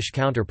their British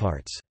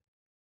counterparts.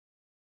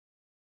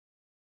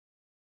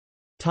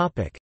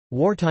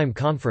 Wartime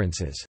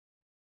conferences.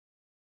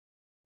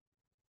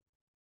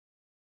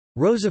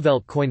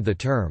 Roosevelt coined the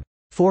term,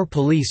 Four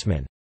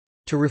Policemen,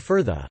 to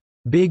refer the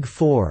Big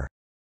Four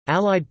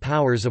Allied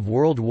powers of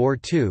World War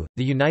II,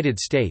 the United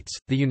States,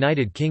 the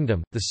United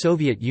Kingdom, the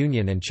Soviet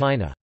Union and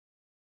China.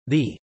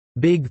 The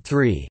Big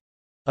Three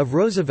Of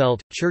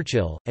Roosevelt,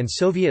 Churchill, and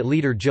Soviet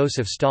leader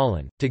Joseph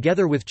Stalin,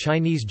 together with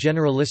Chinese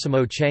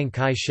Generalissimo Chiang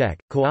Kai-shek,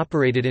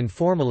 cooperated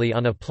informally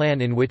on a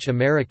plan in which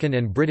American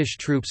and British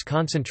troops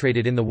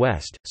concentrated in the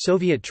West,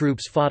 Soviet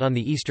troops fought on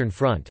the Eastern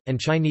Front, and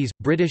Chinese,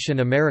 British and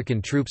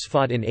American troops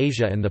fought in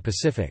Asia and the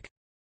Pacific.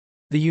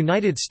 The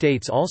United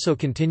States also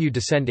continued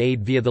to send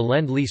aid via the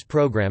Lend-Lease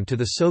program to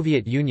the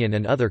Soviet Union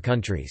and other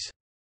countries.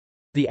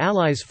 The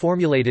Allies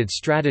formulated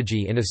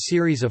strategy in a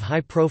series of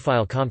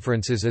high-profile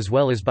conferences as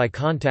well as by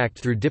contact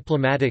through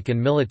diplomatic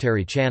and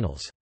military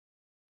channels.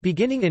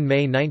 Beginning in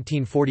May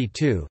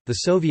 1942, the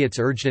Soviets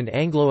urged an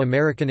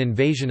Anglo-American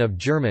invasion of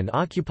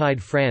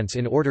German-occupied France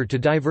in order to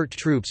divert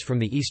troops from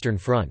the Eastern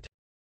Front.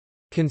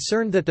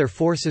 Concerned that their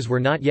forces were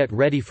not yet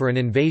ready for an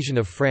invasion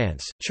of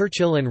France,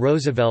 Churchill and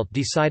Roosevelt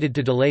decided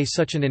to delay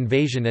such an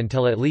invasion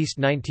until at least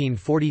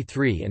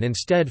 1943 and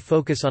instead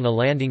focus on a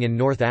landing in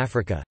North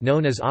Africa,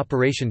 known as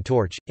Operation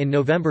Torch. In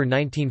November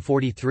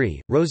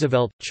 1943,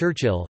 Roosevelt,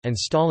 Churchill, and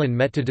Stalin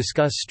met to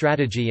discuss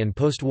strategy and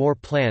post-war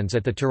plans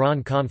at the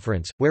Tehran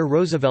Conference, where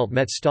Roosevelt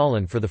met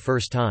Stalin for the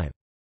first time.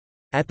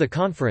 At the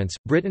conference,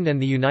 Britain and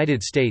the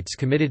United States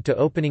committed to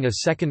opening a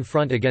second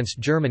front against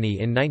Germany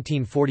in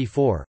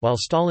 1944, while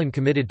Stalin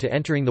committed to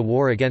entering the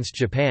war against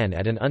Japan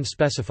at an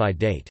unspecified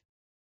date.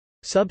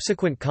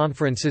 Subsequent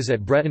conferences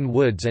at Bretton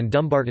Woods and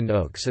Dumbarton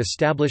Oaks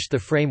established the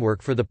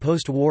framework for the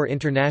post-war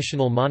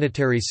international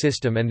monetary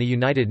system and the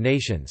United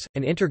Nations,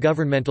 an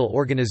intergovernmental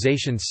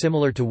organization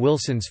similar to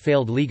Wilson's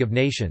failed League of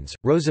Nations.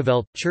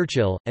 Roosevelt,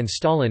 Churchill, and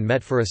Stalin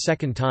met for a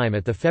second time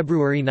at the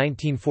February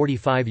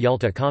 1945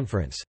 Yalta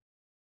Conference.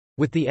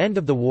 With the end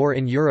of the war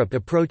in Europe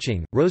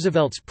approaching,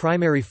 Roosevelt's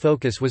primary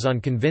focus was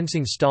on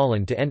convincing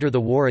Stalin to enter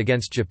the war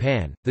against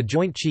Japan. The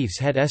Joint Chiefs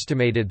had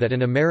estimated that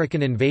an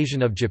American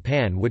invasion of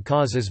Japan would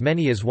cause as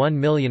many as 1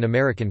 million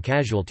American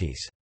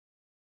casualties.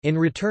 In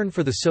return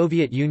for the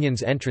Soviet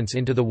Union's entrance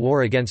into the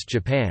war against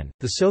Japan,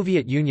 the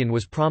Soviet Union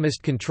was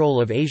promised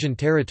control of Asian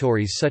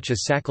territories such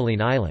as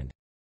Sakhalin Island.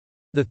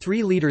 The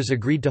three leaders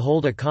agreed to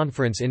hold a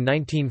conference in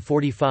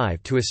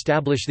 1945 to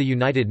establish the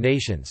United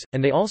Nations,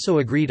 and they also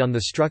agreed on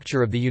the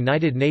structure of the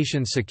United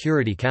Nations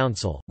Security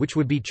Council, which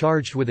would be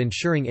charged with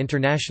ensuring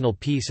international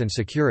peace and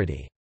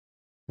security.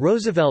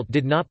 Roosevelt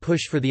did not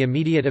push for the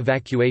immediate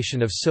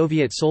evacuation of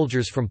Soviet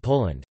soldiers from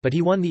Poland, but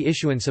he won the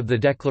issuance of the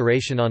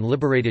Declaration on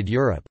Liberated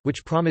Europe,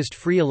 which promised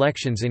free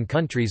elections in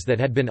countries that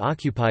had been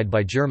occupied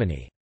by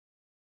Germany.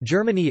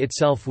 Germany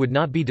itself would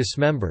not be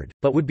dismembered,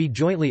 but would be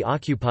jointly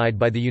occupied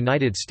by the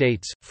United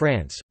States,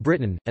 France,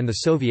 Britain, and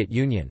the Soviet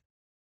Union.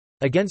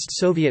 Against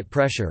Soviet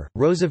pressure,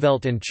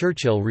 Roosevelt and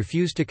Churchill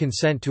refused to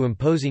consent to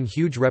imposing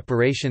huge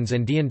reparations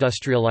and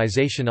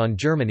deindustrialization on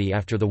Germany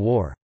after the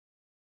war.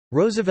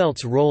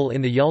 Roosevelt's role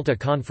in the Yalta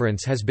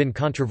Conference has been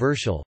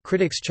controversial.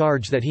 Critics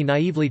charge that he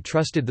naively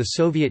trusted the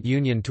Soviet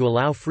Union to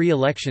allow free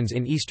elections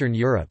in Eastern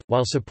Europe,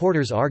 while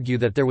supporters argue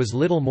that there was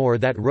little more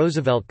that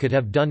Roosevelt could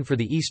have done for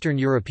the Eastern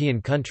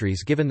European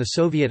countries given the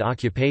Soviet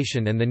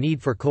occupation and the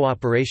need for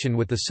cooperation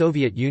with the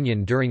Soviet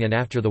Union during and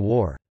after the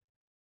war.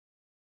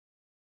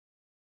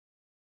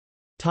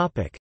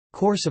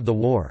 Course of the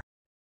war.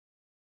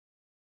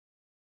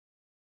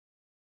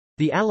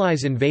 The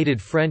Allies invaded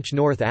French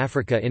North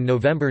Africa in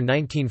November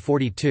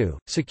 1942,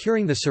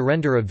 securing the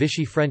surrender of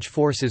Vichy French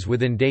forces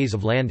within days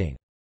of landing.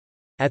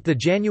 At the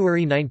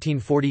January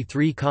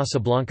 1943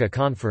 Casablanca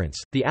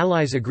Conference, the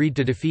Allies agreed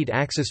to defeat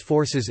Axis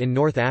forces in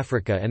North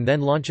Africa and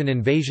then launch an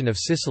invasion of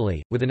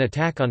Sicily, with an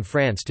attack on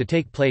France to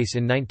take place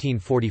in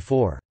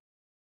 1944.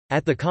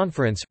 At the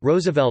conference,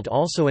 Roosevelt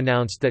also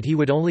announced that he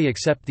would only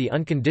accept the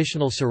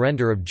unconditional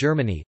surrender of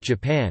Germany,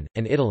 Japan,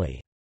 and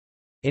Italy.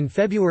 In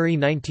February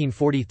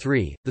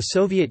 1943, the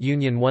Soviet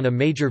Union won a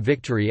major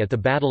victory at the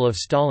Battle of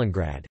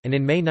Stalingrad, and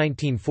in May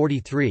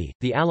 1943,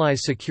 the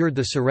Allies secured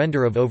the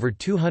surrender of over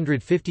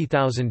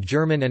 250,000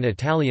 German and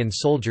Italian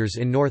soldiers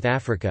in North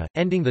Africa,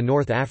 ending the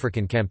North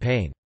African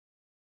Campaign.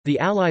 The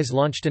Allies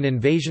launched an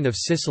invasion of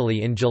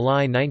Sicily in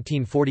July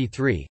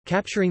 1943,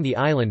 capturing the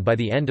island by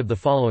the end of the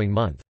following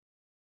month.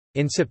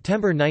 In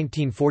September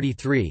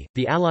 1943,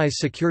 the Allies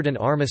secured an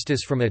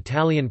armistice from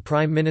Italian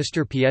Prime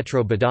Minister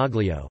Pietro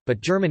Badoglio, but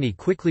Germany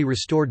quickly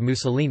restored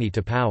Mussolini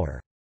to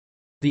power.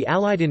 The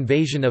Allied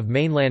invasion of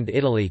mainland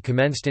Italy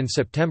commenced in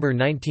September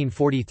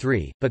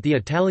 1943, but the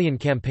Italian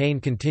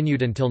campaign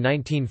continued until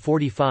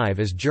 1945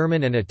 as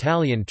German and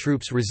Italian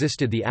troops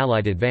resisted the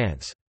Allied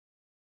advance.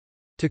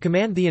 To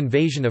command the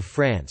invasion of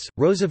France,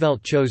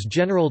 Roosevelt chose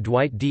General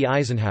Dwight D.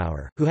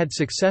 Eisenhower, who had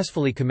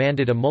successfully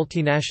commanded a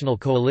multinational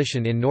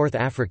coalition in North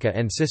Africa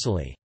and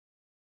Sicily.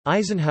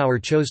 Eisenhower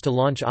chose to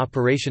launch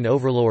Operation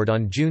Overlord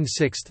on June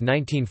 6,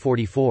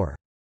 1944.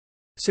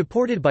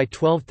 Supported by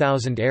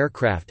 12,000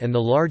 aircraft and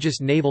the largest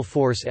naval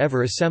force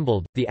ever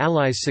assembled, the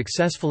Allies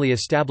successfully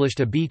established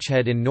a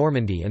beachhead in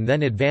Normandy and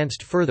then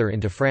advanced further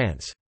into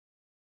France.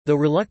 Though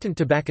reluctant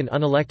to back an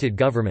unelected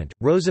government,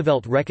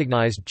 Roosevelt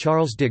recognized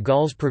Charles de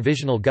Gaulle's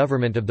Provisional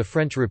Government of the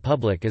French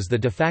Republic as the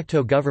de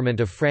facto government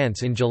of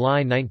France in July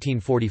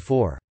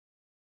 1944.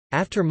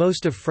 After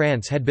most of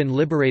France had been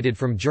liberated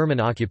from German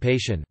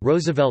occupation,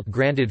 Roosevelt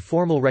granted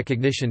formal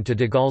recognition to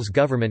de Gaulle's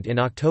government in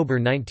October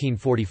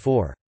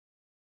 1944.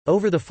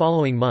 Over the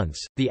following months,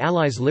 the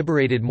Allies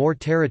liberated more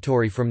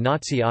territory from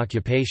Nazi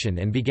occupation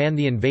and began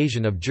the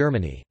invasion of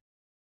Germany.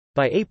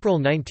 By April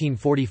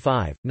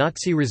 1945,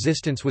 Nazi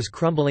resistance was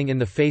crumbling in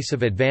the face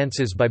of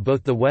advances by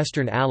both the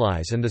Western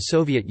Allies and the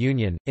Soviet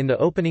Union. In the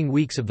opening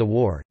weeks of the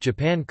war,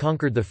 Japan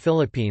conquered the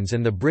Philippines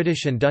and the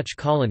British and Dutch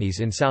colonies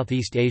in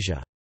Southeast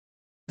Asia.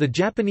 The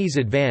Japanese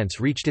advance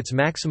reached its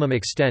maximum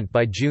extent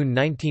by June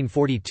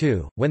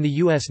 1942, when the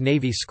U.S.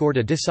 Navy scored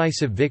a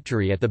decisive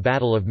victory at the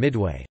Battle of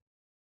Midway.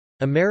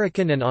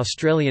 American and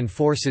Australian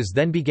forces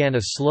then began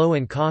a slow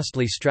and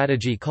costly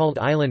strategy called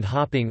island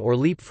hopping or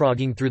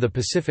leapfrogging through the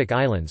Pacific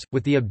Islands,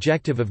 with the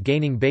objective of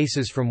gaining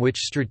bases from which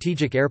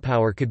strategic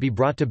airpower could be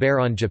brought to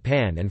bear on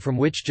Japan and from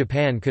which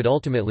Japan could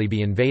ultimately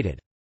be invaded.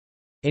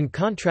 In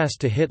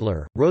contrast to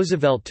Hitler,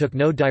 Roosevelt took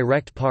no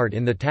direct part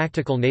in the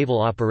tactical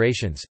naval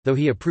operations, though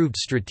he approved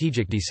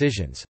strategic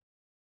decisions.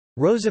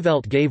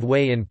 Roosevelt gave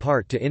way in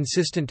part to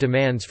insistent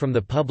demands from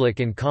the public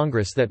and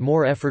Congress that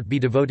more effort be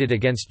devoted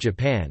against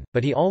Japan,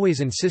 but he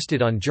always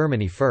insisted on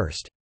Germany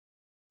first.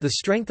 The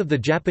strength of the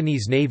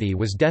Japanese Navy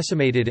was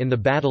decimated in the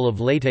Battle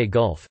of Leyte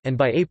Gulf, and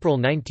by April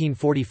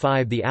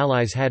 1945 the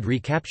Allies had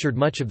recaptured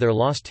much of their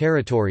lost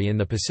territory in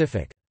the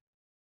Pacific.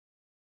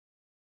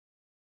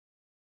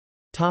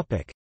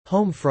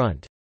 Home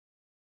front.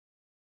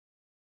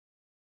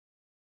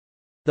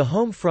 The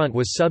home front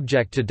was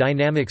subject to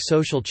dynamic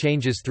social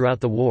changes throughout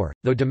the war,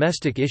 though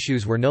domestic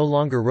issues were no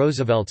longer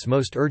Roosevelt's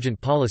most urgent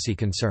policy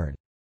concern.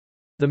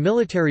 The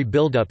military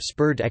buildup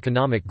spurred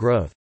economic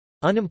growth.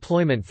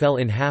 Unemployment fell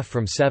in half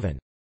from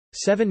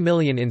 7.7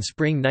 million in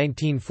spring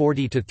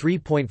 1940 to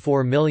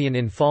 3.4 million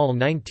in fall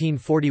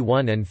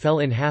 1941 and fell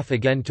in half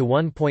again to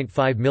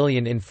 1.5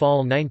 million in fall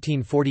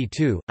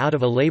 1942, out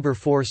of a labor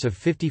force of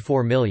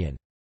 54 million.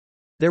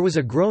 There was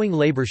a growing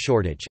labor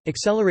shortage,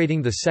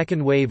 accelerating the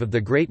second wave of the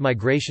Great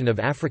Migration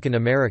of African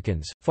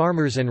Americans,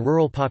 farmers and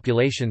rural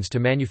populations to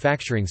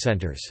manufacturing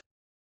centers.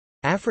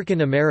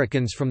 African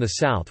Americans from the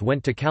South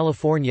went to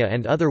California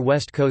and other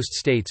West Coast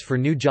states for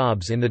new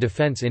jobs in the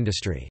defense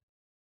industry.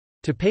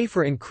 To pay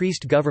for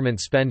increased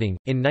government spending,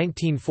 in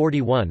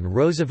 1941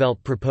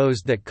 Roosevelt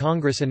proposed that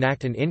Congress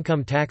enact an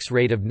income tax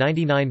rate of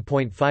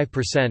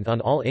 99.5% on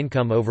all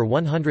income over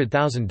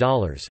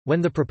 $100,000.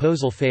 When the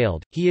proposal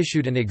failed, he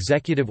issued an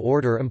executive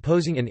order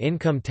imposing an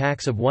income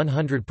tax of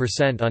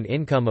 100% on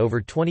income over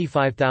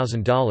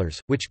 $25,000,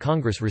 which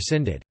Congress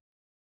rescinded.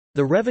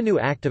 The Revenue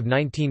Act of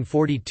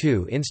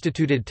 1942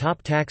 instituted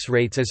top tax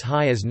rates as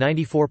high as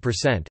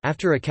 94%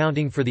 after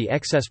accounting for the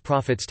excess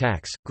profits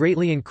tax,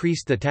 greatly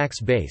increased the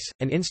tax base,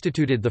 and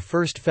instituted the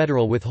first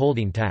federal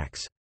withholding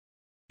tax.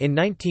 In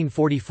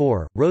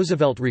 1944,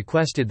 Roosevelt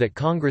requested that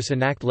Congress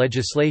enact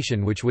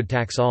legislation which would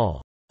tax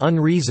all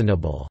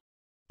unreasonable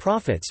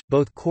profits,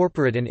 both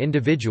corporate and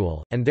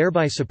individual, and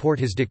thereby support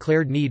his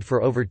declared need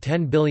for over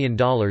 $10 billion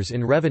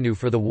in revenue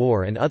for the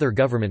war and other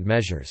government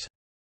measures.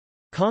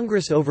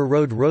 Congress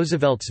overrode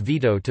Roosevelt's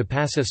veto to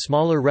pass a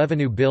smaller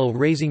revenue bill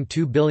raising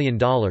 $2 billion.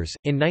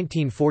 In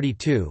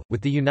 1942, with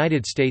the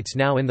United States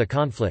now in the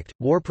conflict,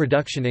 war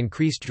production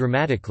increased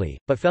dramatically,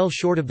 but fell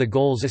short of the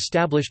goals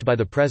established by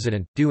the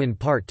President, due in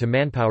part to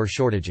manpower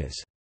shortages.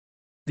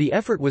 The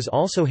effort was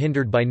also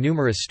hindered by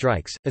numerous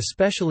strikes,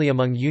 especially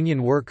among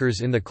union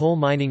workers in the coal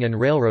mining and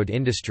railroad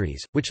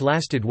industries, which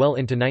lasted well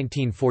into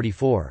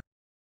 1944.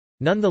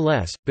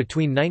 Nonetheless,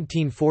 between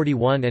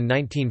 1941 and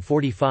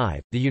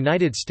 1945, the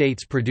United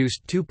States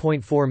produced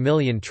 2.4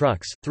 million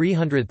trucks,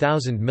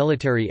 300,000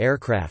 military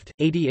aircraft,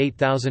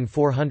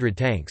 88,400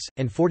 tanks,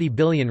 and 40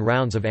 billion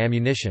rounds of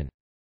ammunition.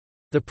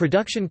 The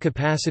production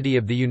capacity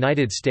of the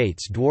United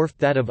States dwarfed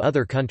that of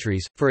other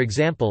countries. For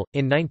example,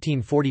 in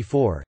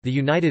 1944, the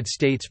United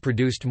States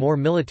produced more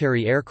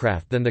military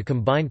aircraft than the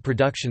combined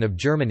production of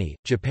Germany,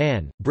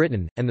 Japan,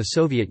 Britain, and the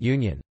Soviet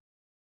Union.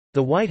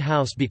 The White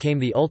House became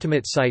the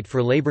ultimate site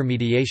for labor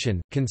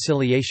mediation,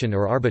 conciliation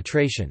or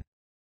arbitration.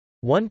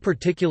 One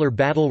particular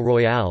battle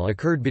royale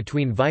occurred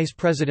between Vice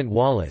President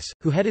Wallace,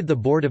 who headed the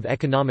Board of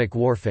Economic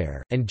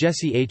Warfare, and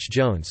Jesse H.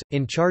 Jones,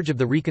 in charge of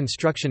the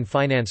Reconstruction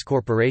Finance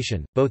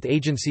Corporation. Both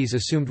agencies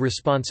assumed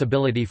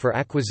responsibility for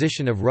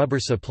acquisition of rubber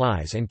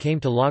supplies and came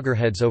to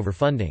loggerheads over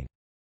funding.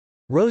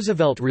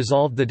 Roosevelt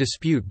resolved the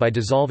dispute by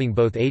dissolving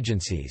both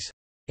agencies.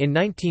 In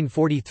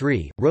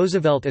 1943,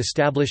 Roosevelt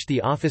established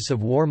the Office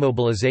of War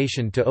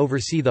Mobilization to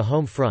oversee the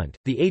home front.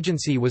 The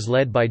agency was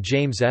led by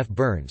James F.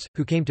 Burns,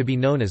 who came to be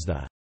known as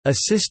the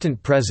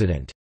Assistant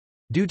President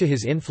due to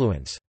his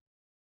influence.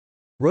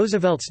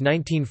 Roosevelt's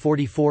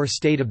 1944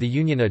 State of the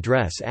Union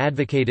address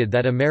advocated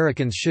that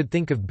Americans should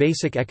think of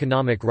basic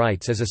economic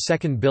rights as a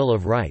second Bill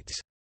of Rights.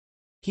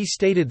 He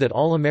stated that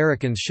all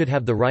Americans should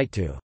have the right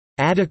to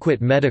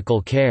adequate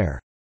medical care,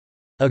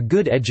 a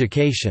good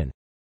education,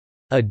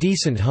 a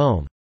decent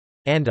home,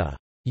 and a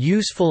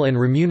useful and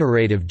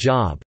remunerative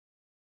job.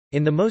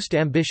 In the most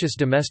ambitious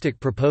domestic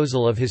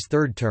proposal of his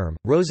third term,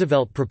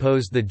 Roosevelt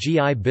proposed the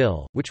GI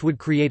Bill, which would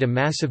create a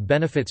massive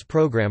benefits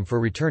program for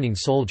returning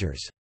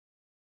soldiers.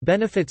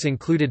 Benefits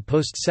included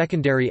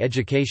post-secondary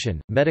education,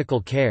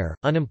 medical care,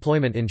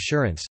 unemployment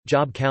insurance,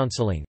 job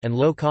counseling, and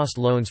low-cost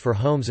loans for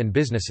homes and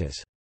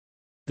businesses.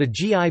 The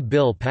GI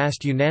Bill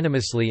passed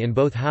unanimously in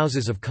both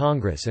houses of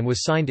Congress and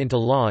was signed into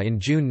law in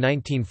June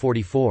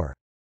 1944.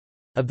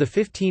 Of the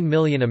 15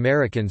 million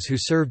Americans who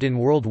served in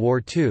World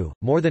War II,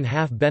 more than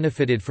half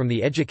benefited from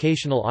the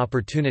educational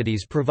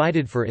opportunities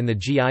provided for in the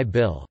GI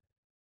Bill.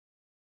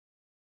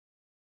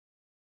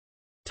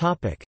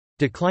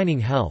 Declining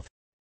health.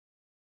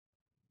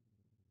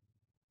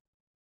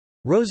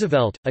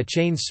 Roosevelt, a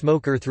chain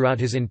smoker throughout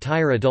his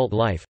entire adult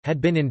life, had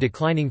been in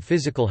declining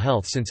physical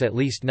health since at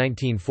least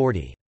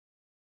 1940.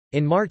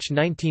 In March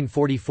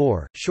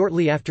 1944,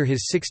 shortly after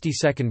his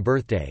 62nd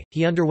birthday,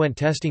 he underwent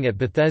testing at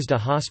Bethesda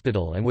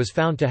Hospital and was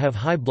found to have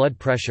high blood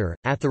pressure,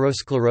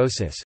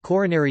 atherosclerosis,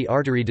 coronary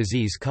artery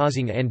disease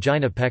causing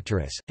angina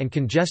pectoris, and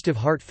congestive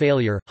heart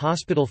failure.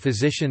 Hospital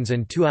physicians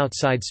and 2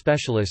 outside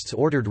specialists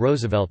ordered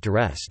Roosevelt to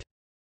rest.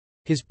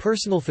 His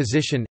personal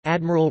physician,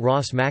 Admiral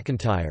Ross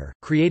McIntyre,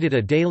 created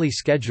a daily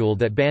schedule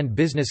that banned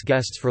business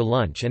guests for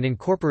lunch and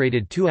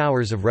incorporated 2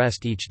 hours of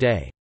rest each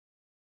day.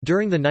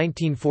 During the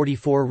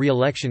 1944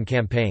 re-election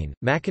campaign,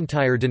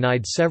 McIntyre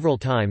denied several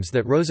times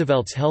that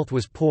Roosevelt's health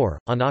was poor.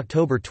 On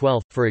October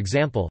 12, for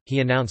example, he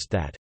announced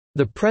that,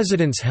 "The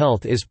President's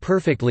health is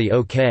perfectly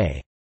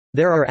okay.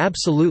 There are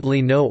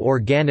absolutely no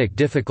organic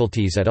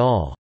difficulties at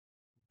all."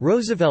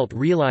 Roosevelt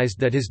realized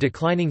that his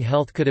declining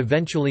health could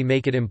eventually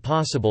make it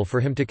impossible for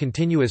him to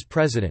continue as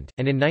president,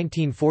 and in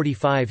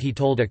 1945 he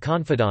told a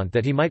confidant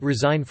that he might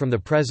resign from the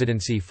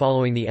presidency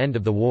following the end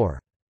of the war.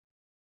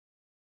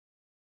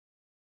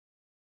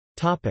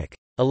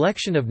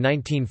 Election of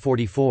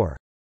 1944.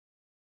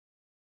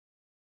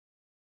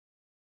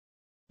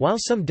 While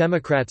some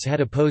Democrats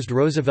had opposed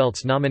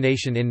Roosevelt's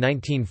nomination in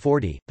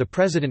 1940, the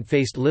president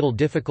faced little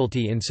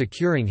difficulty in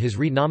securing his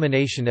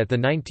re-nomination at the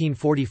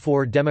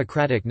 1944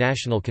 Democratic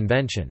National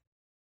Convention.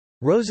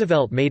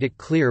 Roosevelt made it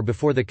clear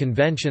before the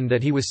convention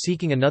that he was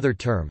seeking another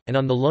term, and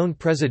on the lone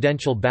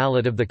presidential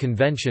ballot of the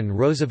convention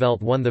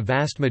Roosevelt won the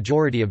vast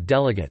majority of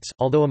delegates,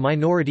 although a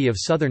minority of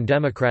Southern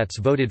Democrats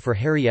voted for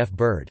Harry F.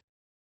 Byrd.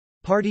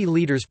 Party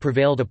leaders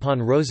prevailed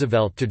upon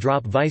Roosevelt to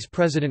drop Vice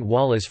President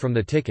Wallace from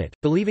the ticket,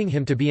 believing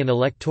him to be an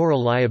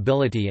electoral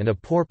liability and a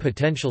poor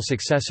potential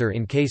successor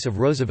in case of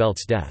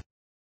Roosevelt's death.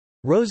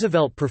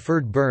 Roosevelt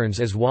preferred Burns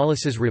as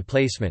Wallace's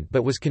replacement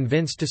but was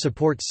convinced to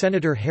support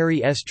Senator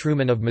Harry S.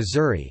 Truman of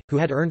Missouri, who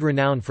had earned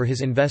renown for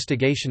his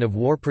investigation of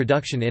war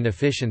production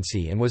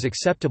inefficiency and was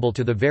acceptable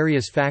to the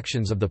various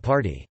factions of the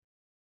party.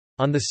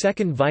 On the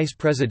second vice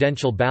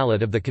presidential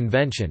ballot of the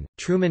convention,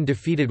 Truman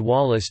defeated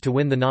Wallace to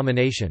win the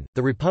nomination.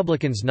 The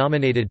Republicans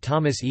nominated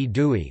Thomas E.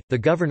 Dewey, the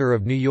governor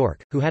of New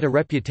York, who had a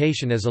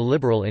reputation as a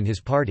liberal in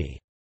his party.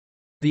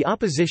 The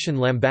opposition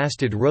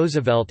lambasted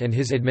Roosevelt and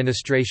his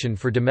administration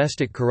for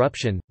domestic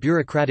corruption,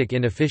 bureaucratic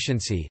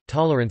inefficiency,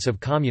 tolerance of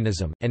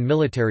communism, and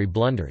military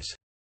blunders.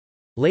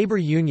 Labor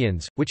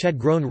unions, which had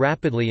grown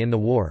rapidly in the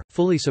war,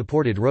 fully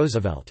supported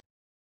Roosevelt.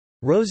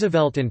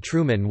 Roosevelt and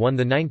Truman won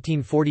the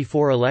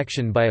 1944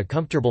 election by a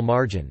comfortable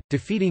margin,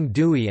 defeating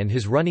Dewey and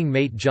his running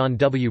mate John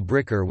W.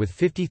 Bricker with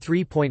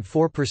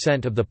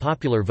 53.4% of the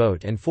popular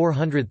vote and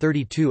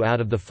 432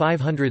 out of the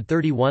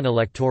 531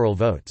 electoral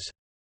votes.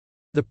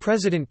 The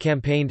president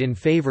campaigned in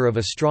favor of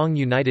a strong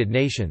United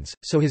Nations,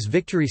 so his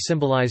victory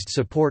symbolized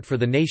support for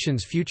the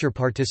nation's future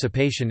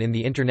participation in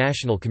the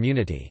international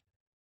community.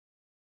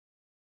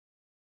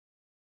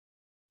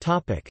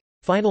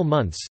 Final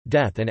months,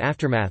 death and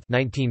aftermath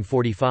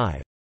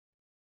 1945.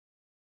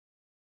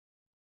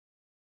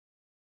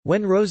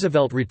 When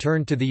Roosevelt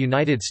returned to the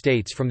United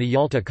States from the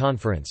Yalta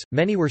Conference,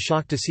 many were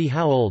shocked to see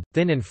how old,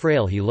 thin and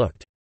frail he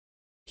looked.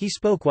 He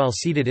spoke while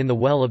seated in the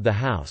well of the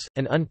House,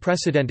 an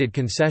unprecedented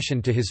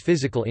concession to his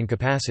physical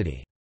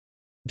incapacity.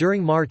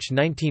 During March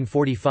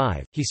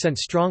 1945, he sent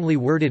strongly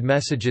worded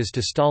messages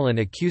to Stalin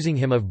accusing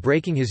him of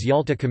breaking his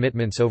Yalta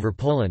commitments over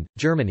Poland,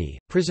 Germany,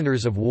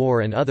 prisoners of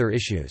war and other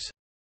issues.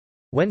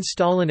 When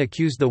Stalin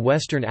accused the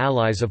Western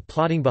Allies of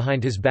plotting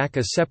behind his back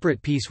a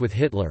separate peace with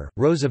Hitler,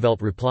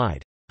 Roosevelt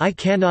replied, "I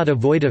cannot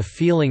avoid a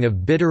feeling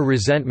of bitter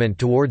resentment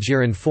towards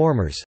your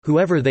informers,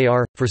 whoever they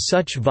are, for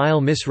such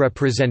vile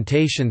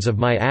misrepresentations of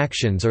my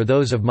actions or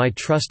those of my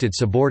trusted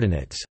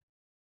subordinates."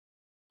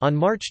 On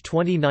March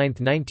 29,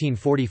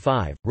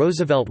 1945,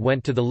 Roosevelt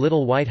went to the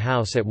Little White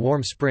House at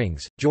Warm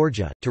Springs,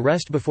 Georgia, to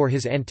rest before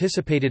his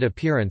anticipated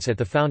appearance at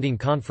the founding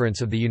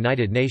conference of the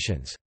United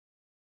Nations.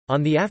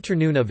 On the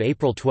afternoon of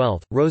April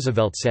 12,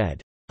 Roosevelt said,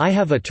 "I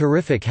have a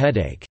terrific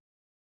headache."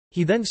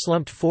 He then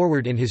slumped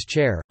forward in his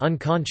chair,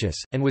 unconscious,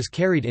 and was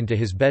carried into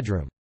his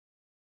bedroom.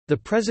 The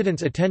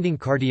president's attending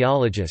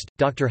cardiologist,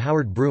 Dr.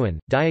 Howard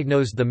Bruin,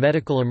 diagnosed the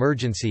medical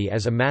emergency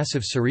as a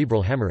massive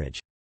cerebral hemorrhage.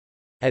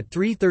 At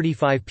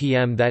 3:35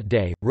 p.m. that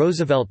day,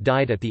 Roosevelt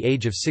died at the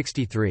age of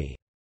 63.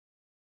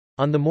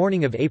 On the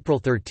morning of April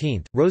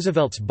 13,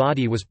 Roosevelt's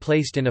body was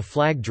placed in a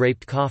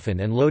flag-draped coffin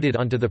and loaded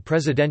onto the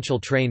presidential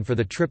train for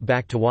the trip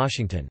back to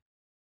Washington.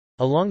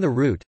 Along the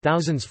route,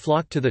 thousands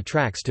flocked to the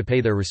tracks to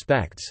pay their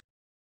respects.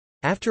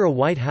 After a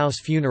White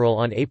House funeral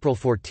on April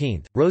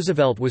 14,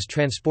 Roosevelt was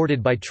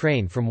transported by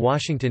train from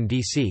Washington,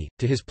 D.C.,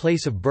 to his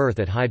place of birth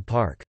at Hyde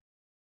Park.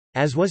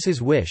 As was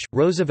his wish,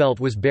 Roosevelt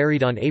was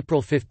buried on April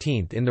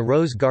 15 in the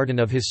Rose Garden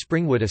of his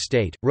Springwood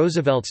estate.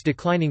 Roosevelt's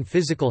declining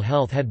physical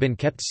health had been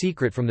kept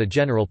secret from the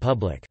general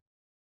public.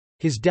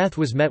 His death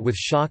was met with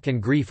shock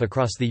and grief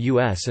across the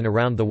U.S. and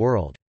around the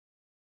world.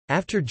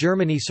 After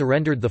Germany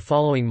surrendered the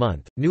following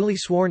month, newly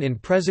sworn-in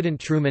President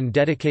Truman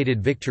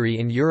dedicated Victory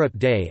in Europe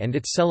Day and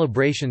its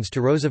celebrations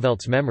to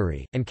Roosevelt's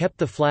memory, and kept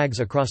the flags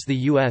across the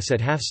U.S.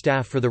 at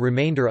half-staff for the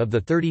remainder of the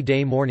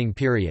 30-day mourning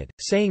period,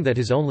 saying that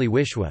his only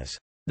wish was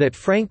that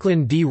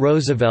Franklin D.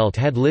 Roosevelt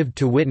had lived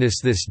to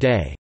witness this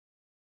day.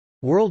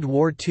 World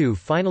War II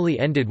finally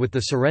ended with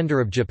the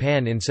surrender of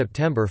Japan in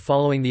September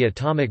following the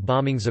atomic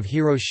bombings of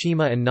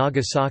Hiroshima and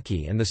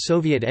Nagasaki and the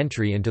Soviet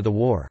entry into the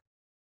war.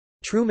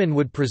 Truman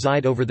would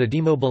preside over the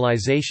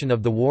demobilization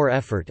of the war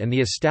effort and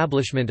the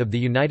establishment of the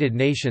United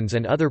Nations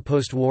and other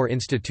post-war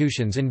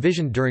institutions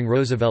envisioned during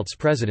Roosevelt's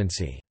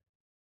presidency.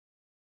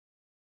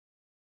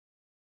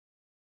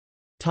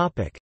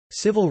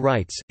 Civil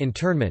rights,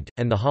 internment,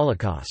 and the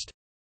Holocaust.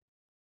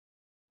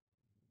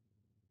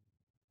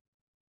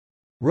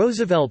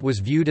 Roosevelt was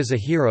viewed as a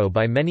hero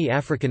by many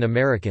African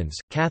Americans,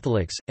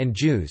 Catholics, and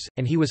Jews,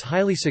 and he was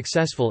highly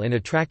successful in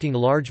attracting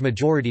large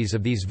majorities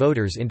of these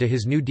voters into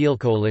his New Deal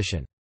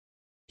coalition.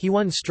 He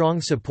won strong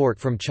support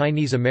from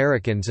Chinese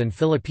Americans and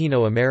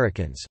Filipino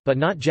Americans, but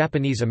not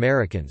Japanese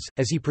Americans,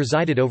 as he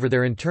presided over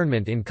their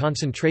internment in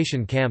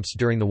concentration camps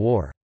during the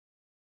war.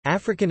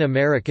 African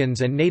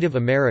Americans and Native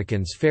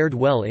Americans fared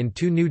well in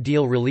two New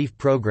Deal relief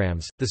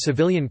programs, the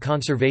Civilian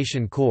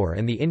Conservation Corps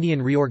and the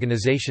Indian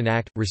Reorganization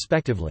Act,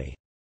 respectively.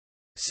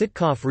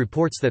 Sitkoff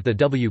reports that the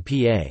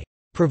WPA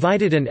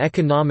provided an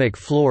economic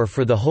floor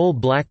for the whole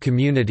black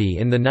community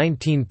in the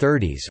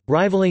 1930s,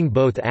 rivaling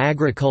both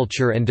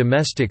agriculture and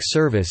domestic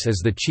service as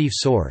the chief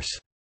source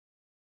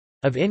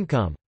of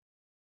income.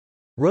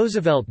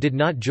 Roosevelt did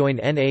not join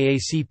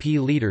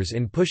NAACP leaders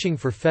in pushing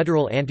for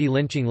federal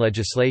anti-lynching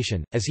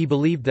legislation, as he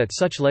believed that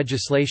such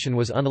legislation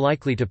was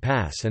unlikely to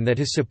pass and that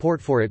his support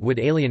for it would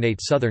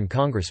alienate Southern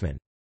congressmen.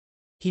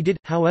 He did,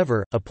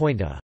 however, appoint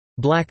a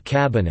black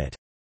cabinet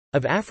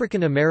of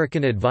African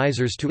American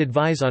advisors to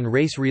advise on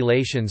race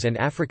relations and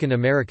African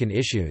American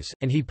issues,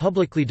 and he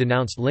publicly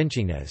denounced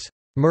lynching as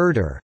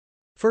murder.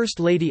 First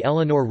Lady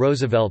Eleanor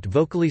Roosevelt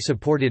vocally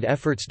supported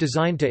efforts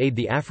designed to aid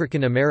the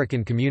African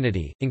American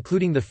community,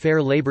 including the Fair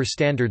Labor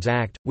Standards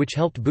Act, which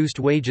helped boost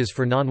wages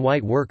for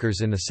non-white workers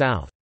in the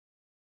South.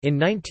 In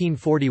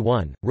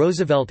 1941,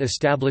 Roosevelt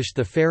established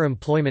the Fair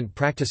Employment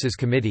Practices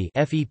Committee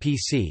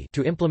 (FEPC)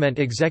 to implement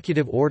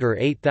Executive Order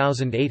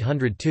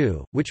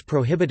 8802, which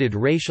prohibited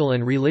racial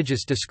and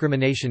religious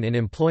discrimination in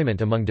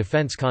employment among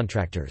defense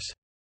contractors.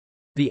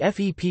 The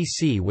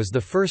FEPC was the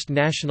first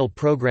national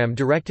program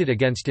directed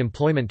against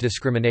employment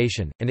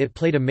discrimination, and it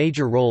played a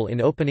major role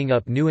in opening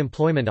up new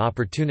employment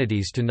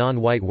opportunities to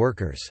non-white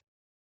workers.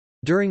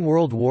 During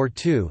World War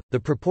II, the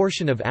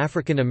proportion of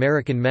African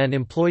American men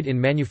employed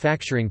in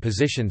manufacturing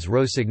positions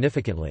rose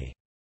significantly.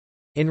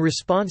 In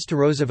response to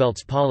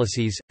Roosevelt's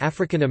policies,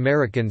 African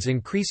Americans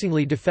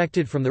increasingly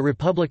defected from the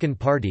Republican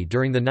Party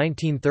during the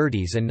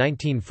 1930s and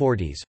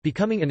 1940s,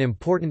 becoming an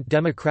important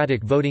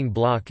Democratic voting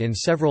bloc in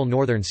several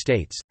northern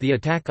states. The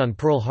attack on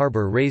Pearl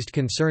Harbor raised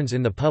concerns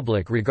in the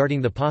public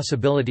regarding the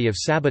possibility of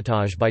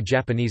sabotage by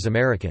Japanese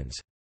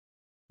Americans.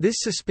 This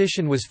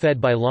suspicion was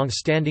fed by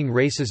long-standing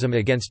racism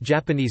against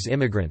Japanese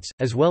immigrants,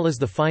 as well as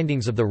the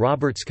findings of the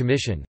Roberts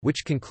Commission,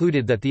 which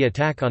concluded that the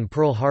attack on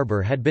Pearl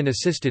Harbor had been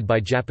assisted by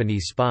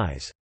Japanese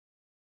spies.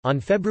 On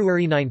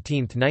February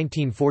 19,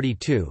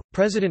 1942,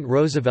 President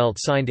Roosevelt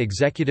signed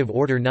Executive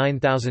Order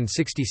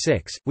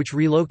 9066, which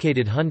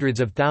relocated hundreds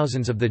of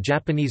thousands of the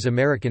Japanese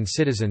American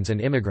citizens and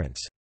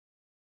immigrants.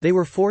 They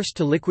were forced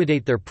to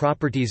liquidate their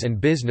properties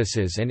and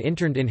businesses and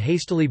interned in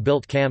hastily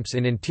built camps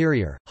in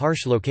interior,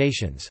 harsh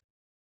locations.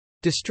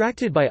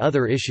 Distracted by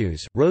other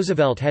issues,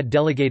 Roosevelt had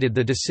delegated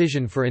the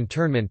decision for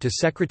internment to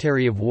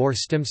Secretary of War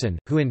Stimson,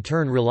 who in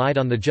turn relied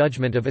on the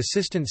judgment of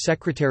Assistant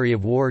Secretary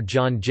of War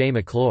John J.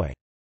 McCloy.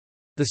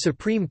 The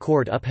Supreme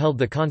Court upheld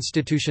the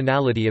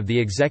constitutionality of the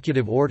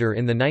executive order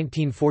in the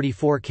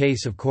 1944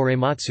 case of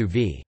Korematsu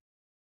v.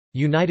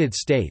 United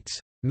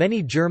States.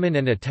 Many German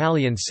and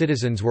Italian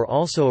citizens were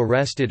also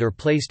arrested or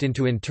placed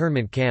into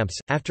internment camps.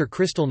 After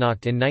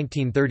Kristallnacht in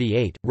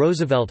 1938,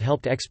 Roosevelt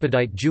helped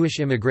expedite Jewish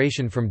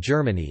immigration from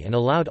Germany and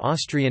allowed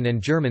Austrian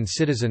and German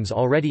citizens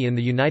already in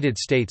the United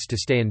States to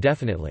stay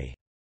indefinitely.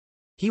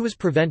 He was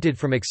prevented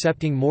from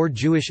accepting more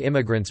Jewish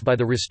immigrants by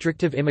the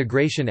Restrictive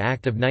Immigration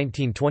Act of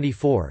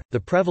 1924, the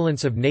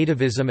prevalence of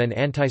nativism and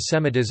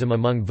antisemitism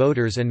among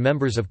voters and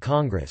members of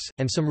Congress,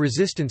 and some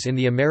resistance in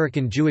the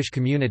American Jewish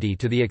community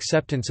to the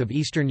acceptance of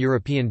Eastern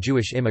European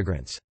Jewish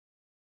immigrants.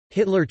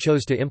 Hitler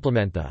chose to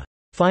implement the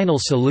final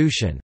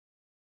solution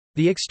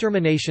The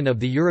extermination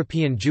of the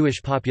European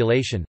Jewish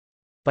population.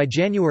 By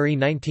January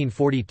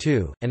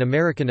 1942, and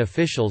American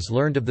officials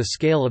learned of the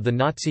scale of the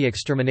Nazi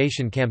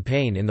extermination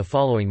campaign in the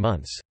following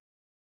months.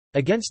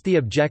 Against the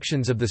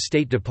objections of the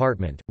State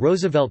Department,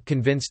 Roosevelt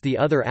convinced the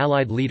other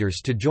Allied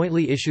leaders to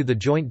jointly issue the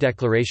Joint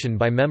Declaration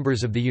by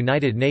members of the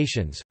United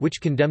Nations,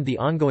 which condemned the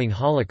ongoing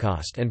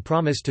Holocaust and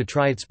promised to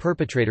try its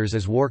perpetrators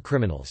as war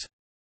criminals.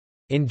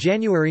 In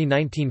January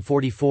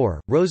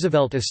 1944,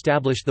 Roosevelt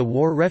established the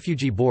War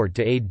Refugee Board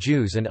to aid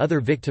Jews and other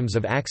victims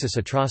of Axis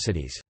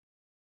atrocities.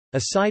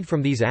 Aside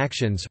from these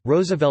actions,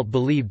 Roosevelt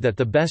believed that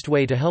the best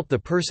way to help the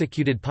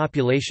persecuted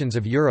populations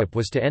of Europe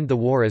was to end the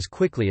war as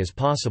quickly as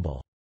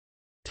possible.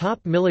 Top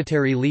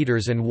military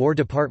leaders and War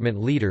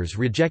Department leaders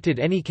rejected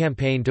any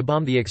campaign to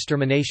bomb the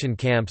extermination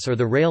camps or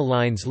the rail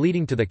lines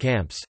leading to the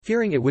camps,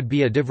 fearing it would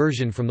be a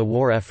diversion from the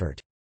war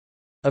effort.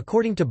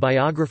 According to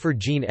biographer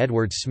Gene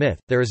Edward Smith,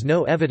 there is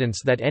no evidence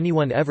that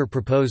anyone ever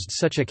proposed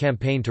such a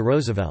campaign to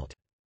Roosevelt.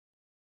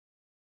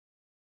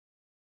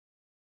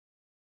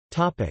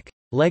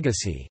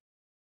 Legacy.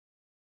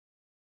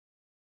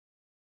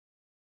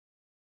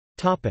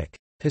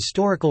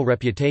 Historical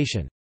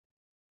reputation.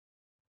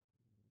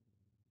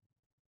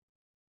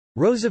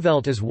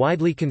 Roosevelt is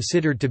widely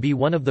considered to be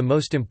one of the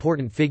most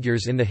important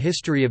figures in the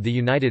history of the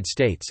United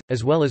States,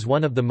 as well as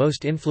one of the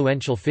most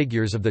influential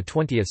figures of the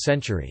 20th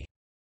century.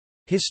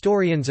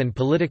 Historians and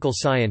political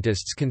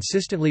scientists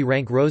consistently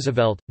rank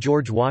Roosevelt,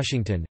 George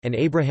Washington, and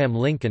Abraham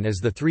Lincoln as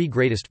the three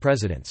greatest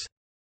presidents.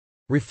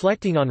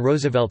 Reflecting on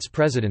Roosevelt's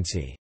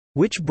presidency,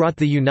 which brought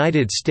the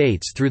United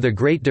States through the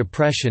Great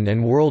Depression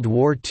and World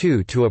War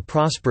II to a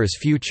prosperous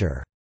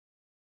future,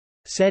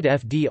 said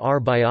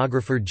FDR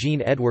biographer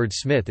Gene Edward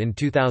Smith in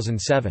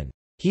 2007.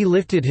 He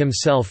lifted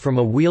himself from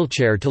a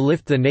wheelchair to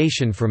lift the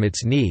nation from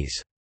its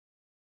knees.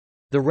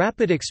 The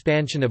rapid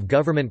expansion of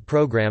government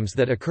programs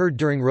that occurred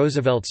during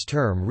Roosevelt's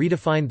term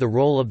redefined the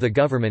role of the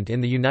government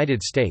in the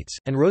United States,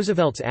 and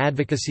Roosevelt's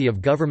advocacy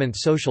of government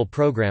social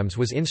programs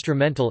was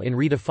instrumental in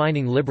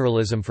redefining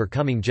liberalism for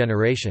coming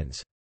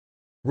generations.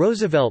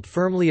 Roosevelt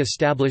firmly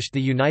established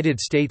the United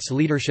States'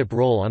 leadership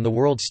role on the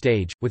world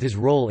stage, with his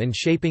role in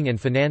shaping and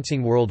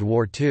financing World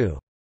War II.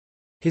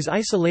 His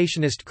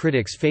isolationist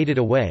critics faded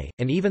away,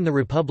 and even the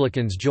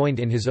Republicans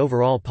joined in his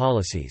overall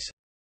policies.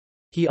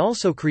 He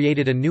also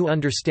created a new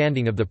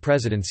understanding of the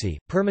presidency,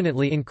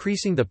 permanently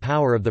increasing the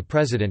power of the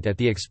president at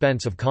the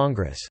expense of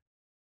Congress.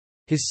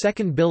 His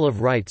Second Bill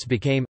of Rights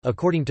became,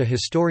 according to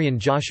historian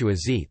Joshua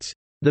Zeitz,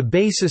 the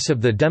basis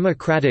of the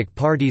Democratic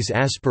Party's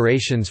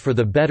aspirations for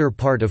the better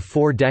part of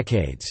 4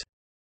 decades.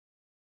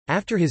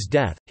 After his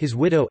death, his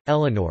widow,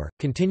 Eleanor,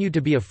 continued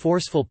to be a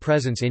forceful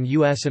presence in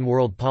U.S. and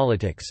world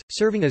politics,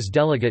 serving as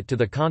delegate to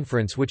the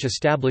conference which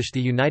established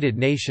the United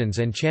Nations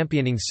and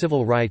championing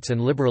civil rights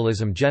and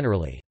liberalism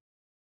generally.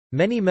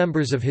 Many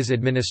members of his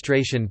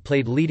administration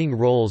played leading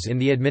roles in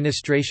the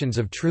administrations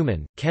of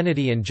Truman,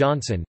 Kennedy, and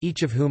Johnson,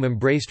 each of whom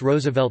embraced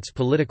Roosevelt's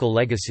political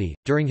legacy.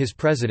 During his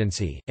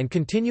presidency, and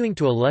continuing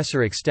to a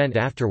lesser extent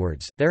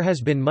afterwards, there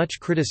has been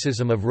much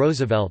criticism of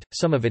Roosevelt,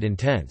 some of it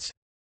intense.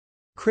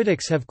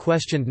 Critics have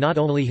questioned not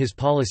only his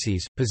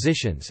policies,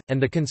 positions,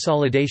 and the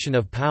consolidation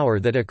of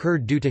power that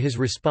occurred due to his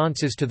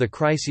responses to the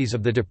crises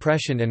of the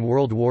Depression and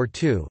World War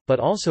II, but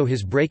also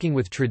his breaking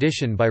with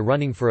tradition by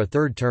running for a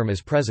third term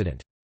as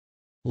president.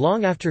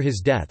 Long after his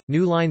death,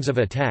 new lines of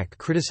attack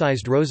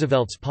criticized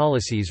Roosevelt's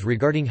policies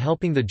regarding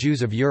helping the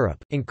Jews of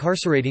Europe,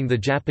 incarcerating the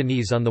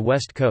Japanese on the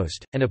West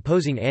Coast, and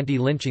opposing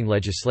anti-lynching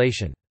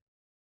legislation.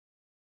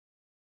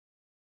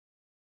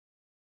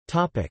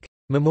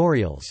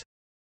 Memorials.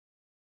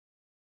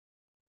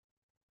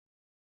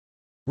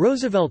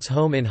 Roosevelt's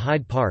home in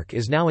Hyde Park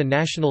is now a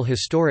National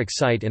Historic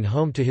Site and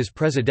home to his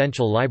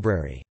Presidential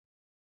Library.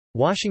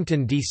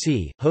 Washington,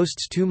 D.C.,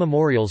 hosts 2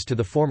 memorials to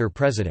the former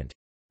president.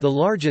 The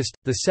largest,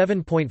 the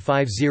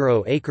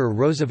 7.50-acre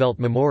Roosevelt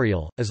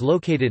Memorial, is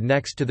located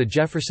next to the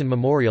Jefferson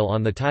Memorial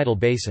on the tidal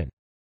basin.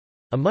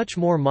 A much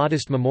more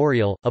modest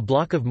memorial, a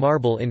block of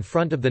marble in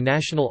front of the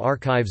National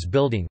Archives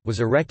building,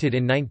 was erected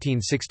in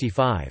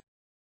 1965.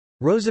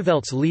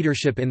 Roosevelt's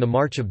leadership in the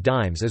March of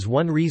Dimes is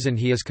one reason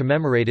he is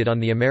commemorated on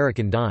the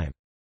American dime.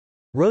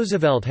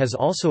 Roosevelt has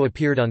also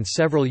appeared on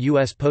several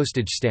U.S.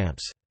 postage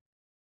stamps.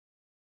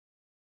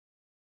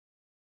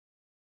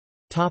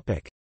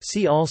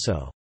 See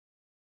also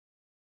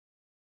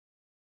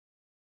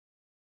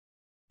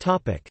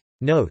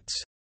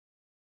Notes.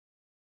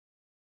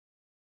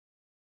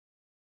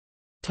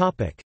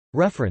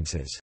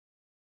 References.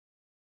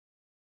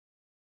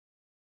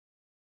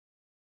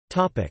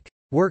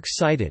 Works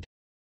cited.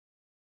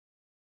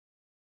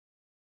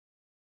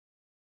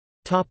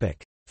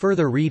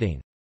 Further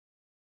reading.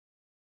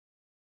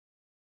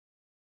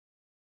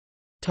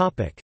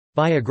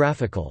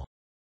 Biographical.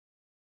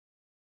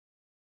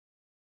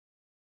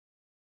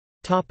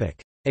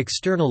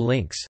 External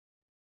links.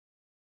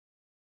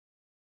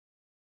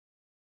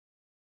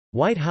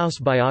 White House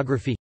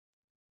biography.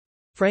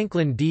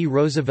 Franklin D.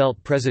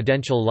 Roosevelt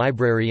Presidential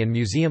Library and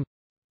Museum.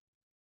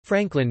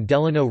 Franklin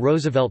Delano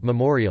Roosevelt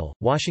Memorial,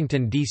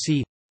 Washington,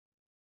 D.C.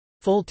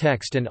 Full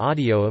text and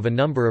audio of a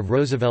number of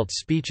Roosevelt's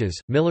speeches,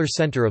 Miller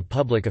Center of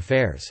Public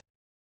Affairs.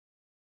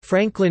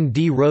 Franklin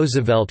D.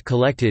 Roosevelt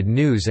collected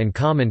news and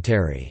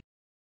commentary.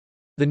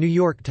 The New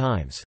York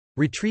Times.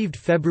 Retrieved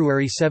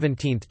February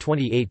 17,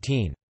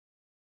 2018.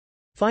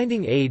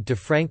 Finding Aid to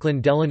Franklin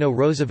Delano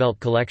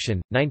Roosevelt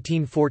Collection,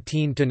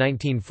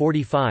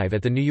 1914–1945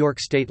 at the New York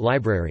State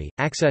Library,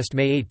 accessed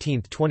May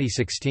 18,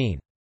 2016.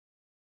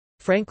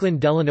 Franklin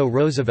Delano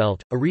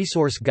Roosevelt, a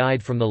resource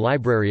guide from the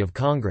Library of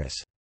Congress.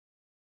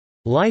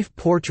 Life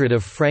Portrait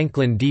of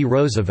Franklin D.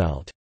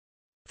 Roosevelt.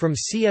 From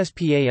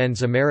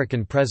CSPAN's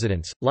American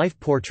Presidents, Life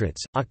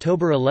Portraits,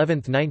 October 11,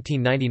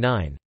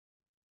 1999.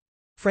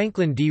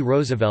 Franklin D.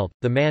 Roosevelt,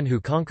 the man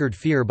who conquered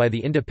fear by the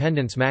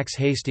Independent's Max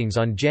Hastings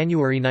on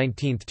January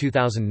 19,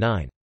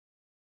 2009.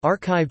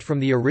 Archived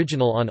from the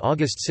original on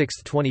August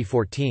 6,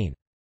 2014.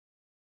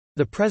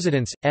 The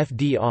Presidents,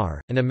 FDR,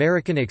 an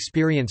American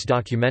Experience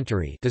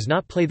documentary does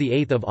not play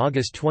 8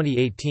 August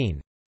 2018.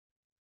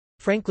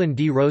 Franklin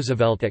D.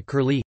 Roosevelt at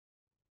Curlie.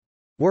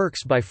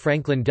 Works by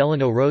Franklin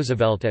Delano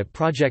Roosevelt at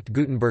Project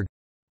Gutenberg.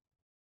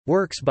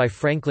 Works by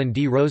Franklin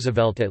D.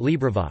 Roosevelt at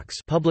LibriVox,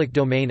 public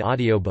domain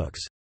audiobooks.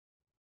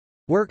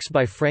 Works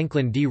by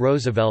Franklin D.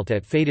 Roosevelt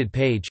at Faded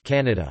Page,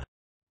 Canada.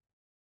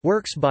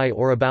 Works by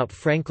or about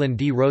Franklin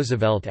D.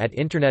 Roosevelt at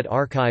Internet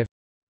Archive.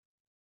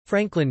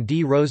 Franklin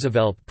D.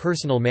 Roosevelt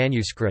personal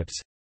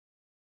manuscripts.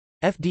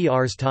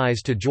 FDR's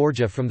ties to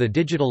Georgia from the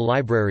Digital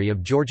Library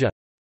of Georgia.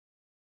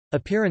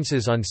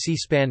 Appearances on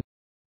C-SPAN.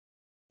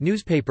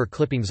 Newspaper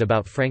clippings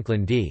about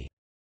Franklin D.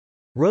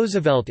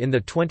 Roosevelt in the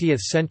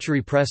 20th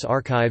Century Press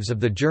archives of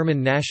the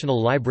German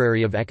National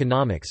Library of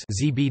Economics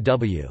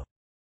 (ZBW).